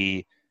have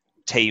the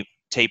tape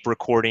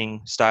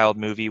recording styled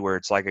movie where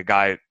it's like a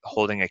guy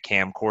holding a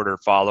camcorder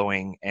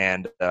following,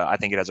 and I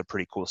think it has a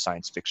pretty cool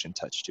science fiction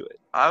touch to it.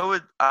 I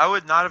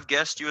would not have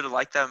guessed you would have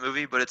liked that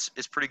movie, but it's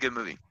a pretty good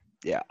movie.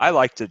 Yeah, I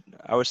liked it.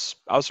 I was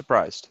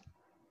surprised.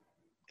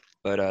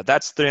 But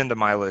that's the end of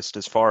my list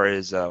as far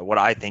as what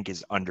I think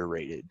is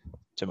underrated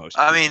to most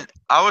people. I mean,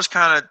 I was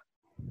kind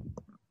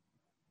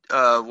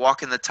of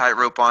walking the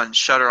tightrope on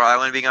Shutter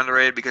Island being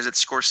underrated because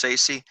it's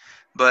Scorsese,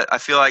 but I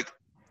feel like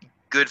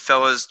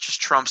Goodfellas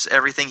just trumps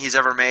everything he's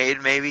ever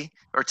made, maybe,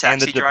 or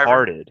Taxi and The Driver.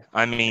 Departed.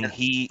 I mean,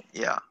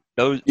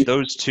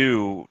 those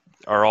two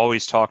are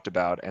always talked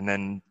about, and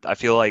then I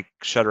feel like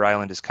Shutter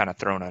Island is kind of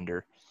thrown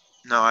under.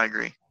 No, I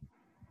agree.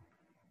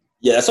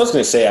 Yeah, that's what I was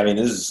going to say. I mean,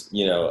 this is,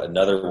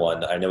 another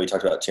one. I know we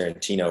talked about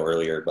Tarantino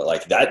earlier, but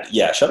like that,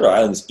 yeah, Shutter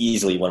Island is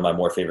easily one of my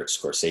more favorite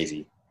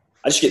Scorsese.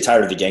 I just get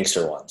tired of the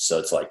gangster ones. So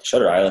it's like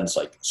Shutter Island's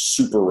like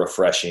super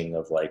refreshing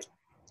of like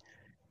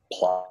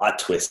plot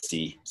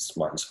twisty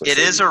Martin Scorsese. It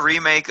is a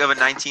remake of a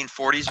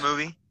 1940s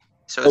movie.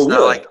 So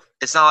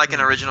it's not like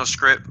an original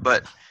script,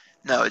 but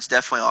no, it's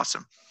definitely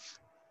awesome.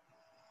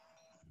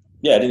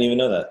 Yeah, I didn't even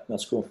know that.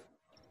 That's cool.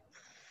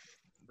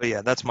 But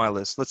yeah, that's my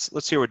list.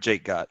 Let's hear what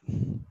Jake got.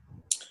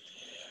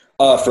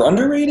 For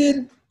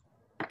underrated,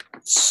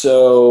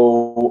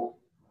 So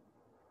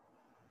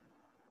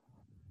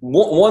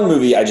one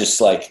movie I just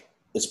like,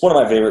 it's one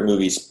of my favorite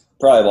movies,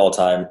 probably of all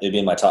time. It'd be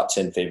in my top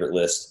 10 favorite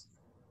list.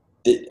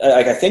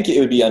 I think it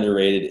would be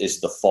underrated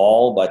is The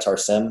Fall by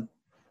Tarsem.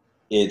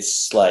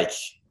 It's like,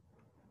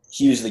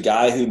 he was the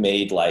guy who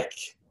made like,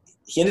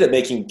 he ended up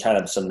making kind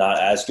of some not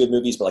as good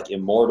movies, but like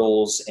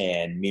Immortals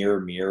and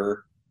Mirror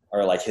Mirror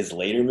are like his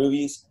later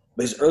movies.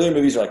 But his earlier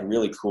movies are like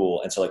really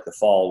cool. And so like The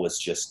Fall was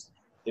just,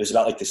 it was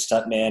about like the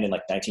stuntman in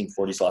like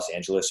 1940s Los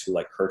Angeles who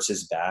like hurts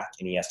his back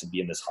and he has to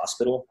be in this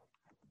hospital.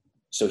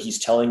 So he's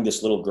telling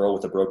this little girl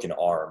with a broken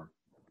arm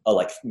a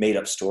like made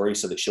up story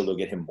so that she'll go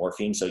get him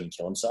morphine so he can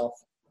kill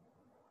himself.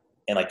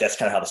 And like, that's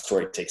kind of how the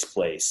story takes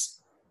place.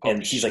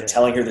 And he's like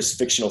telling her this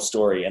fictional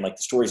story, and like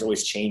the story's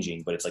always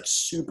changing, but it's like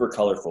super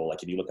colorful.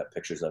 Like if you look up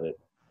pictures of it.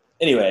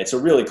 Anyway, it's a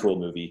really cool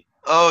movie.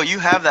 Oh, you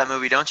have that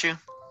movie, don't you?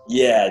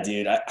 Yeah,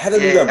 dude. I have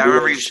that movie on I remember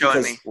Blu-ray you showing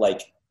because, me.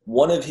 like,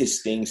 one of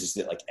his things is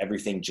that like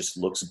everything just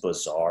looks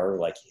bizarre,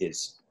 like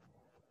his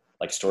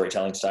like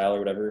storytelling style or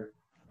whatever.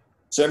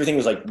 So everything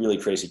was like really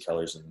crazy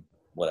colors and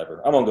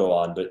whatever. I won't go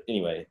on, but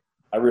anyway,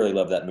 I really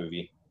love that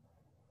movie.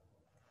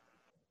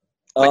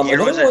 What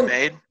year was it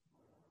made?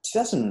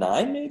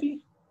 2009,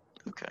 maybe.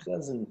 Okay.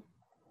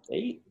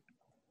 2008.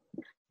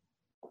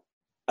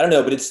 I don't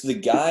know, but it's the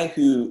guy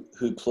who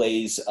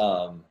plays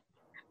the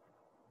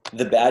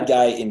bad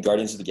guy in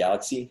Guardians of the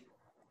Galaxy.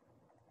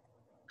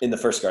 In the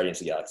first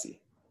Guardians of the Galaxy.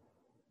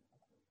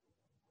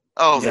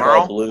 Oh, he's like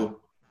Merle? all blue.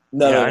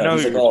 No, Yeah, no, I no. know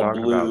He's who like you're all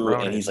talking about, blue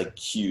Ronan. and he's like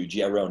huge.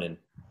 Yeah, Ronan.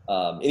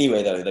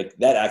 Anyway, though, like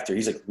that actor,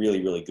 he's like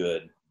really, really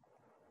good.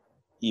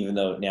 Even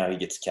though now he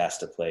gets cast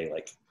to play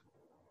like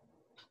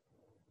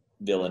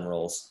villain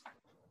roles.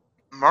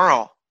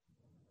 Merle.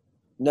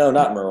 No,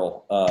 not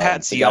Merle.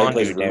 That's the guy who Yondu,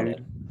 plays dude.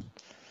 Ronan.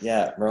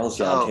 Yeah, Merle's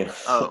Yondu.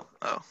 Oh.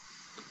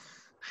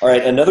 All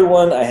right, another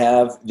one I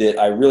have that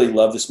I really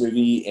love this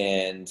movie,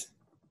 and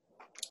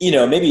you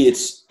know, maybe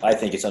I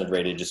think it's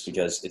underrated just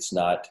because it's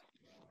not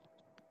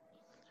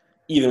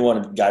even one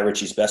of Guy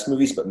Ritchie's best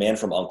movies, but Man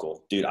from U.N.C.L.E.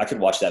 Dude, I could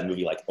watch that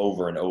movie like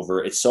over and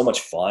over. It's so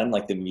much fun.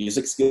 Like the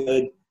music's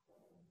good.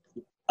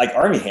 Like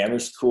Armie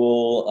Hammer's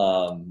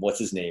cool. What's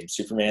his name?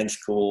 Superman's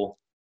cool.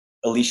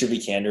 Alicia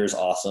Vikander is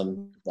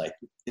awesome. Like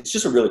it's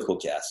just a really cool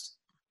cast.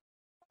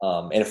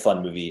 And a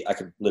fun movie. I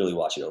could literally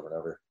watch it over and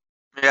over.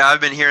 Yeah,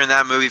 I've been hearing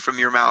that movie from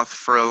your mouth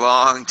for a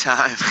long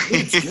time.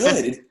 It's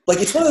good.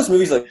 It's one of those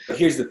movies, like,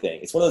 here's the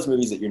thing. It's one of those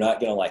movies that you're not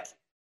going to, like,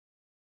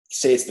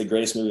 say it's the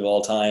greatest movie of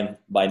all time,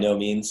 by no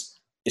means.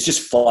 It's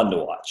just fun to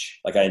watch.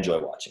 Like, I enjoy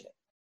watching it.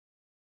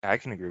 I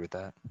can agree with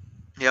that.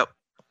 Yep.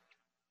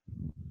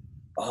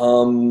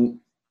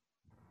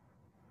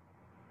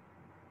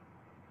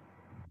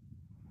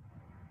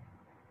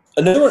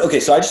 Another one.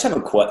 Okay, so I just have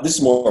this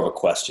is more of a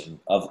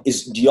question.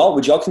 Would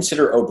y'all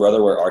consider Oh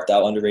Brother, Where Art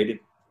Thou underrated?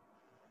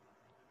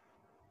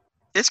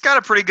 It's got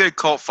a pretty good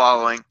cult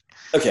following.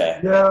 Okay.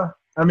 Yeah,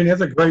 I mean,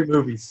 it's a great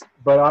movie,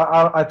 but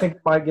I think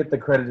it might get the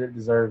credit it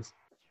deserves.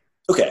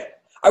 Okay.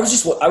 I was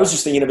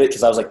just thinking of it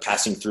because I was like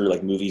passing through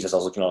like movies as I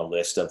was looking on a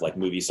list of like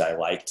movies I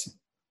liked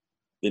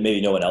that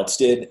maybe no one else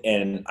did,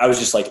 and I was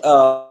just like,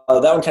 that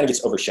one kind of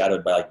gets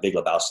overshadowed by like Big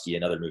Lebowski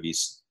and other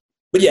movies.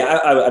 But yeah,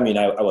 I mean,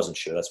 I wasn't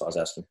sure. That's what I was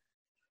asking.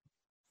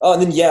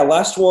 And then yeah,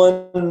 last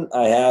one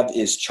I have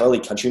is Charlie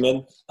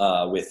Countryman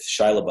with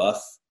Shia LaBeouf.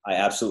 I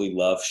absolutely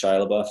love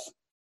Shia LaBeouf,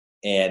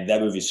 and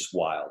that movie is just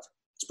wild.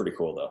 It's pretty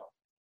cool though.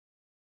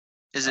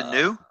 Is it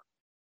new?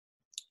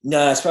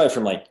 Nah, it's probably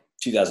from like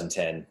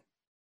 2010.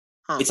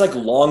 Huh. It's like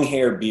long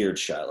hair, beard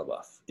Shia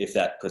LaBeouf, if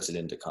that puts it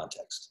into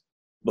context.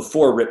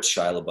 Before ripped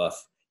Shia LaBeouf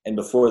and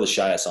before the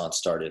Shia-sance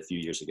started a few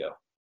years ago.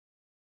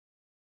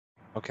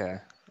 Okay.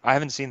 I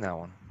haven't seen that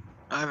one.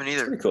 I haven't either.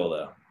 It's pretty cool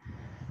though.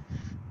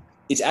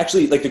 It's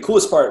actually like the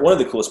coolest part. One of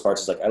the coolest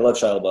parts is like I love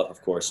Shia LaBeouf,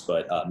 of course,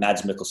 but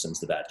Mads Mikkelsen's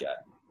the bad guy.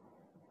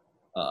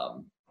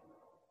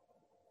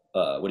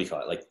 What do you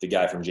call it? Like the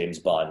guy from James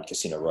Bond,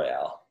 Casino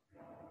Royale.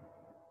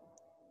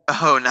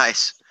 Oh,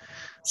 nice.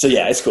 So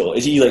yeah, it's cool.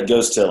 He like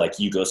goes to like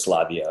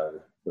Yugoslavia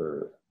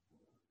or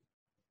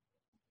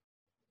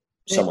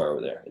somewhere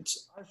over there.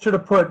 I should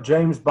have put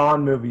James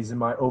Bond movies in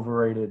my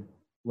overrated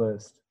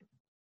list.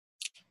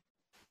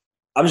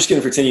 I'm just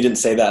gonna pretend you didn't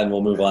say that, and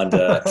we'll move on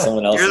to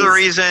someone else. You're the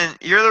reason.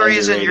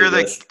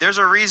 list. There's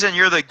a reason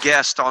you're the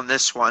guest on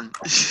this one.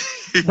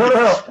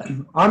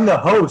 No. I'm the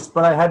host,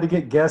 but I had to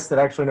get guests that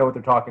actually know what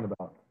they're talking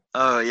about.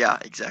 Oh yeah,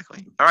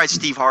 exactly. All right,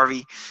 Steve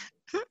Harvey.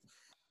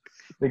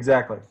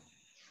 Exactly.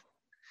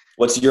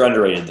 What's your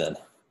underrated then?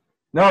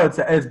 No,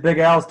 it's Big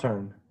Al's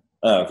turn.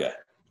 Oh, okay.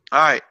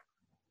 All right.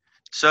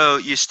 So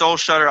you stole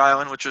Shutter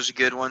Island, which was a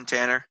good one,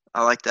 Tanner.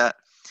 I like that.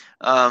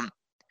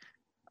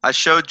 I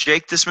showed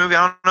Jake this movie.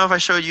 I don't know if I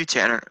showed you,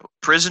 Tanner.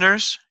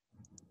 Prisoners.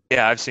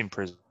 Yeah, I've seen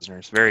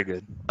Prisoners. Very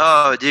good.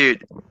 Oh,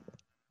 dude.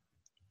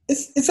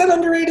 Is that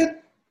underrated?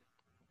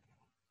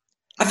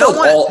 No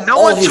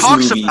one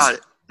talks about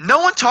it. No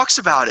one talks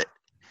about it.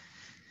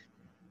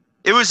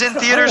 It was in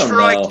theaters for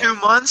like 2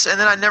 months, and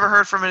then I never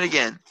heard from it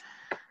again.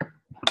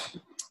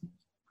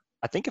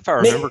 I think if I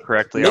remember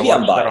correctly, I maybe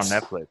I'm watched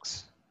that on biased.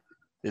 Netflix.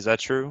 Is that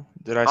true?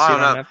 Did I I see it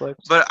don't on know, Netflix?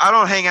 but I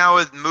don't hang out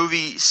with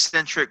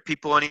movie-centric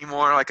people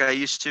anymore like I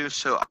used to,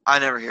 so I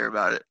never hear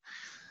about it.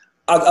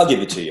 I'll give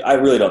it to you. I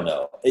really don't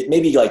know. It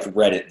may be like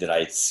Reddit that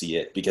I see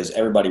it because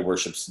everybody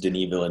worships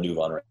Denis Villeneuve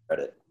on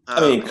Reddit.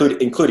 I mean,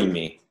 including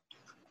me.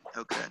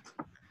 Okay.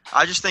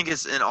 I just think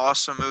it's an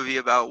awesome movie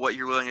about what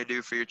you're willing to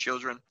do for your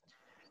children,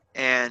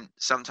 and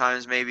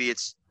sometimes maybe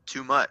it's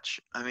too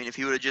much. I mean, if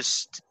he would have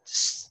just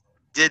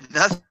did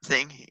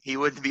nothing, he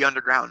wouldn't be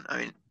underground. I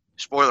mean,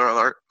 spoiler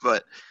alert,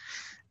 but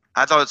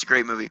I thought it's a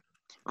great movie.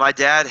 My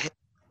dad,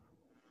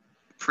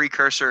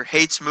 precursor,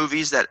 hates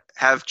movies that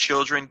have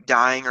children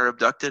dying or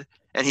abducted,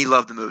 and he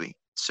loved the movie.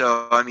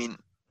 So, I mean,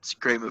 it's a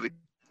great movie.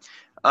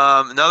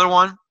 Another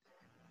one,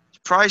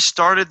 probably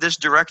started this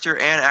director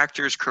and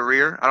actor's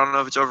career. I don't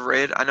know if it's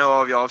overrated. I know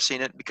all of y'all have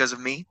seen it because of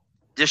me.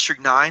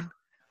 District 9.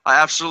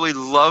 I absolutely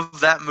love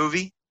that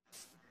movie.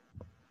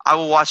 I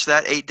will watch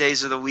that 8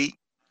 days of the week.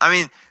 I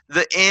mean,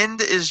 the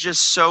end is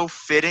just so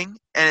fitting,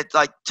 and it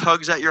like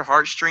tugs at your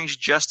heartstrings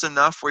just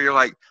enough where you're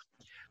like,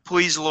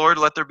 please, Lord,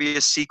 let there be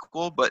a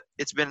sequel. But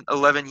it's been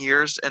 11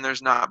 years, and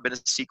there's not been a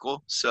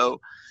sequel. So,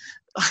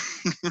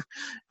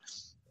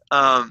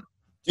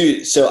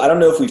 Dude, so I don't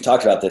know if we've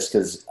talked about this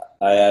because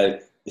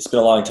it's been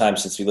a long time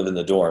since we lived in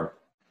the dorm.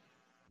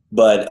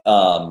 But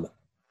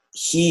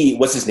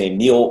what's his name?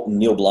 Neil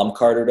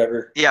Blomkamp or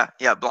whatever? Yeah,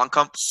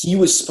 Blomkamp. He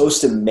was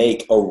supposed to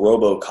make a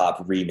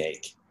RoboCop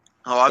remake.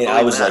 Oh, I and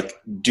I was like,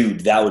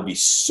 dude, that would be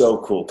so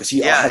cool because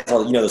he has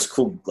all, those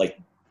cool like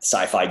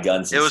sci-fi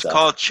guns. And it was stuff.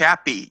 called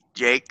Chappie,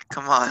 Jake.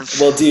 Come on.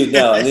 Well, dude,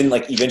 no. And then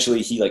like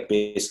eventually he like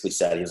basically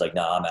said he was like,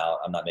 nah, I'm out.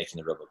 I'm not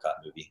making the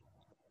RoboCop movie.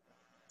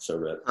 So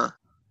rip. Huh.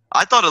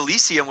 I thought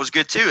Elysium was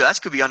good too.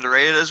 That could be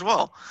underrated as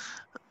well.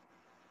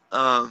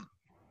 All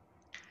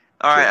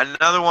right,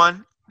 another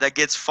one that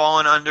gets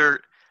fallen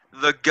under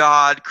the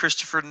god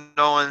Christopher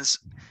Nolan's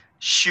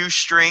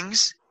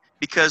shoestrings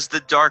because The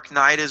Dark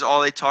Knight is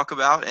all they talk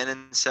about and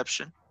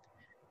Inception.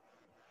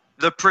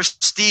 The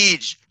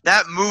Prestige.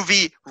 That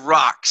movie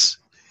rocks.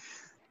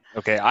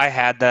 Okay, I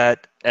had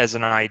that as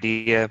an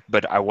idea,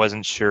 but I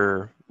wasn't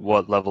sure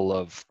what level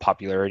of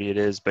popularity it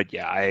is. But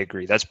yeah, I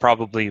agree. That's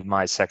probably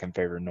my second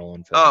favorite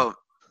Nolan film. Oh,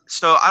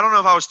 so I don't know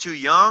if I was too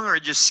young or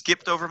it just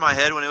skipped over my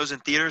head when it was in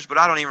theaters, but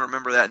I don't even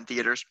remember that in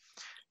theaters.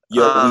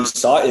 Yo, we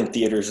saw it in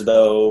theaters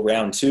though,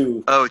 round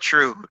 2. Oh,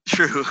 true.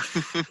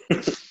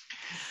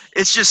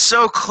 It's just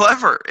so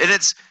clever, and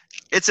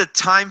it's a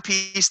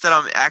timepiece that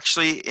I'm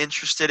actually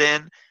interested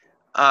in.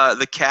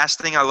 The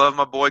casting, I love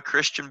my boy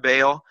Christian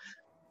Bale.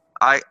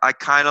 I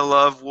kind of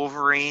love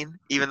Wolverine,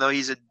 even though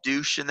he's a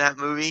douche in that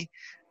movie.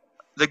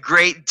 The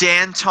great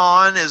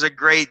Danton is a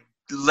great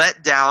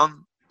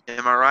letdown.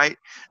 Am I right?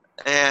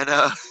 And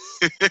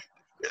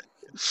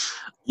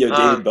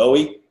David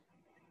Bowie.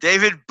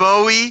 David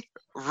Bowie,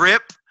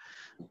 rip.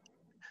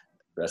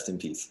 Rest in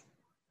peace.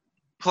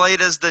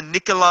 Played as the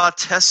Nikola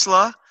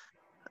Tesla.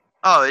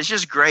 Oh, it's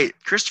just great.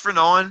 Christopher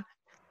Nolan,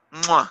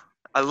 mwah,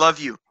 I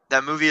love you.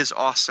 That movie is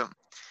awesome.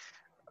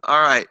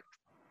 All right.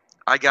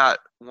 I got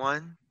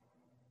 1,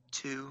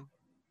 2,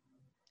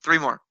 3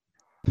 more.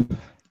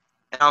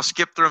 And I'll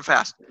skip through them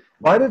fast.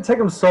 Why did it take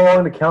him so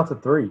long to count to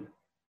 3?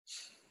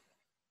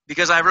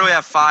 Because I really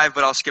have 5,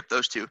 but I'll skip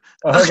those 2.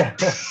 Okay.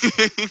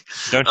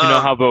 Don't you know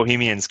how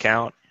Bohemians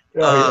count?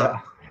 Yeah.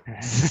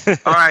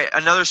 All right,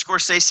 another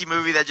Scorsese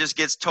movie that just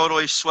gets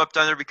totally swept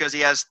under because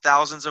he has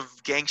thousands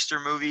of gangster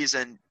movies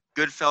and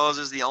Goodfellas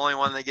is the only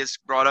one that gets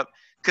brought up.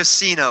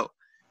 Casino.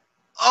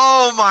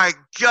 Oh my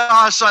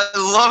gosh, I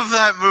love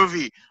that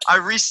movie. I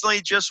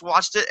recently just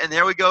watched it, and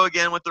there we go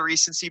again with the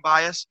recency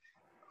bias.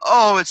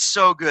 Oh, it's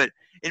so good.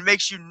 It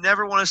makes you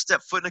never want to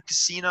step foot in a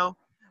casino.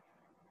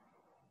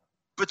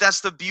 But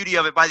that's the beauty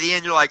of it. By the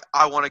end, you're like,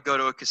 I want to go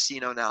to a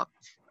casino now.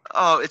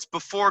 Oh, it's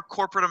before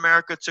corporate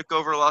America took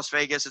over Las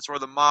Vegas. It's where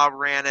the mob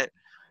ran it.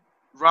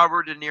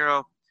 Robert De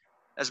Niro,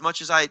 as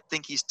much as I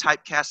think he's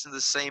typecast in the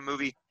same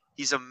movie,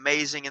 he's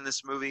amazing in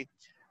this movie.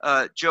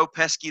 Joe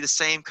Pesci, the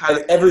same kind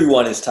of...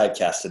 Everyone is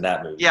typecast in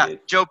that movie. Yeah,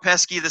 dude. Joe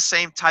Pesci, the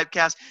same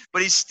typecast,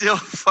 but he's still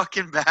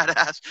fucking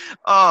badass.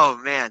 Oh,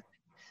 man.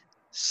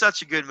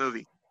 Such a good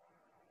movie.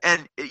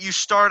 And you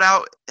start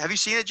out... Have you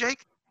seen it,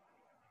 Jake?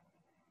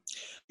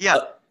 Yeah.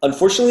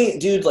 Unfortunately,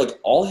 dude, like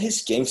all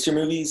his gangster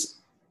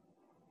movies...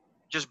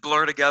 just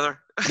blur together.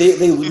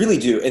 they really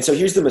do. And so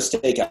here's the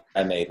mistake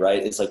I made,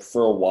 right? It's like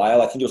for a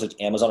while, I think it was like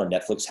Amazon or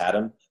Netflix had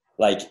them.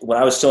 Like when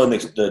I was still in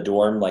the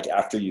dorm, like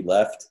after you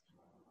left,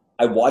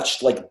 I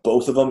watched like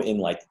both of them in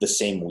like the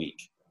same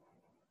week.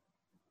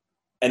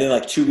 And then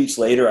like 2 weeks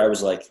later, I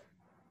was like,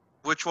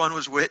 which one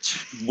was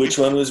which? Which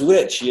one was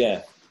which?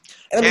 Yeah.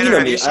 And Tanner, you know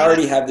have me, you seen I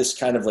already it? have this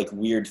kind of like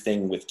weird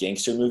thing with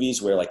gangster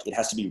movies where like it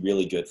has to be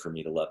really good for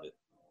me to love it.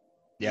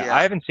 Yeah,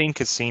 I haven't seen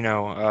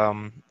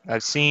Casino.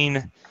 I've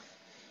seen.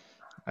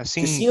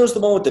 Casino's the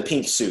one with the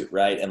pink suit,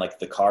 right? And like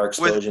the car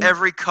explosion. With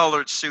every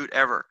colored suit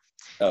ever.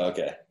 Oh,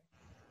 okay.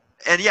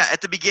 And yeah,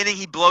 at the beginning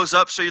he blows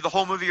up, so the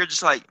whole movie you're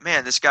just like,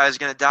 man, this guy's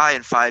gonna die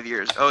in 5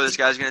 years. Oh, this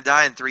guy's gonna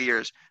die in 3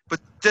 years. but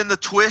then the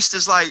twist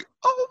is like,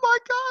 oh my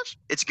gosh,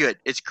 it's good.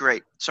 It's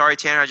great. Sorry,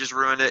 Tanner, I just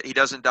ruined it. He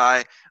doesn't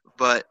die,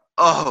 but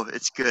oh,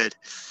 it's good.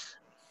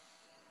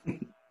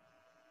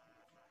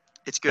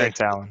 It's good.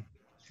 Thanks, Alan.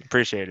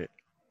 Appreciate it.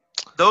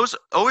 Those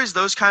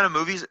kind of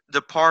movies,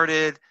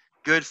 Departed,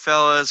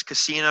 Goodfellas,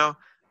 Casino.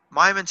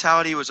 My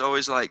mentality was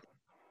always like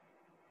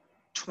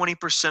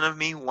 20% of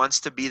me wants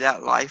to be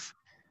that life,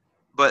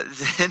 but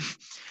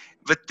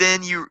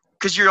then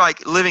because you're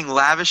like living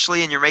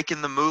lavishly and you're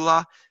making the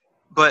moolah,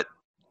 but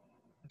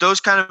those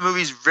kind of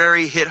movies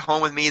very hit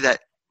home with me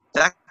that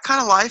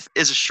kind of life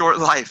is a short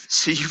life,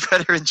 so you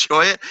better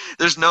enjoy it.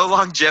 There's no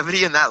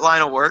longevity in that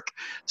line of work,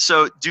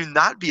 so do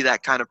not be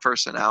that kind of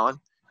person, Alan,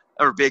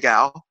 or Big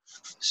Al.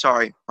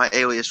 Sorry, my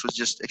alias was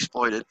just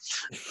exploited.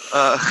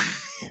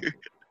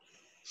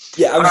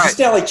 Yeah, I was just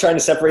now like trying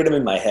to separate them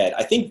in my head.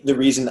 I think the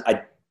reason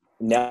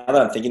now that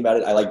I'm thinking about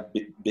it, I like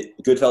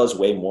Goodfellas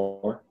way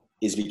more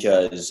is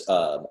because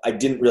I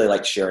didn't really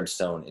like Sharon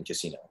Stone in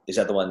Casino. Is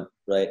that the one,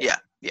 right? Yeah.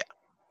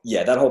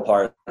 Yeah, that whole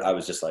part, I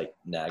was just like,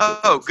 nah.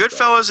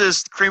 Goodfellas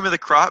is cream of the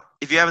crop.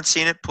 If you haven't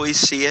seen it, please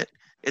see it.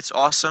 It's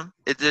awesome.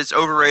 It's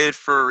overrated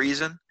for a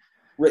reason.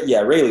 Ray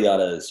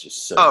Liotta is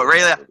just so. Oh, Ray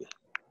Liotta.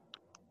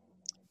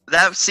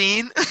 That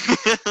scene,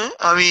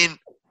 I mean,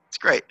 it's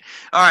great.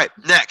 All right,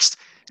 next.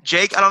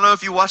 Jake, I don't know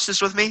if you watched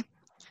this with me.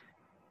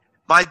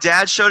 My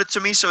dad showed it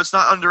to me, so it's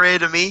not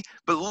underrated to me.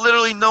 But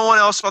literally no one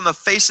else on the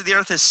face of the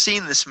earth has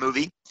seen this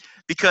movie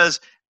because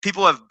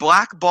people have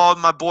blackballed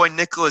my boy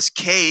Nicolas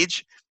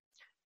Cage.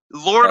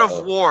 Lord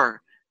of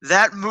War.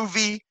 That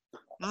movie,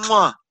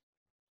 mwah.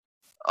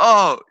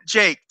 Oh,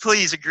 Jake,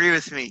 please agree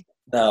with me.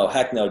 No,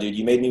 heck no, dude.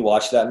 You made me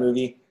watch that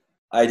movie.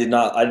 I didn't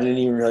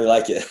even really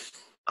like it.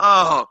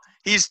 Oh,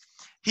 he's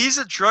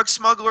a drug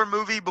smuggler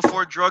movie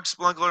before gun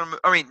smuggler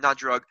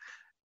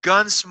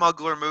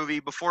movie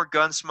before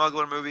gun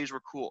smuggler movies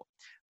were cool.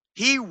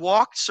 He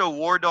walked so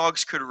War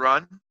Dogs could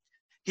run.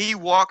 He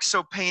walked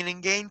so Pain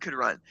and Gain could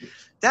run.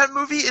 That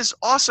movie is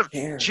awesome.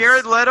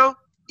 Jared Leto,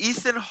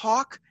 Ethan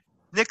Hawke,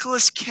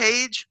 Nicolas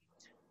Cage,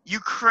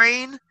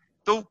 Ukraine,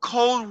 the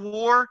Cold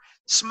War,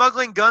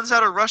 smuggling guns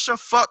out of Russia,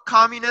 fuck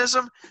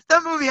communism.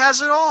 That movie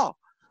has it all.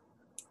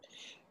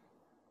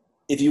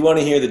 If you want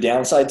to hear the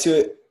downside to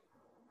it,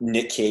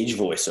 Nick Cage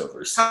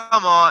voiceovers.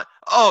 Come on.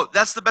 Oh,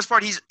 that's the best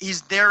part.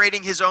 He's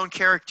narrating his own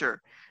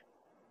character.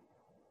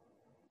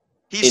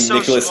 He's in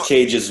Nicolas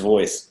Cage's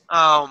voice.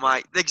 Oh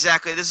my!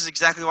 Exactly. This is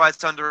exactly why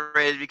it's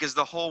underrated because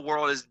the whole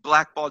world is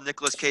blackballed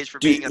Nicolas Cage for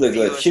being a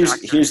B-list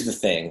actor. Here's the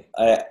thing.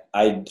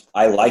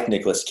 I like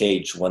Nicolas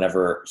Cage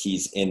whenever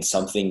he's in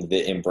something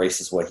that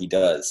embraces what he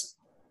does.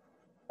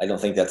 I don't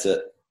think that's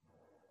it.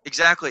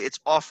 Exactly. It's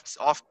off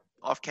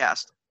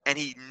cast, and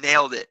he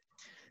nailed it.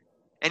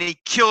 And he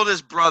killed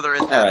his brother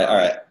in that. All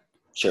right.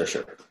 Sure.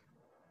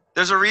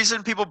 There's a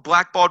reason people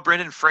blackballed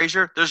Brendan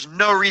Fraser. There's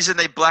no reason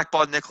they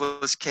blackballed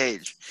Nicolas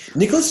Cage.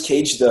 Nicolas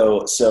Cage,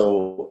 though,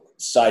 so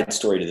side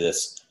story to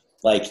this.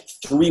 Like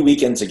 3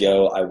 weekends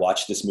ago, I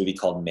watched this movie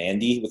called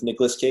Mandy with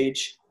Nicolas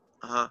Cage.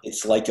 Uh-huh.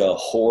 It's like a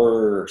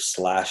horror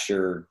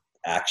slasher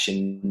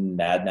action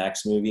Mad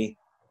Max movie.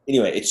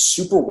 Anyway, it's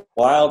super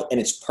wild, and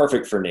it's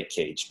perfect for Nick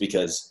Cage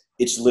because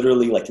it's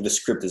literally like the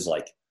script is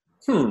like,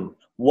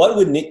 what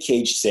would Nick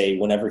Cage say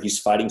whenever he's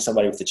fighting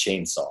somebody with a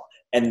chainsaw?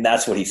 And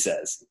that's what he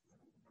says.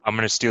 I'm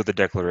going to steal the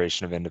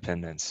Declaration of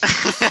Independence.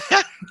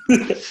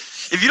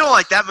 If you don't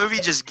like that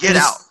movie, just get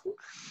out.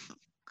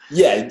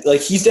 Yeah,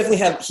 like he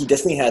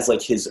definitely has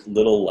like his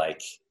little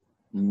like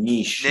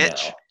niche.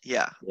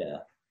 Yeah. Yeah.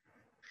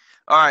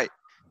 All right.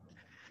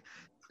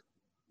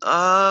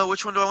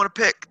 Which one do I want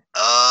to pick?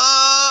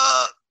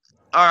 All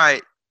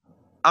right.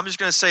 I'm just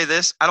gonna say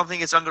this. I don't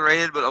think it's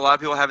underrated, but a lot of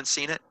people haven't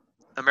seen it.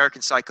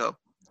 American Psycho.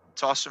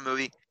 It's an awesome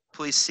movie.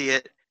 Please see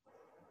it.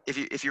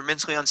 If you're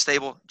mentally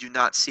unstable, do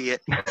not see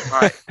it.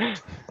 All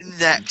right.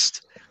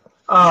 Next.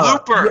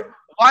 Looper.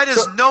 Why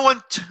does no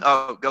one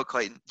go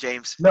Clayton.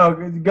 James. No,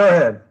 go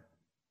ahead.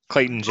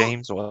 Clayton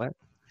James, what?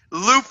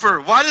 Looper.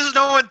 Why does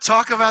no one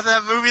talk about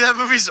that movie? That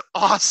movie's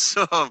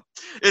awesome.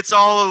 It's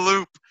all a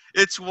loop.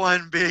 It's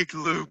one big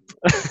loop.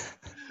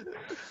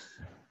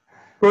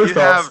 First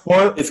off,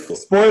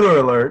 spoiler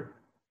alert.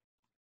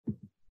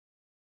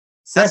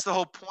 That's the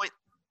whole point.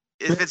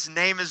 If its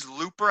name is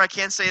Looper, I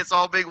can't say it's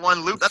all big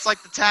one loop. That's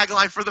like the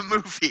tagline for the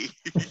movie.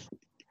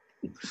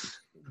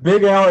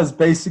 Big Al is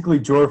basically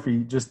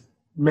Jorphy, just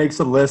makes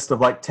a list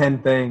of like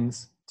 10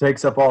 things,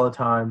 takes up all the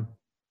time.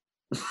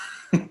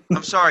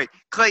 I'm sorry.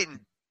 Clayton,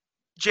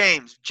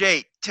 James,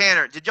 Jake,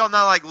 Tanner, did y'all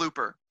not like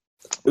Looper?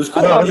 It was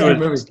cool. I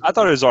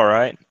thought it was all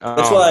right.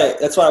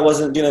 That's why I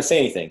wasn't going to say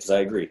anything, because I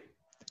agree.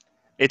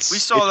 We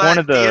saw that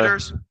in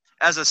theaters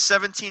as a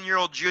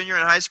 17-year-old junior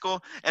in high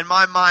school, and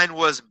my mind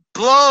was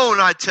blown,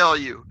 I tell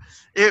you.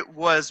 It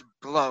was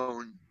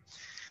blown.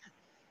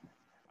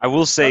 I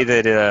will say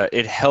that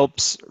it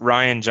helps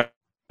Rian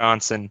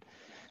Johnson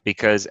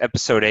because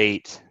episode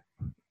 8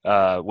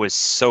 was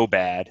so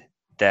bad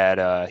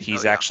that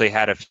he's actually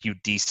had a few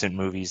decent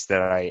movies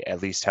that I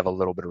at least have a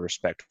little bit of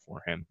respect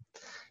for him.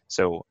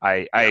 So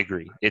I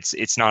agree.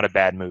 It's not a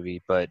bad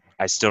movie, but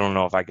I still don't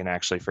know if I can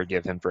actually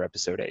forgive him for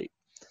episode 8.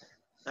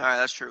 All right,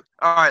 that's true.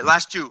 All right,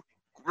 last two,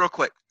 real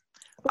quick.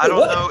 I don't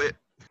know.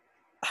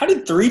 How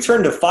did 3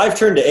 turn to 5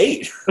 turn to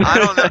 8? I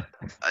don't know.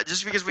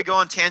 Just because we go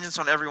on tangents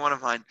on every one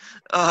of mine.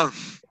 I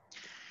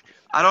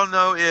don't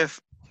know if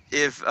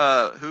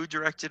who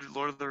directed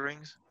Lord of the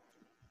Rings?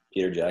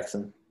 Peter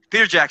Jackson.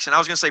 Peter Jackson. I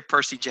was gonna say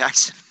Percy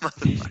Jackson.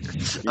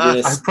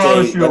 I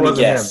promise you it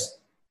wasn't him.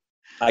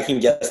 I can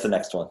guess the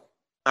next one.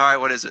 All right,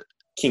 what is it?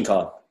 King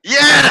Kong.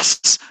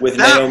 Yes! With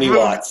That Naomi movie-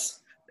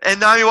 Watts.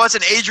 And Naomi Watts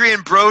and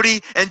Adrian Brody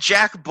and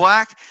Jack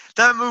Black.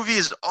 That movie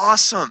is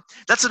awesome.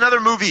 That's another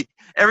movie.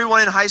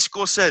 Everyone in high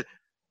school said,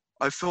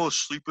 I fell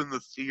asleep in the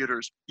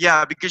theaters.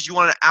 Yeah, because you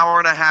want an hour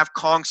and a half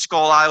Kong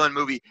Skull Island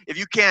movie. If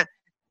you can't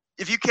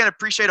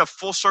appreciate a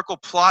full circle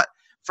plot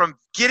from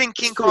getting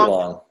King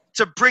Kong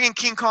to bringing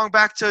King Kong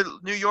back to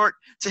New York,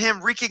 to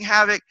him wreaking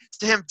havoc,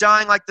 to him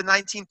dying like the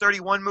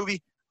 1931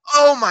 movie.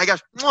 Oh my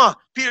gosh. Mwah.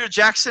 Peter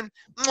Jackson.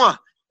 Mwah.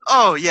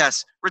 Oh,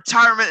 yes.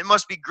 Retirement, it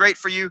must be great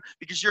for you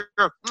because you're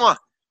mwah.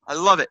 I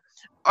love it.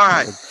 All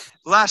right.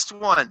 Last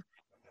one.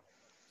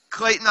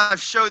 Clayton,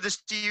 I've showed this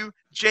to you.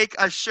 Jake,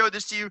 I've showed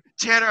this to you.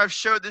 Tanner, I've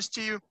showed this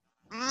to you.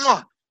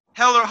 Mwah.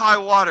 Hell or High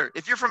Water.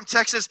 If you're from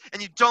Texas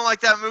and you don't like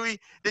that movie,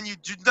 then you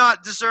do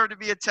not deserve to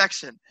be a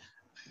Texan.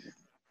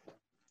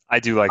 I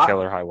do like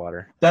Hell or High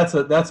Water. That's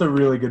a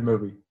really good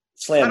movie.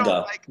 Slam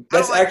dunk.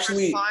 That's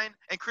actually Chris Pine,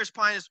 and Chris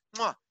Pine is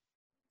mwah.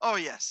 Oh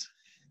yes.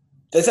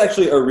 That's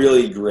actually a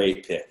really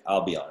great pick.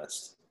 I'll be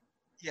honest.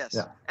 Yes.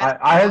 Yeah.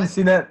 I hadn't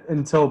seen that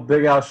until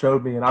Big Al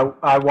showed me, and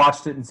I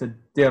watched it and said,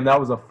 "Damn, that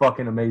was a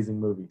fucking amazing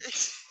movie."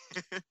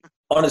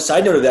 On a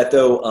side note of that,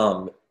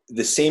 though,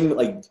 the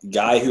same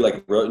guy who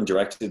wrote and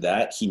directed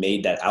that, he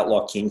made that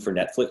Outlaw King for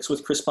Netflix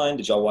with Chris Pine.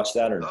 Did y'all watch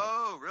that or no?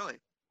 Oh, really?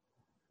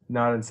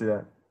 No, I didn't see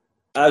that.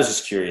 I was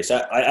just curious.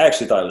 I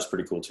actually thought it was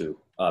pretty cool too.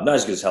 Not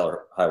as good as Hell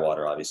or High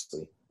Water,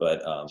 obviously,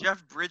 but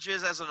Jeff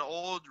Bridges as an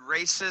old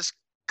racist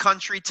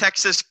country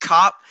Texas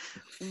cop.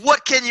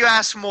 What can you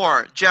ask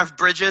more, Jeff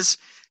Bridges?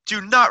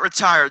 Do not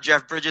retire,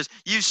 Jeff Bridges.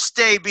 You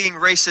stay being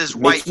racist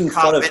white Making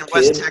cop fun of in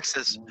West Pibb.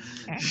 Texas.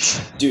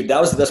 dude,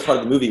 that was the best part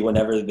of the movie.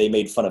 Whenever they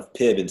made fun of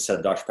Pibb instead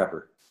of Dr.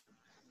 Pepper.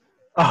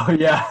 Oh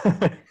yeah.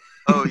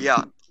 Oh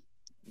yeah.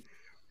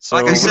 So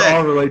Like I We can said-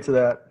 all relate to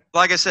that.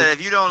 Like I said,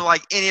 if you don't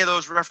like any of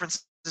those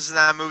references in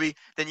that movie,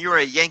 then you're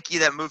a Yankee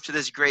that moved to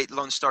this great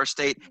Lone Star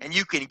State, and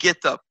you can get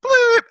the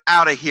bleep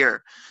out of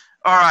here.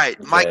 All right,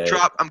 mic Okay.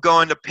 drop. I'm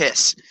going to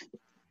piss.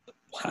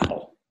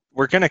 Wow.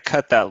 We're gonna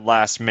cut that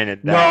last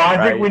minute down. No, I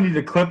right? think we need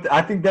to clip.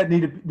 I think that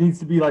needs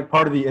to be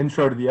part of the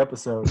intro to the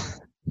episode.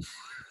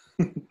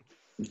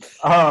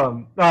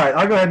 All right,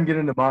 I'll go ahead and get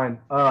into mine.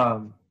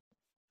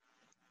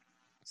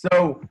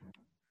 So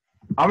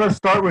I'm gonna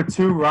start with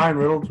 2 Ryan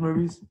Reynolds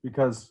movies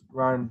because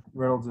Ryan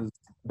Reynolds is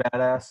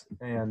badass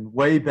and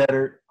way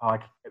better.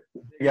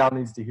 Big Al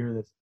needs to hear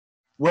this.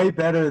 Way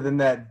better than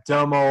that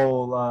dumb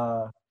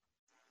old.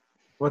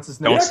 What's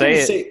his name? Don't say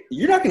it.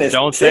 You're not going to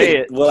Don't say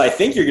it. What I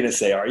think you're going to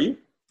say, are you?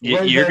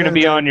 Way You're gonna better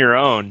be than- on your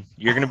own.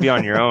 You're gonna be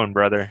on your own,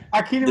 brother.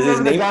 I can't even Does his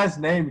remember the name- guy's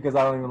name because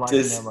I don't even like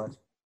him that much.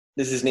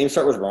 Does his name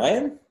start with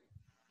Ryan?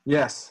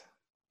 Yes.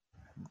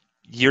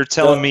 You're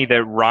telling me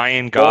that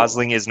Ryan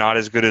Gosling is not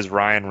as good as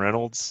Ryan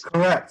Reynolds?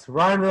 Correct.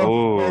 Ryan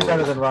Reynolds is way Oh.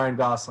 better than Ryan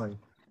Gosling.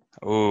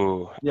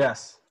 Ooh.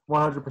 Yes,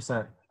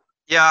 100%.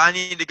 Yeah, I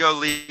need to go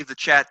leave the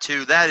chat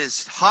too. That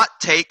is hot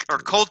take or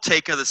cold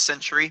take of the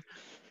century.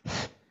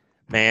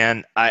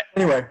 Man, I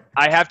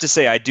have to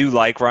say I do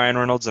like Ryan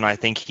Reynolds, and I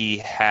think he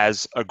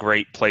has a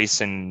great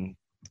place in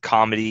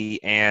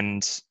comedy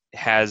and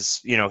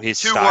has his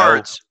 2 style.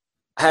 words.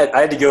 I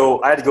had to go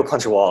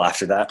punch a wall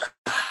after that.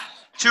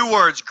 2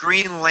 words.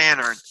 Green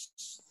Lantern.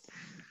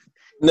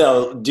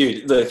 No,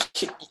 dude, look,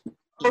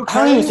 I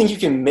don't even think you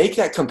can make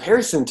that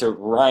comparison to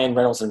Ryan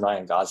Reynolds and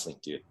Ryan Gosling,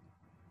 dude.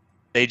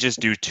 They just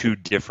do too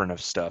different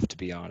of stuff, to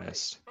be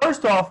honest.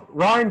 First off,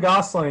 Ryan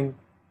Gosling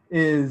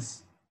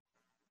is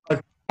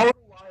a total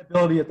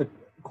liability at the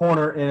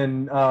corner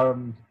in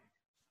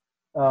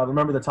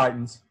Remember the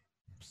Titans.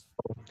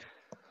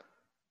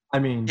 I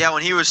mean, Yeah,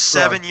 when he was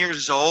 7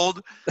 years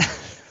old.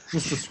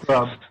 just a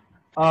scrub.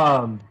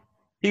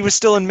 He was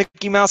still in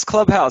Mickey Mouse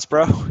Clubhouse,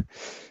 bro.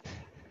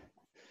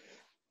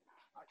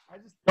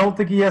 Don't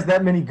think he has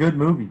that many good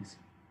movies.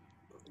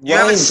 You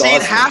haven't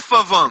seen half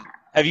of them.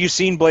 Have you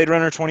seen Blade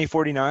Runner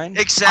 2049?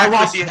 Exactly.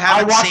 If you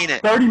haven't watched seen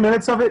it. 30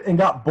 minutes of it and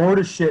got bored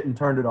as shit and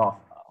turned it off.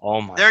 Oh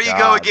my! There you go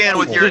God. again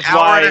with your This is hour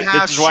why, and a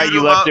half This is why shoot you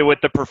 'em left up. it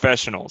with the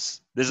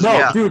professionals. This is No,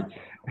 why. dude.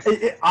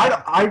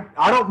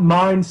 I don't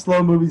mind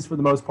slow movies for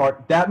the most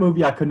part. That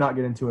movie I could not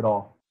get into at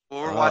all.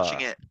 Well, we're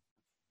watching it.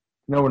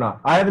 No, we're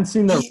not. I haven't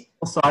seen the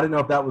so I didn't know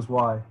if that was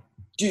why.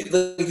 Dude,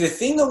 the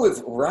thing though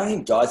with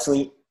Ryan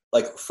Gosling,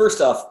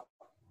 first off,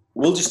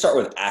 we'll just start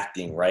with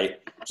acting, right?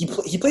 He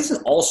plays in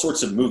all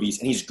sorts of movies,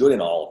 and he's good in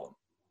all of them.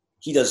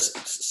 He does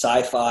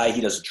sci-fi,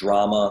 he does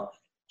drama,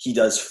 he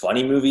does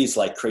funny movies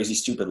like Crazy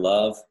Stupid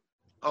Love.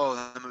 Oh,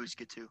 that movie's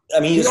good too. I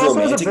mean, he He does also has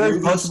a romantic very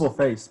movies. punchable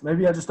face.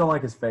 Maybe I just don't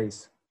like his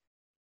face.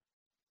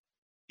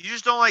 You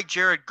just don't like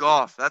Jared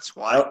Goff. That's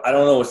why. I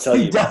don't know what to tell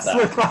you about does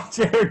look like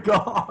Jared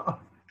Goff.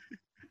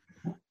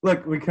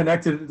 Look, we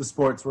connected it to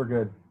sports. We're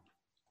good.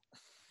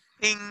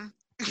 Ping.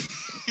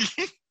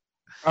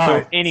 All So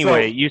right.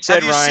 anyway, so, you said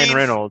have you Ryan seen-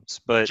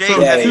 Reynolds, but Jake,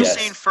 Yeah, have you yes.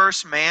 seen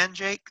First Man,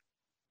 Jake?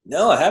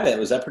 No, I haven't.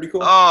 Was that pretty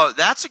cool? Oh,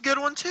 that's a good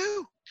one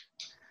too.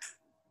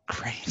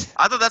 great.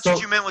 I thought that's what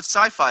So- you meant with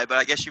sci-fi, but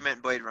I guess you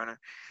meant Blade Runner.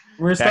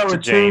 we're gonna Back start to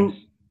with James.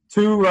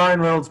 two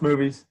Ryan Reynolds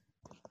movies.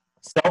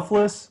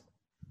 Selfless.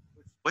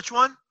 Which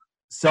one?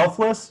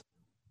 Selfless.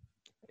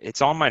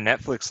 It's on my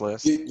Netflix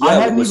list. Yeah, I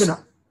it hadn't was-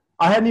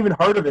 even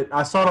heard of it.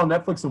 I saw it on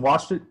Netflix and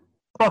watched it.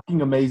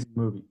 Fucking amazing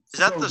movie. Is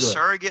that So the good.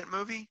 Surrogate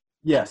movie?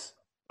 Yes.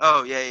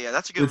 Oh yeah.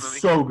 That's a good It's movie.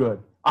 so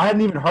good. I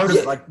hadn't even heard of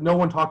Yeah. it. Like no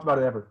one talked about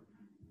it ever.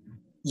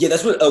 Yeah,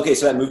 that's what. Okay,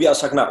 so that movie I was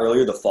talking about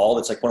earlier, The Fall.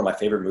 That's like one of my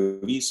favorite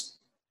movies.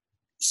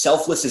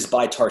 Selfless is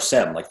by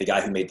Tarsem, like the guy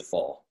who made The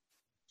Fall.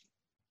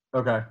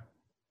 Okay.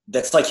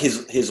 That's like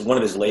his one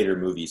of his later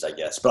movies, I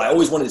guess. But I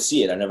always wanted to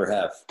see it. I never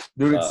have.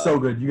 Dude, it's so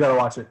good. You gotta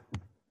watch it.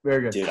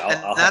 Very good. Dude, And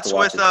I'll have that's to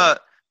watch with it.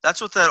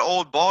 that's with that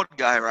old bald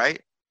guy,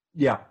 right?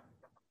 Yeah.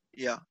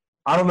 Yeah.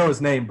 I don't know his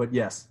name, but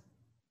yes.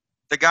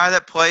 The guy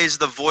that plays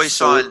the voice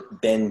Sir on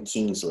Ben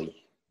Kingsley.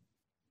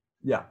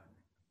 Yeah.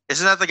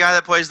 isn't that the guy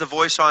that plays the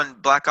voice on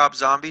Black Ops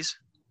Zombies?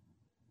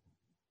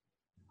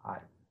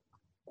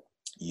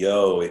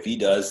 Yo, if he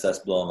does, that's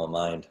blowing my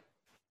mind.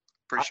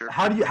 Pretty sure.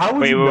 How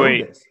would Wait, you know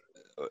wait. this?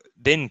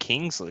 Ben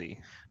Kingsley.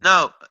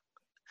 No.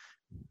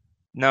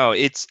 No,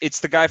 it's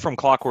the guy from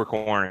Clockwork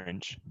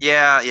Orange.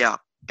 Yeah.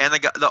 And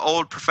the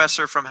old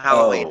professor from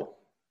Halloween. Oh.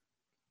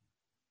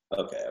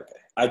 Okay.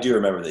 I do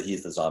remember that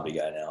he's the zombie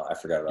guy now. I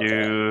forgot about that.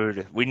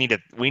 Dude, we need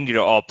to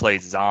all play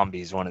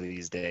zombies one of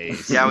these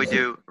days. Yeah, we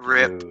do.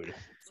 Rip. Dude.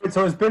 Wait,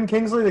 so is Ben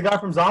Kingsley the guy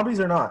from Zombies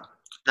or not?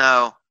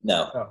 No.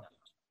 No. Oh.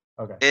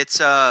 Okay. It's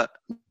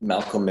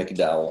Malcolm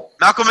McDowell.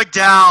 Malcolm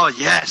McDowell.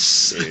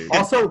 Yes. Dude.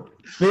 Also,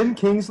 Ben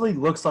Kingsley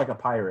looks like a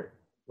pirate.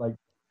 Like,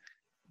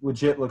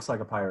 legit looks like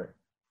a pirate.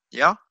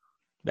 Yeah.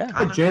 Yeah.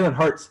 Like Jalen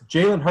Hurts.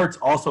 Jalen Hurts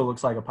also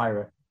looks like a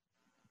pirate.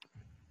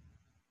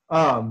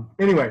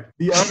 Anyway,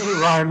 the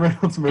other Ryan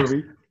Reynolds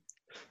movie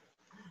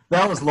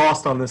that was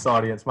lost on this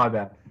audience. My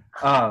bad.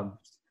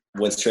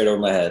 Went straight over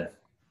my head.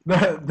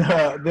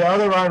 The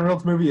other Ryan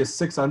Reynolds movie is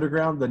Six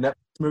Underground, the Netflix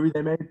movie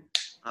they made.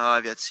 Oh,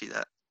 I've yet to see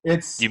that.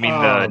 It's You mean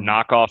the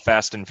knockoff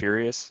Fast and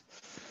Furious?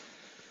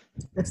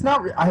 It's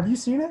not. Have you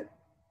seen it?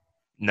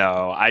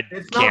 No, I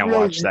It's not can't really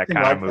watch that anything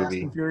kind of like Fast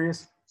movie. and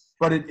Furious,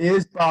 but it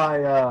is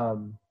by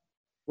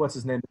what's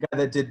his name? The guy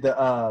that did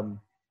the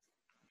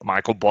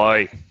Michael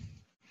Bay.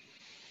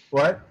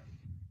 what?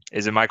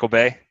 Is it Michael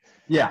Bay?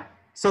 Yeah.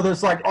 So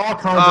there's like all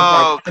kinds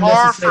Oh, of like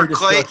unnecessary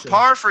destruction.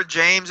 par for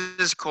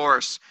James's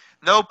course.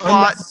 No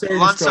plot, Unnecessary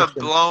lots of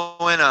destruction.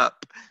 blowing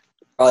up.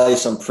 Probably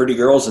some pretty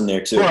girls in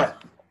there too.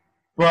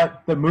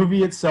 But the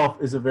movie itself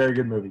is a very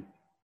good movie.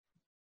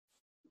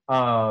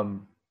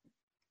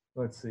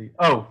 Let's see.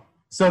 Oh,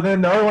 so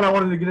then the other one I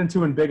wanted to get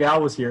into when Big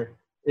Al was here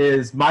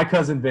is My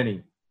Cousin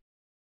Vinny.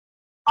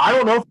 I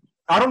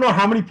don't know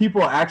how many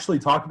people actually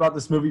talk about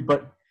this movie,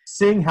 but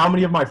seeing how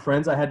many of my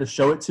friends I had to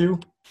show it to,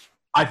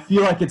 I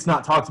feel like it's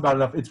not talked about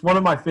enough. It's one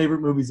of my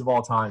favorite movies of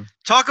all time.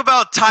 Talk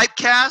about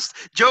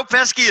typecast. Joe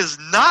Pesci is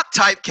not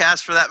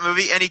typecast for that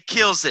movie, and he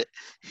kills it.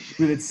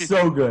 Dude, it's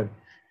so good.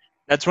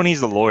 That's when he's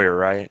the lawyer,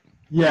 right?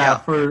 Yeah,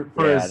 for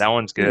Yeah, his, that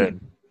one's good.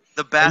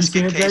 The Have you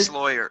seen basket it, case Jake?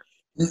 lawyer.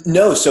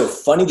 No, so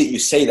funny that you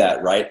say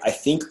that, right? I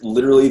think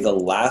literally the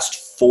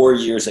last 4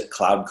 years at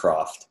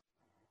Cloudcroft,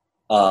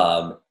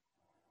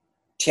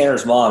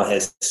 Tanner's mom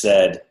has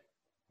said,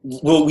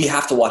 well, we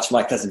have to watch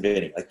My Cousin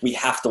Vinny. Like, we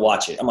have to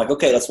watch it. I'm like,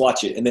 okay, let's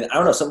watch it. And then, I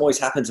don't know, something always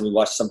happens and we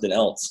watch something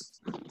else.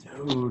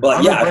 Dude,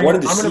 But, yeah, I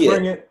wanted to I'm see gonna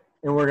bring it. it,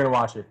 and we're gonna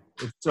watch it.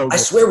 It's so good.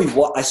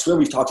 I swear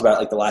we've talked about it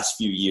like the last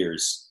few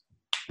years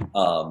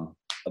about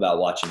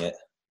watching it.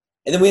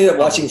 And then we ended up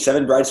watching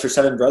Seven Brides for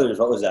Seven Brothers.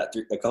 What was that?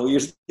 A couple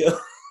years ago?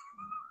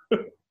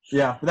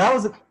 Yeah, but that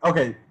was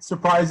okay.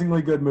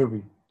 Surprisingly good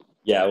movie.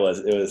 Yeah, it was.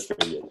 It was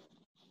pretty good.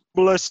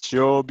 Bless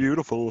your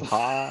beautiful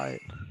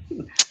heart.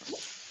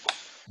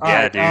 All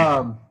Yeah,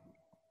 right, dude.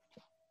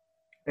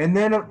 And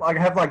then like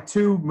I have like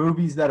two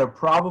movies that are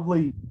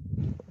probably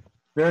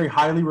very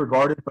highly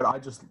regarded, but I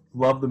just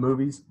love the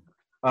movies.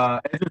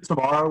 Edge of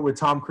Tomorrow with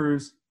Tom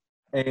Cruise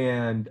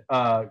and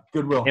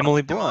Goodwill.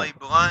 Emily Hunting. Blunt.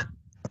 Blunt.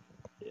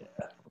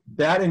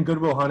 That and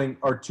Goodwill Hunting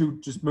are two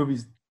just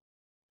movies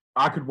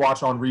I could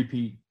watch on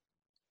repeat,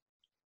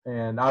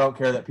 and I don't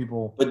care that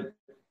people. But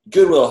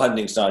Goodwill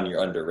Hunting's not on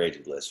your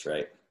underrated list,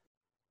 right?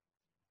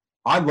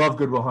 I love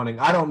Goodwill Hunting.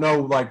 I don't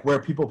know like where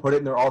people put it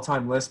in their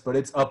all-time list, but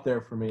it's up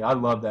there for me. I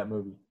love that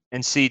movie.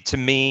 And see, to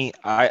me,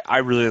 I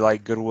really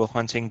like Goodwill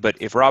Hunting, but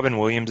if Robin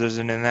Williams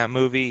isn't in that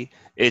movie,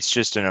 it's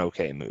just an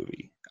okay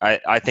movie.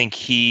 I think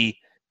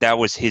that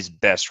was his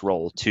best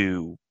role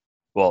to,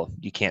 well,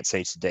 you can't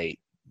say to date.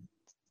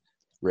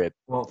 Rip.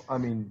 Well, I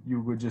mean, you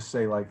would just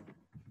say like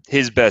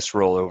His best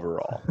role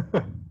overall.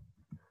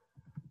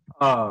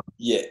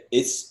 Yeah,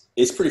 it's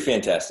pretty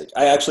fantastic.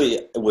 I actually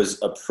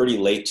was pretty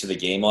late to the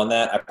game on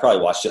that. I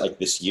probably watched it like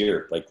this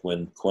year, like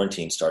when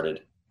quarantine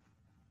started.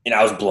 and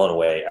I was blown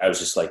away. I was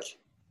just like,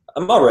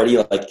 I'm already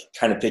like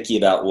kind of picky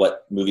about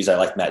what movies I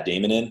like Matt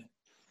Damon in,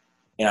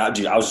 and I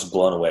was just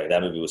blown away.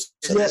 That movie was.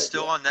 Is it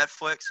still on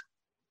Netflix?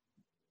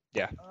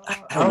 Yeah. I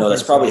don't know.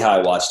 That's probably how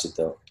I watched it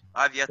though.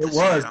 I've yet to It see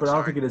was, it. but I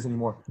don't think it is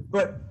anymore.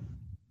 But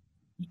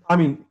I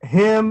mean,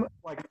 him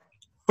like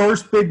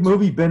first big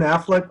movie, Ben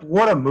Affleck.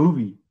 What a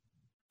movie!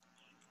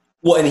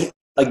 Well, and he,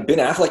 like Ben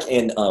Affleck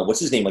and what's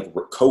his name, like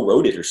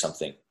co-wrote it or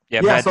something.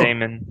 Yeah, Matt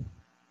Damon.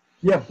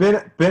 Yeah,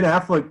 Ben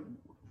Affleck.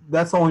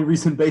 That's the only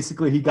reason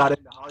basically he got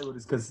into Hollywood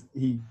is because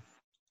he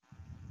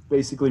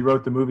basically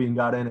wrote the movie and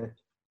got in it,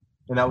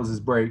 and that was his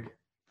break.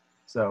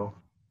 So.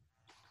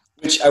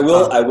 Which I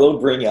will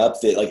bring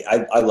up that like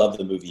I love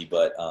the movie,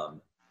 but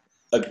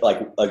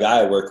like a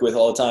guy I work with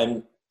all the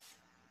time,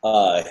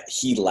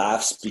 he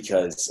laughs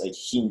because like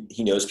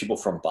he knows people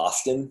from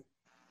Boston,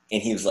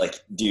 and he was like,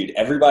 dude,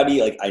 everybody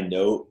like I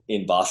know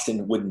in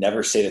Boston would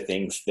never say the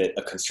things that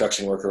a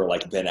construction worker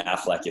like Ben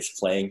Affleck is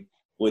playing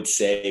would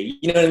say.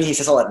 You know what I mean? He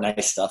says all that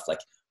nice stuff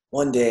like,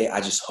 one day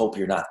I just hope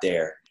you're not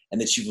there. And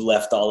that you've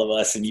left all of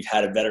us and you've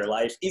had a better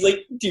life. He's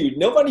like, dude,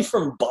 nobody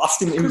from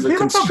Boston who's a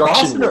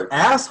construction worker.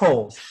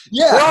 Assholes.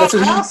 Yeah, that's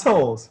what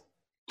assholes.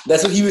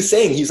 That's what he was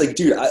saying. He's like,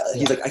 dude,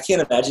 he's like, I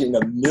can't imagine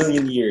in a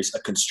million years a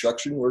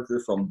construction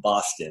worker from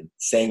Boston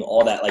saying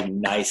all that like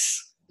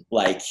nice,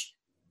 like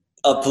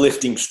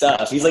uplifting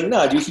stuff. He's like,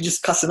 no, dude, he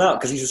just cuss him out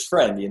because he's his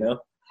friend, you know?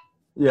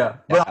 Yeah,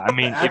 but I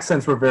mean, the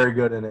accents were very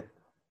good in it.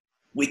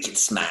 Wicked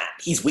smart.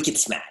 He's wicked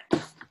smart.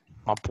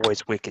 My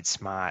boy's wicked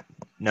smart.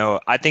 No,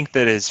 I think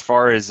that as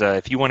far as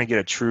if you want to get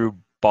a true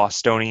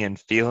Bostonian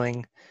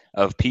feeling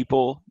of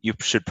people, you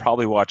should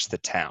probably watch The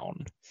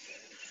Town.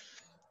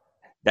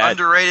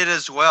 Underrated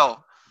as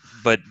well.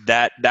 But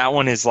that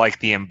one is like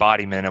the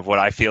embodiment of what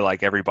I feel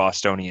like every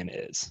Bostonian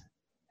is.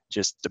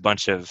 Just a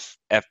bunch of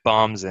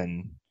F-bombs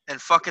and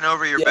fucking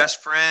over your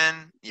best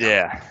friend.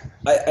 Yeah.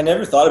 I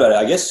never thought about it.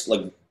 I guess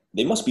like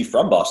they must be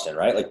from Boston,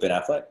 right? Like Ben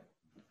Affleck?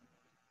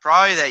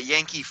 Probably that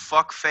Yankee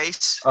fuck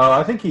face. Oh,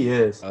 I think he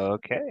is.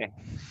 Okay.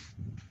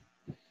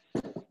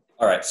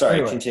 All right. Sorry.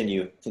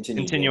 Anyway.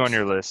 Continue on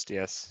your list.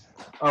 Yes.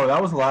 Oh,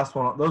 that was the last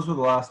one. Those were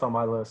the last on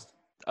my list.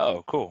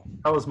 Oh, cool.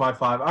 That was my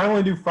 5. I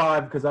only do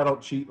 5 because I don't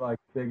cheat like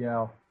Big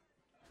Al.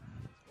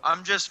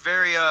 I'm just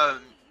very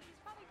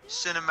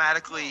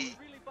cinematically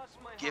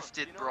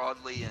gifted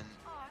broadly and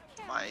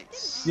my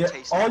Yeah,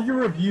 taste. all your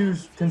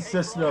reviews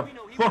consisted of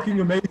fucking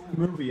amazing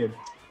movie, and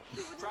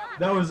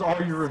that was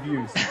all your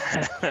reviews.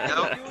 For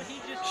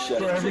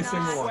every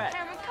single one.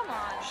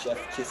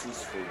 Chef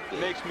kisses for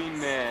big. Makes me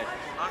mad.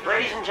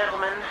 Ladies and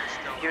gentlemen,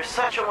 you're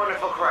such a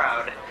wonderful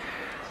crowd.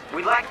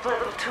 We'd like to play a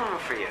little tune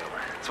for you.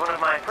 It's one of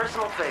my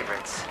personal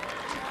favorites.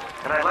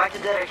 And I'd like to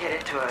dedicate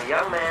it to a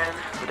young man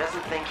who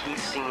doesn't think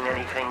he's seen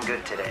anything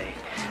good today.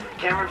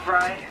 Cameron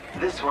Fry,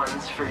 this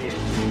one's for you.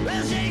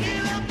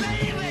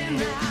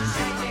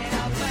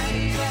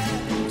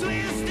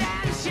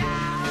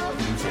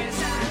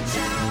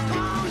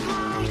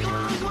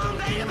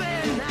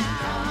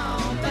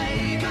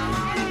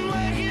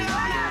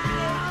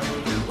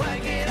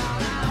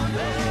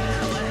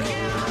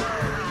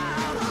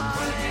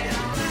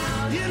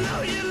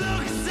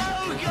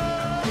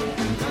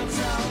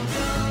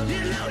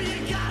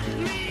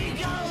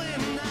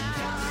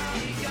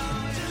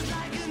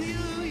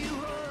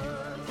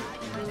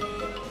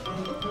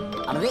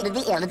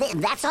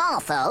 That's all,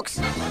 folks.